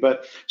maybe,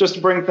 but just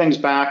to bring things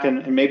back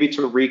and maybe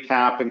to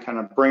recap and kind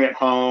of bring it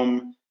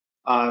home,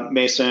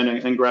 Mason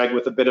and Greg,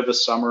 with a bit of a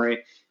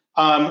summary.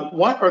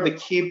 What are the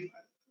key,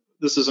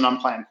 this is an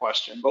unplanned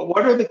question, but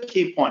what are the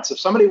key points? If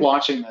somebody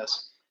watching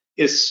this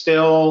is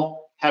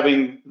still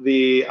having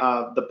the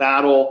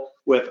battle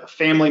with a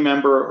family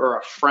member or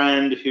a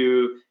friend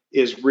who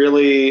is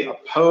really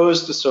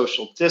opposed to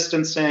social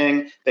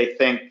distancing, they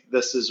think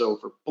this is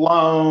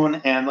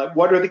overblown, and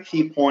what are the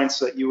key points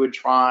that you would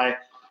try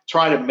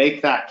to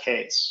make that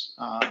case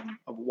of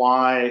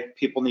why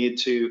people need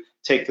to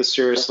take this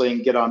seriously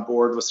and get on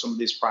board with some of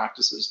these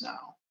practices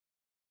now?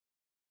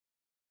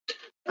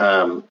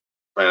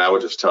 And I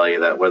would just tell you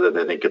that whether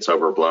they think it's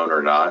overblown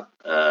or not,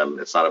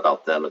 it's not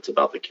about them, it's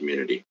about the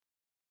community,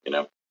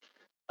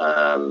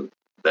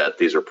 that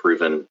these are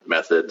proven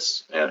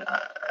methods. And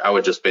I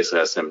would just basically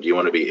ask them, do you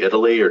want to be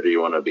Italy or do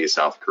you want to be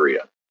South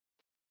Korea?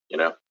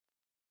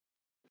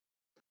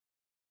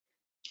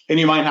 And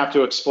you might have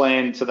to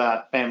explain to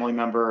that family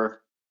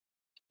member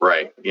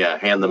Right. Yeah.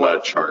 Hand them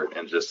a chart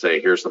and just say,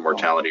 here's the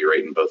mortality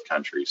rate in both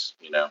countries,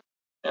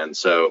 And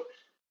so,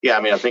 yeah,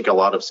 I mean, I think a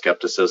lot of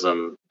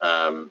skepticism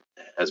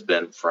has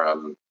been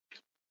from,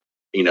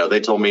 they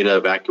told me to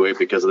evacuate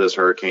because of this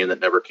hurricane that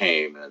never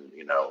came. And,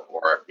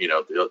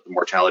 the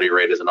mortality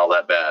rate isn't all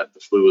that bad. The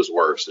flu is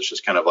worse. It's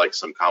just kind of like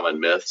some common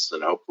myths.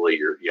 And hopefully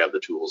you have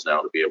the tools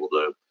now to be able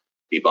to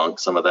debunk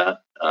some of that.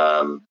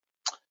 And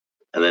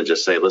then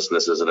just say, listen,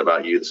 this isn't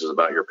about you. This is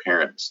about your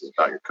parents. This is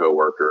about your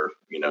coworker,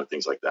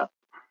 things like that.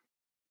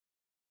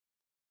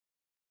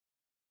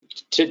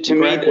 To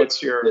me,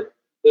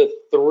 the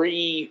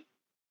three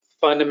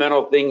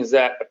fundamental things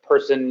that a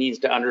person needs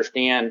to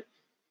understand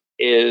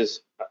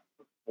is,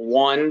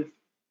 one,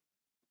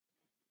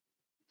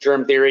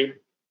 germ theory,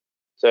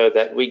 so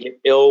that we get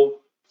ill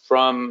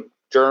from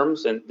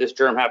germs, and this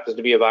germ happens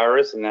to be a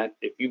virus, and that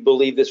if you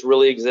believe this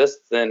really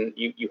exists, then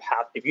you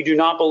have, if you do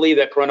not believe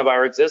that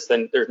coronavirus exists,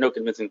 then there's no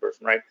convincing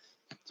person, right?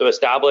 So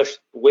establish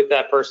with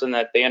that person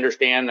that they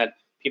understand that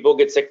people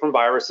get sick from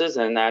viruses,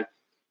 and that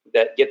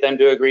get them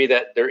to agree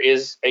that there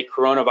is a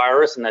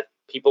coronavirus and that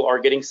people are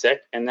getting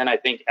sick. And then I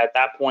think at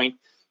that point,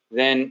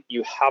 then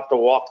you have to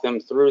walk them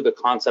through the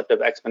concept of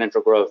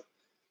exponential growth.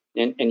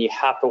 And you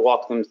have to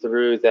walk them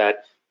through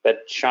that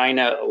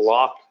China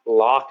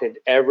locked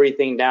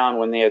everything down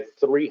when they had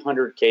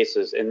 300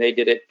 cases, and they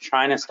did it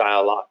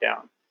China-style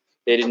lockdown.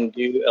 They didn't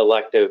do a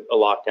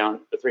lockdown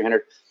for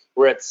 300.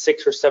 We're at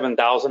 6,000 or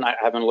 7,000. I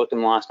haven't looked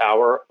in the last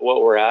hour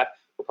what we're at.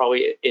 We're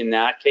probably in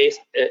that case,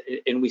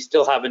 and we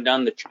still haven't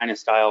done the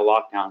China-style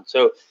lockdown.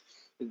 So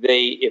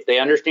if they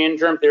understand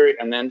germ theory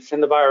and they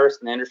understand the virus,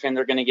 and they understand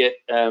they're going to get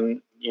have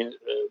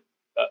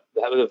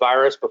the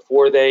virus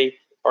before they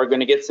are going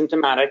to get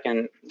symptomatic,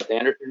 and they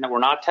understand that we're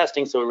not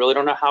testing, so we really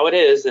don't know how it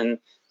is, and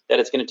that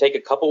it's going to take a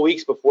couple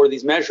weeks before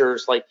these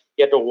measures, like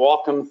you have to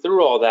walk them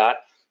through all that,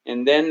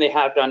 and then they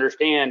have to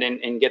understand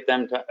and get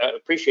them to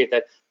appreciate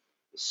that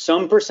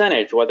some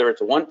percentage, whether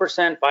it's 1%,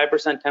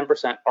 5%,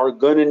 10%, are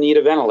going to need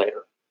a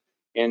ventilator.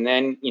 And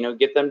then,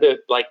 get them to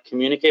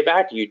communicate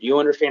back to you. Do you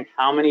understand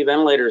how many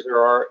ventilators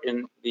there are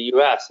in the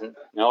US? And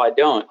no, I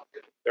don't.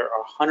 There are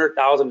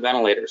 100,000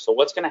 ventilators. So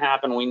what's going to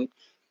happen when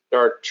there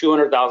are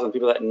 200,000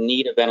 people that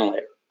need a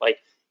ventilator?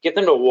 Get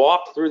them to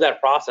walk through that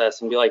process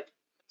and be like,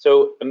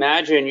 so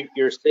imagine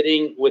you're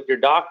sitting with your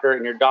doctor,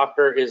 and your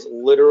doctor is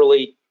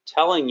literally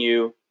telling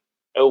you,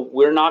 oh,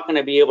 we're not going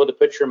to be able to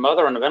put your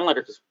mother on a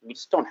ventilator because we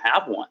just don't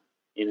have one.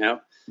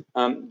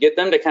 Get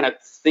them to kind of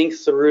think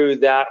through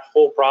that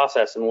whole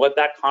process and what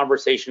that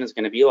conversation is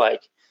going to be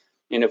like.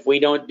 And if we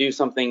don't do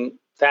something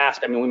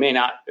fast, I mean,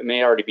 it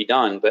may already be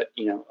done, but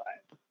I'm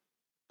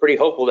pretty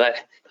hopeful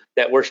that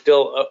we're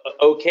still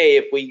okay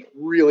if we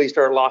really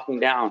start locking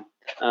down.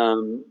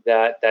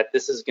 That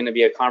this is going to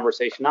be a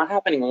conversation not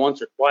happening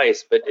once or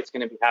twice, but it's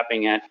going to be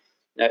happening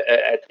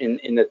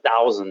in the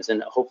thousands,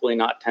 and hopefully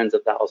not tens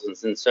of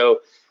thousands. And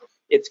so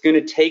it's going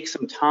to take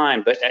some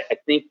time, but I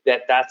think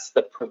that's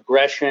the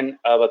progression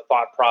of a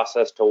thought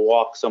process to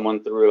walk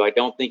someone through. I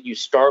don't think you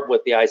start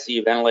with the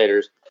ICU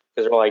ventilators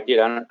because they're like, dude,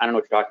 I don't know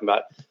what you're talking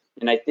about.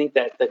 And I think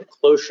that the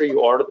closer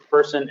you are to the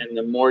person, and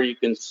the more you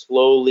can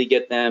slowly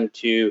get them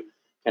to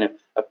kind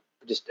of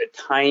just a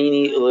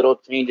tiny little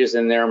changes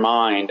in their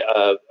mind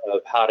of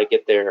how to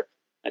get there,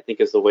 I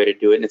think is the way to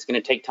do it. And it's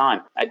going to take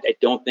time. I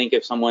don't think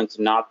if someone's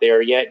not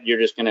there yet, you're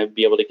just going to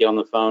be able to get on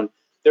the phone.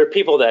 There are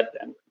people that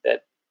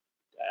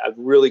I have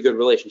really good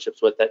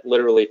relationships with that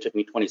literally took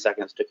me 20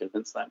 seconds to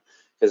convince them,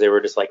 because they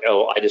were just like,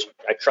 oh,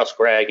 I trust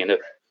Greg, and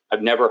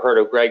I've never heard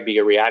of Greg be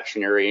a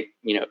reactionary,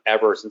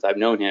 ever since I've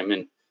known him,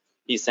 and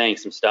he's saying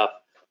some stuff.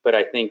 But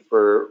I think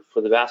for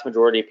the vast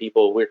majority of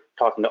people, we're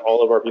talking to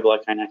all of our people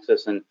at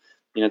KaiNexus, and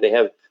they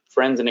have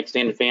friends and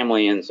extended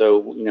family, and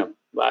so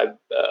I've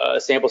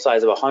a sample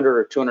size of 100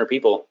 or 200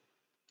 people,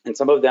 and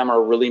some of them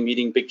are really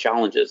meeting big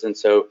challenges. And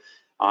so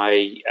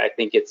I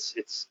think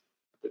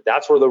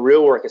that's where the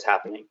real work is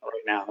happening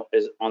right now,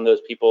 is on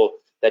those people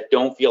that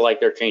don't feel like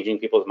they're changing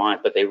people's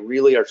minds, but they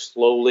really are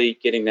slowly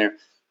getting there,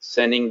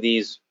 sending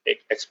these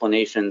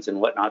explanations and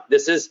whatnot.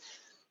 This is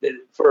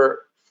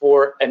for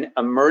an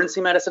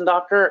emergency medicine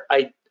doctor.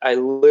 I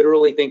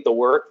literally think the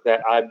work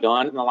that I've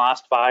done in the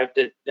last 5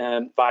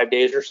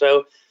 days or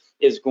so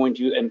is going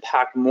to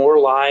impact more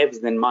lives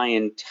than my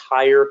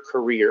entire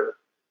career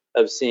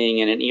of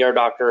seeing. And an ER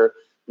doctor,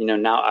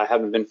 now I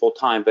haven't been full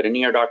time, but an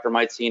ER doctor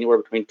might see anywhere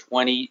between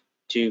 20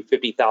 to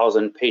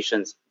 50,000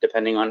 patients,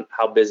 depending on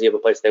how busy of a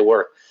place they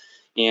work.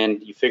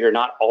 And you figure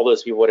not all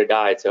those people would have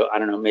died. So I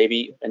don't know,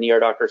 maybe an ER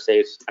doctor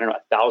saves,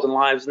 1,000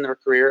 lives in their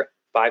career,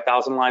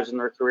 5,000 lives in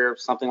their career,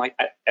 something like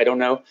that. I don't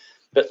know,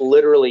 but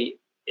literally.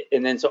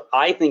 And then, so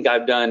I think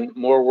I've done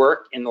more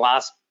work in the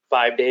last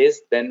 5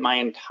 days than my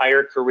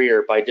entire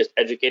career by just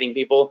educating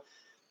people.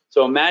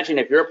 So imagine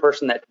if you're a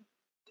person that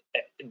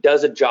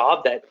does a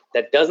job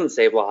that doesn't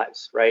save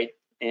lives, right?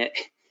 And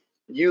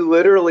you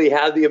literally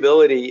have the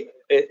ability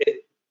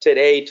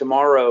today,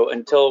 tomorrow,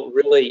 until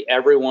really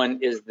everyone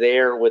is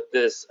there with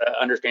this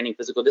understanding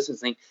physical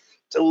distancing,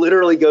 to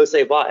literally go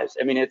save lives.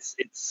 I mean, it's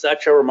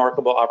such a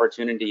remarkable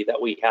opportunity that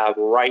we have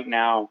right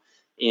now.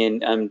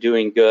 in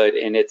doing good.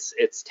 And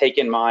it's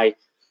taken my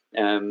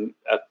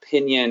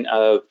opinion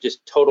of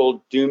just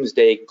total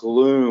doomsday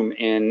gloom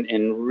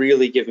and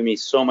really given me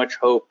so much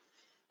hope.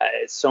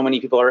 So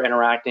many people are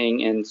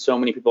interacting and so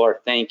many people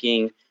are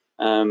thanking.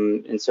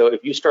 And so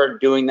if you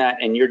start doing that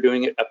and you're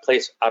doing it a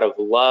place out of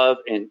love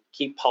and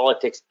keep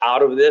politics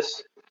out of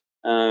this,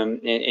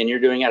 and you're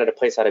doing it at a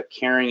place out of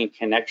caring and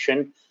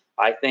connection,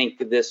 I think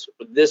this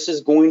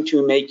is going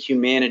to make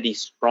humanity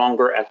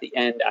stronger at the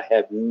end. I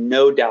have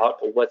no doubt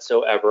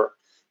whatsoever.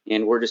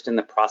 And we're just in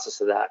the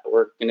process of that.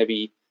 We're going to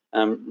be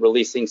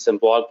releasing some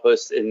blog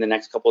posts in the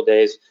next couple of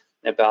days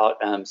about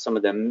some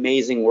of the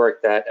amazing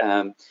work that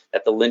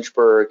that the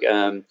Lynchburg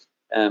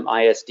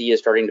ISD is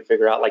starting to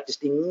figure out, like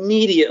just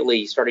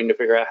immediately starting to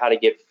figure out how to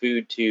get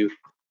food to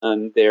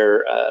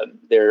their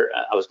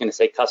I was going to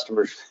say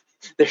customers,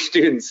 their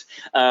students,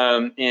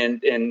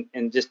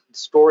 and just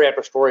story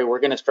after story, we're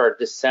going to start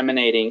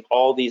disseminating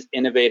all these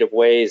innovative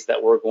ways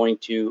that we're going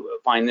to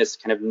find this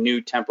kind of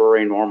new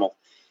temporary normal.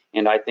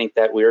 And I think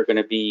that we are going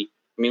to be,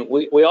 I mean,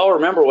 we all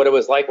remember what it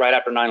was like right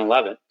after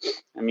 9/11.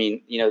 I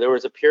mean, you know, there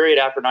was a period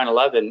after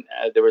 9/11,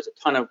 there was a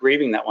ton of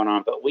grieving that went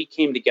on, but we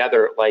came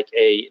together like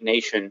a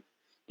nation.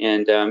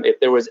 And if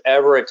there was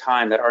ever a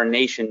time that our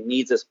nation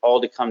needs us all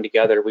to come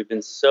together, we've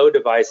been so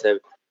divisive,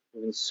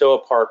 we've been so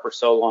apart for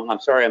so long. I'm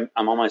sorry,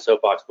 I'm on my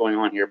soapbox going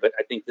on here, but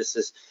I think this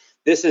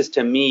is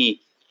to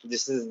me,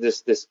 this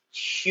is this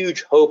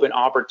huge hope and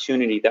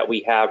opportunity that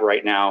we have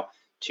right now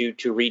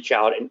to reach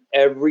out, and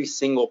every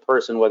single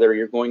person, whether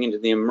you're going into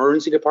the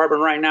emergency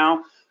department right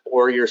now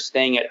or you're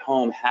staying at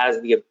home,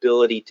 has the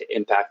ability to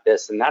impact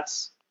this. And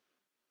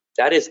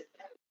that is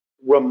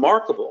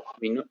remarkable. I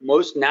mean,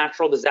 most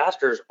natural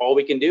disasters, all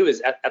we can do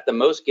is at the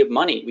most give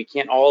money. We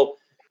can't all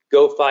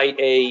go fight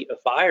a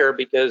fire,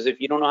 because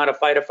if you don't know how to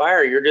fight a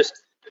fire,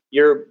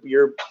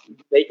 you're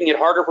making it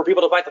harder for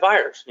people to fight the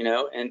fires, you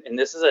know. And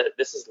this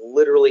is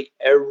literally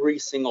every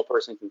single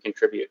person can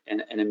contribute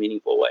in a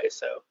meaningful way.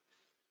 So.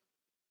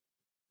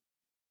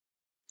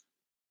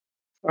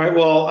 All right,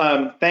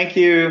 well, thank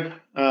you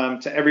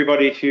to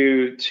everybody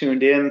who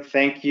tuned in.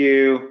 Thank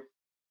you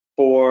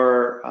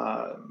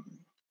for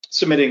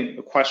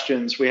submitting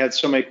questions. We had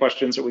so many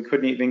questions that we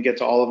couldn't even get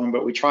to all of them,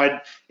 but we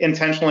tried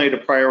intentionally to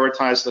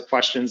prioritize the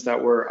questions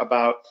that were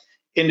about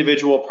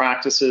individual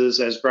practices,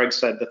 as Greg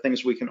said, the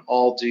things we can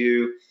all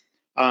do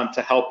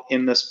to help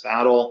in this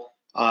battle,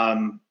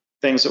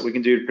 things that we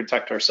can do to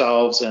protect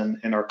ourselves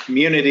and our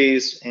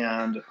communities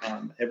and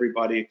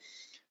everybody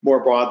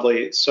more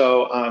broadly.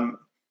 So,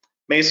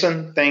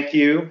 Mason, thank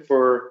you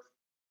for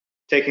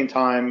taking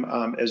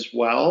time as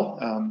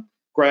well.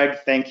 Greg,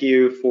 thank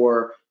you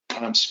for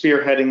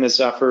spearheading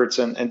this efforts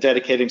and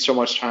dedicating so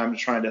much time to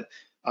trying to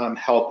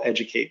help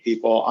educate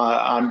people.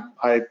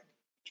 I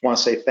want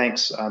to say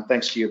thanks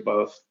to you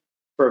both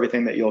for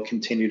everything that you'll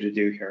continue to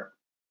do here.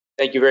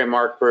 Thank you very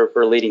much, Mark,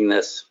 for leading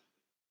this.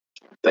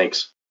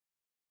 Thanks.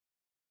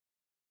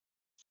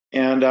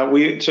 And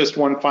we just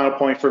one final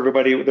point for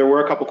everybody. There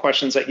were a couple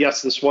questions that,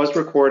 yes, this was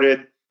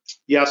recorded.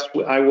 Yes,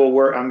 I will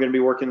work. I'm going to be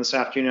working this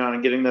afternoon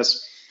on getting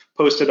this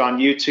posted on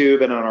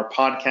YouTube and on our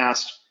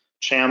podcast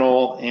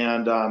channel.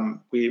 And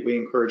we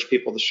encourage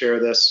people to share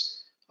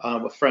this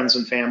with friends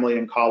and family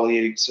and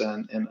colleagues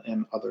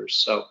and others.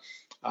 So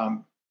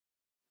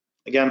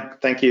again,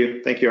 thank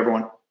you. Thank you,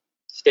 everyone.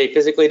 Stay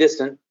physically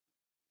distant.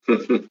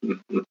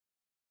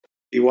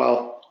 Be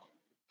well.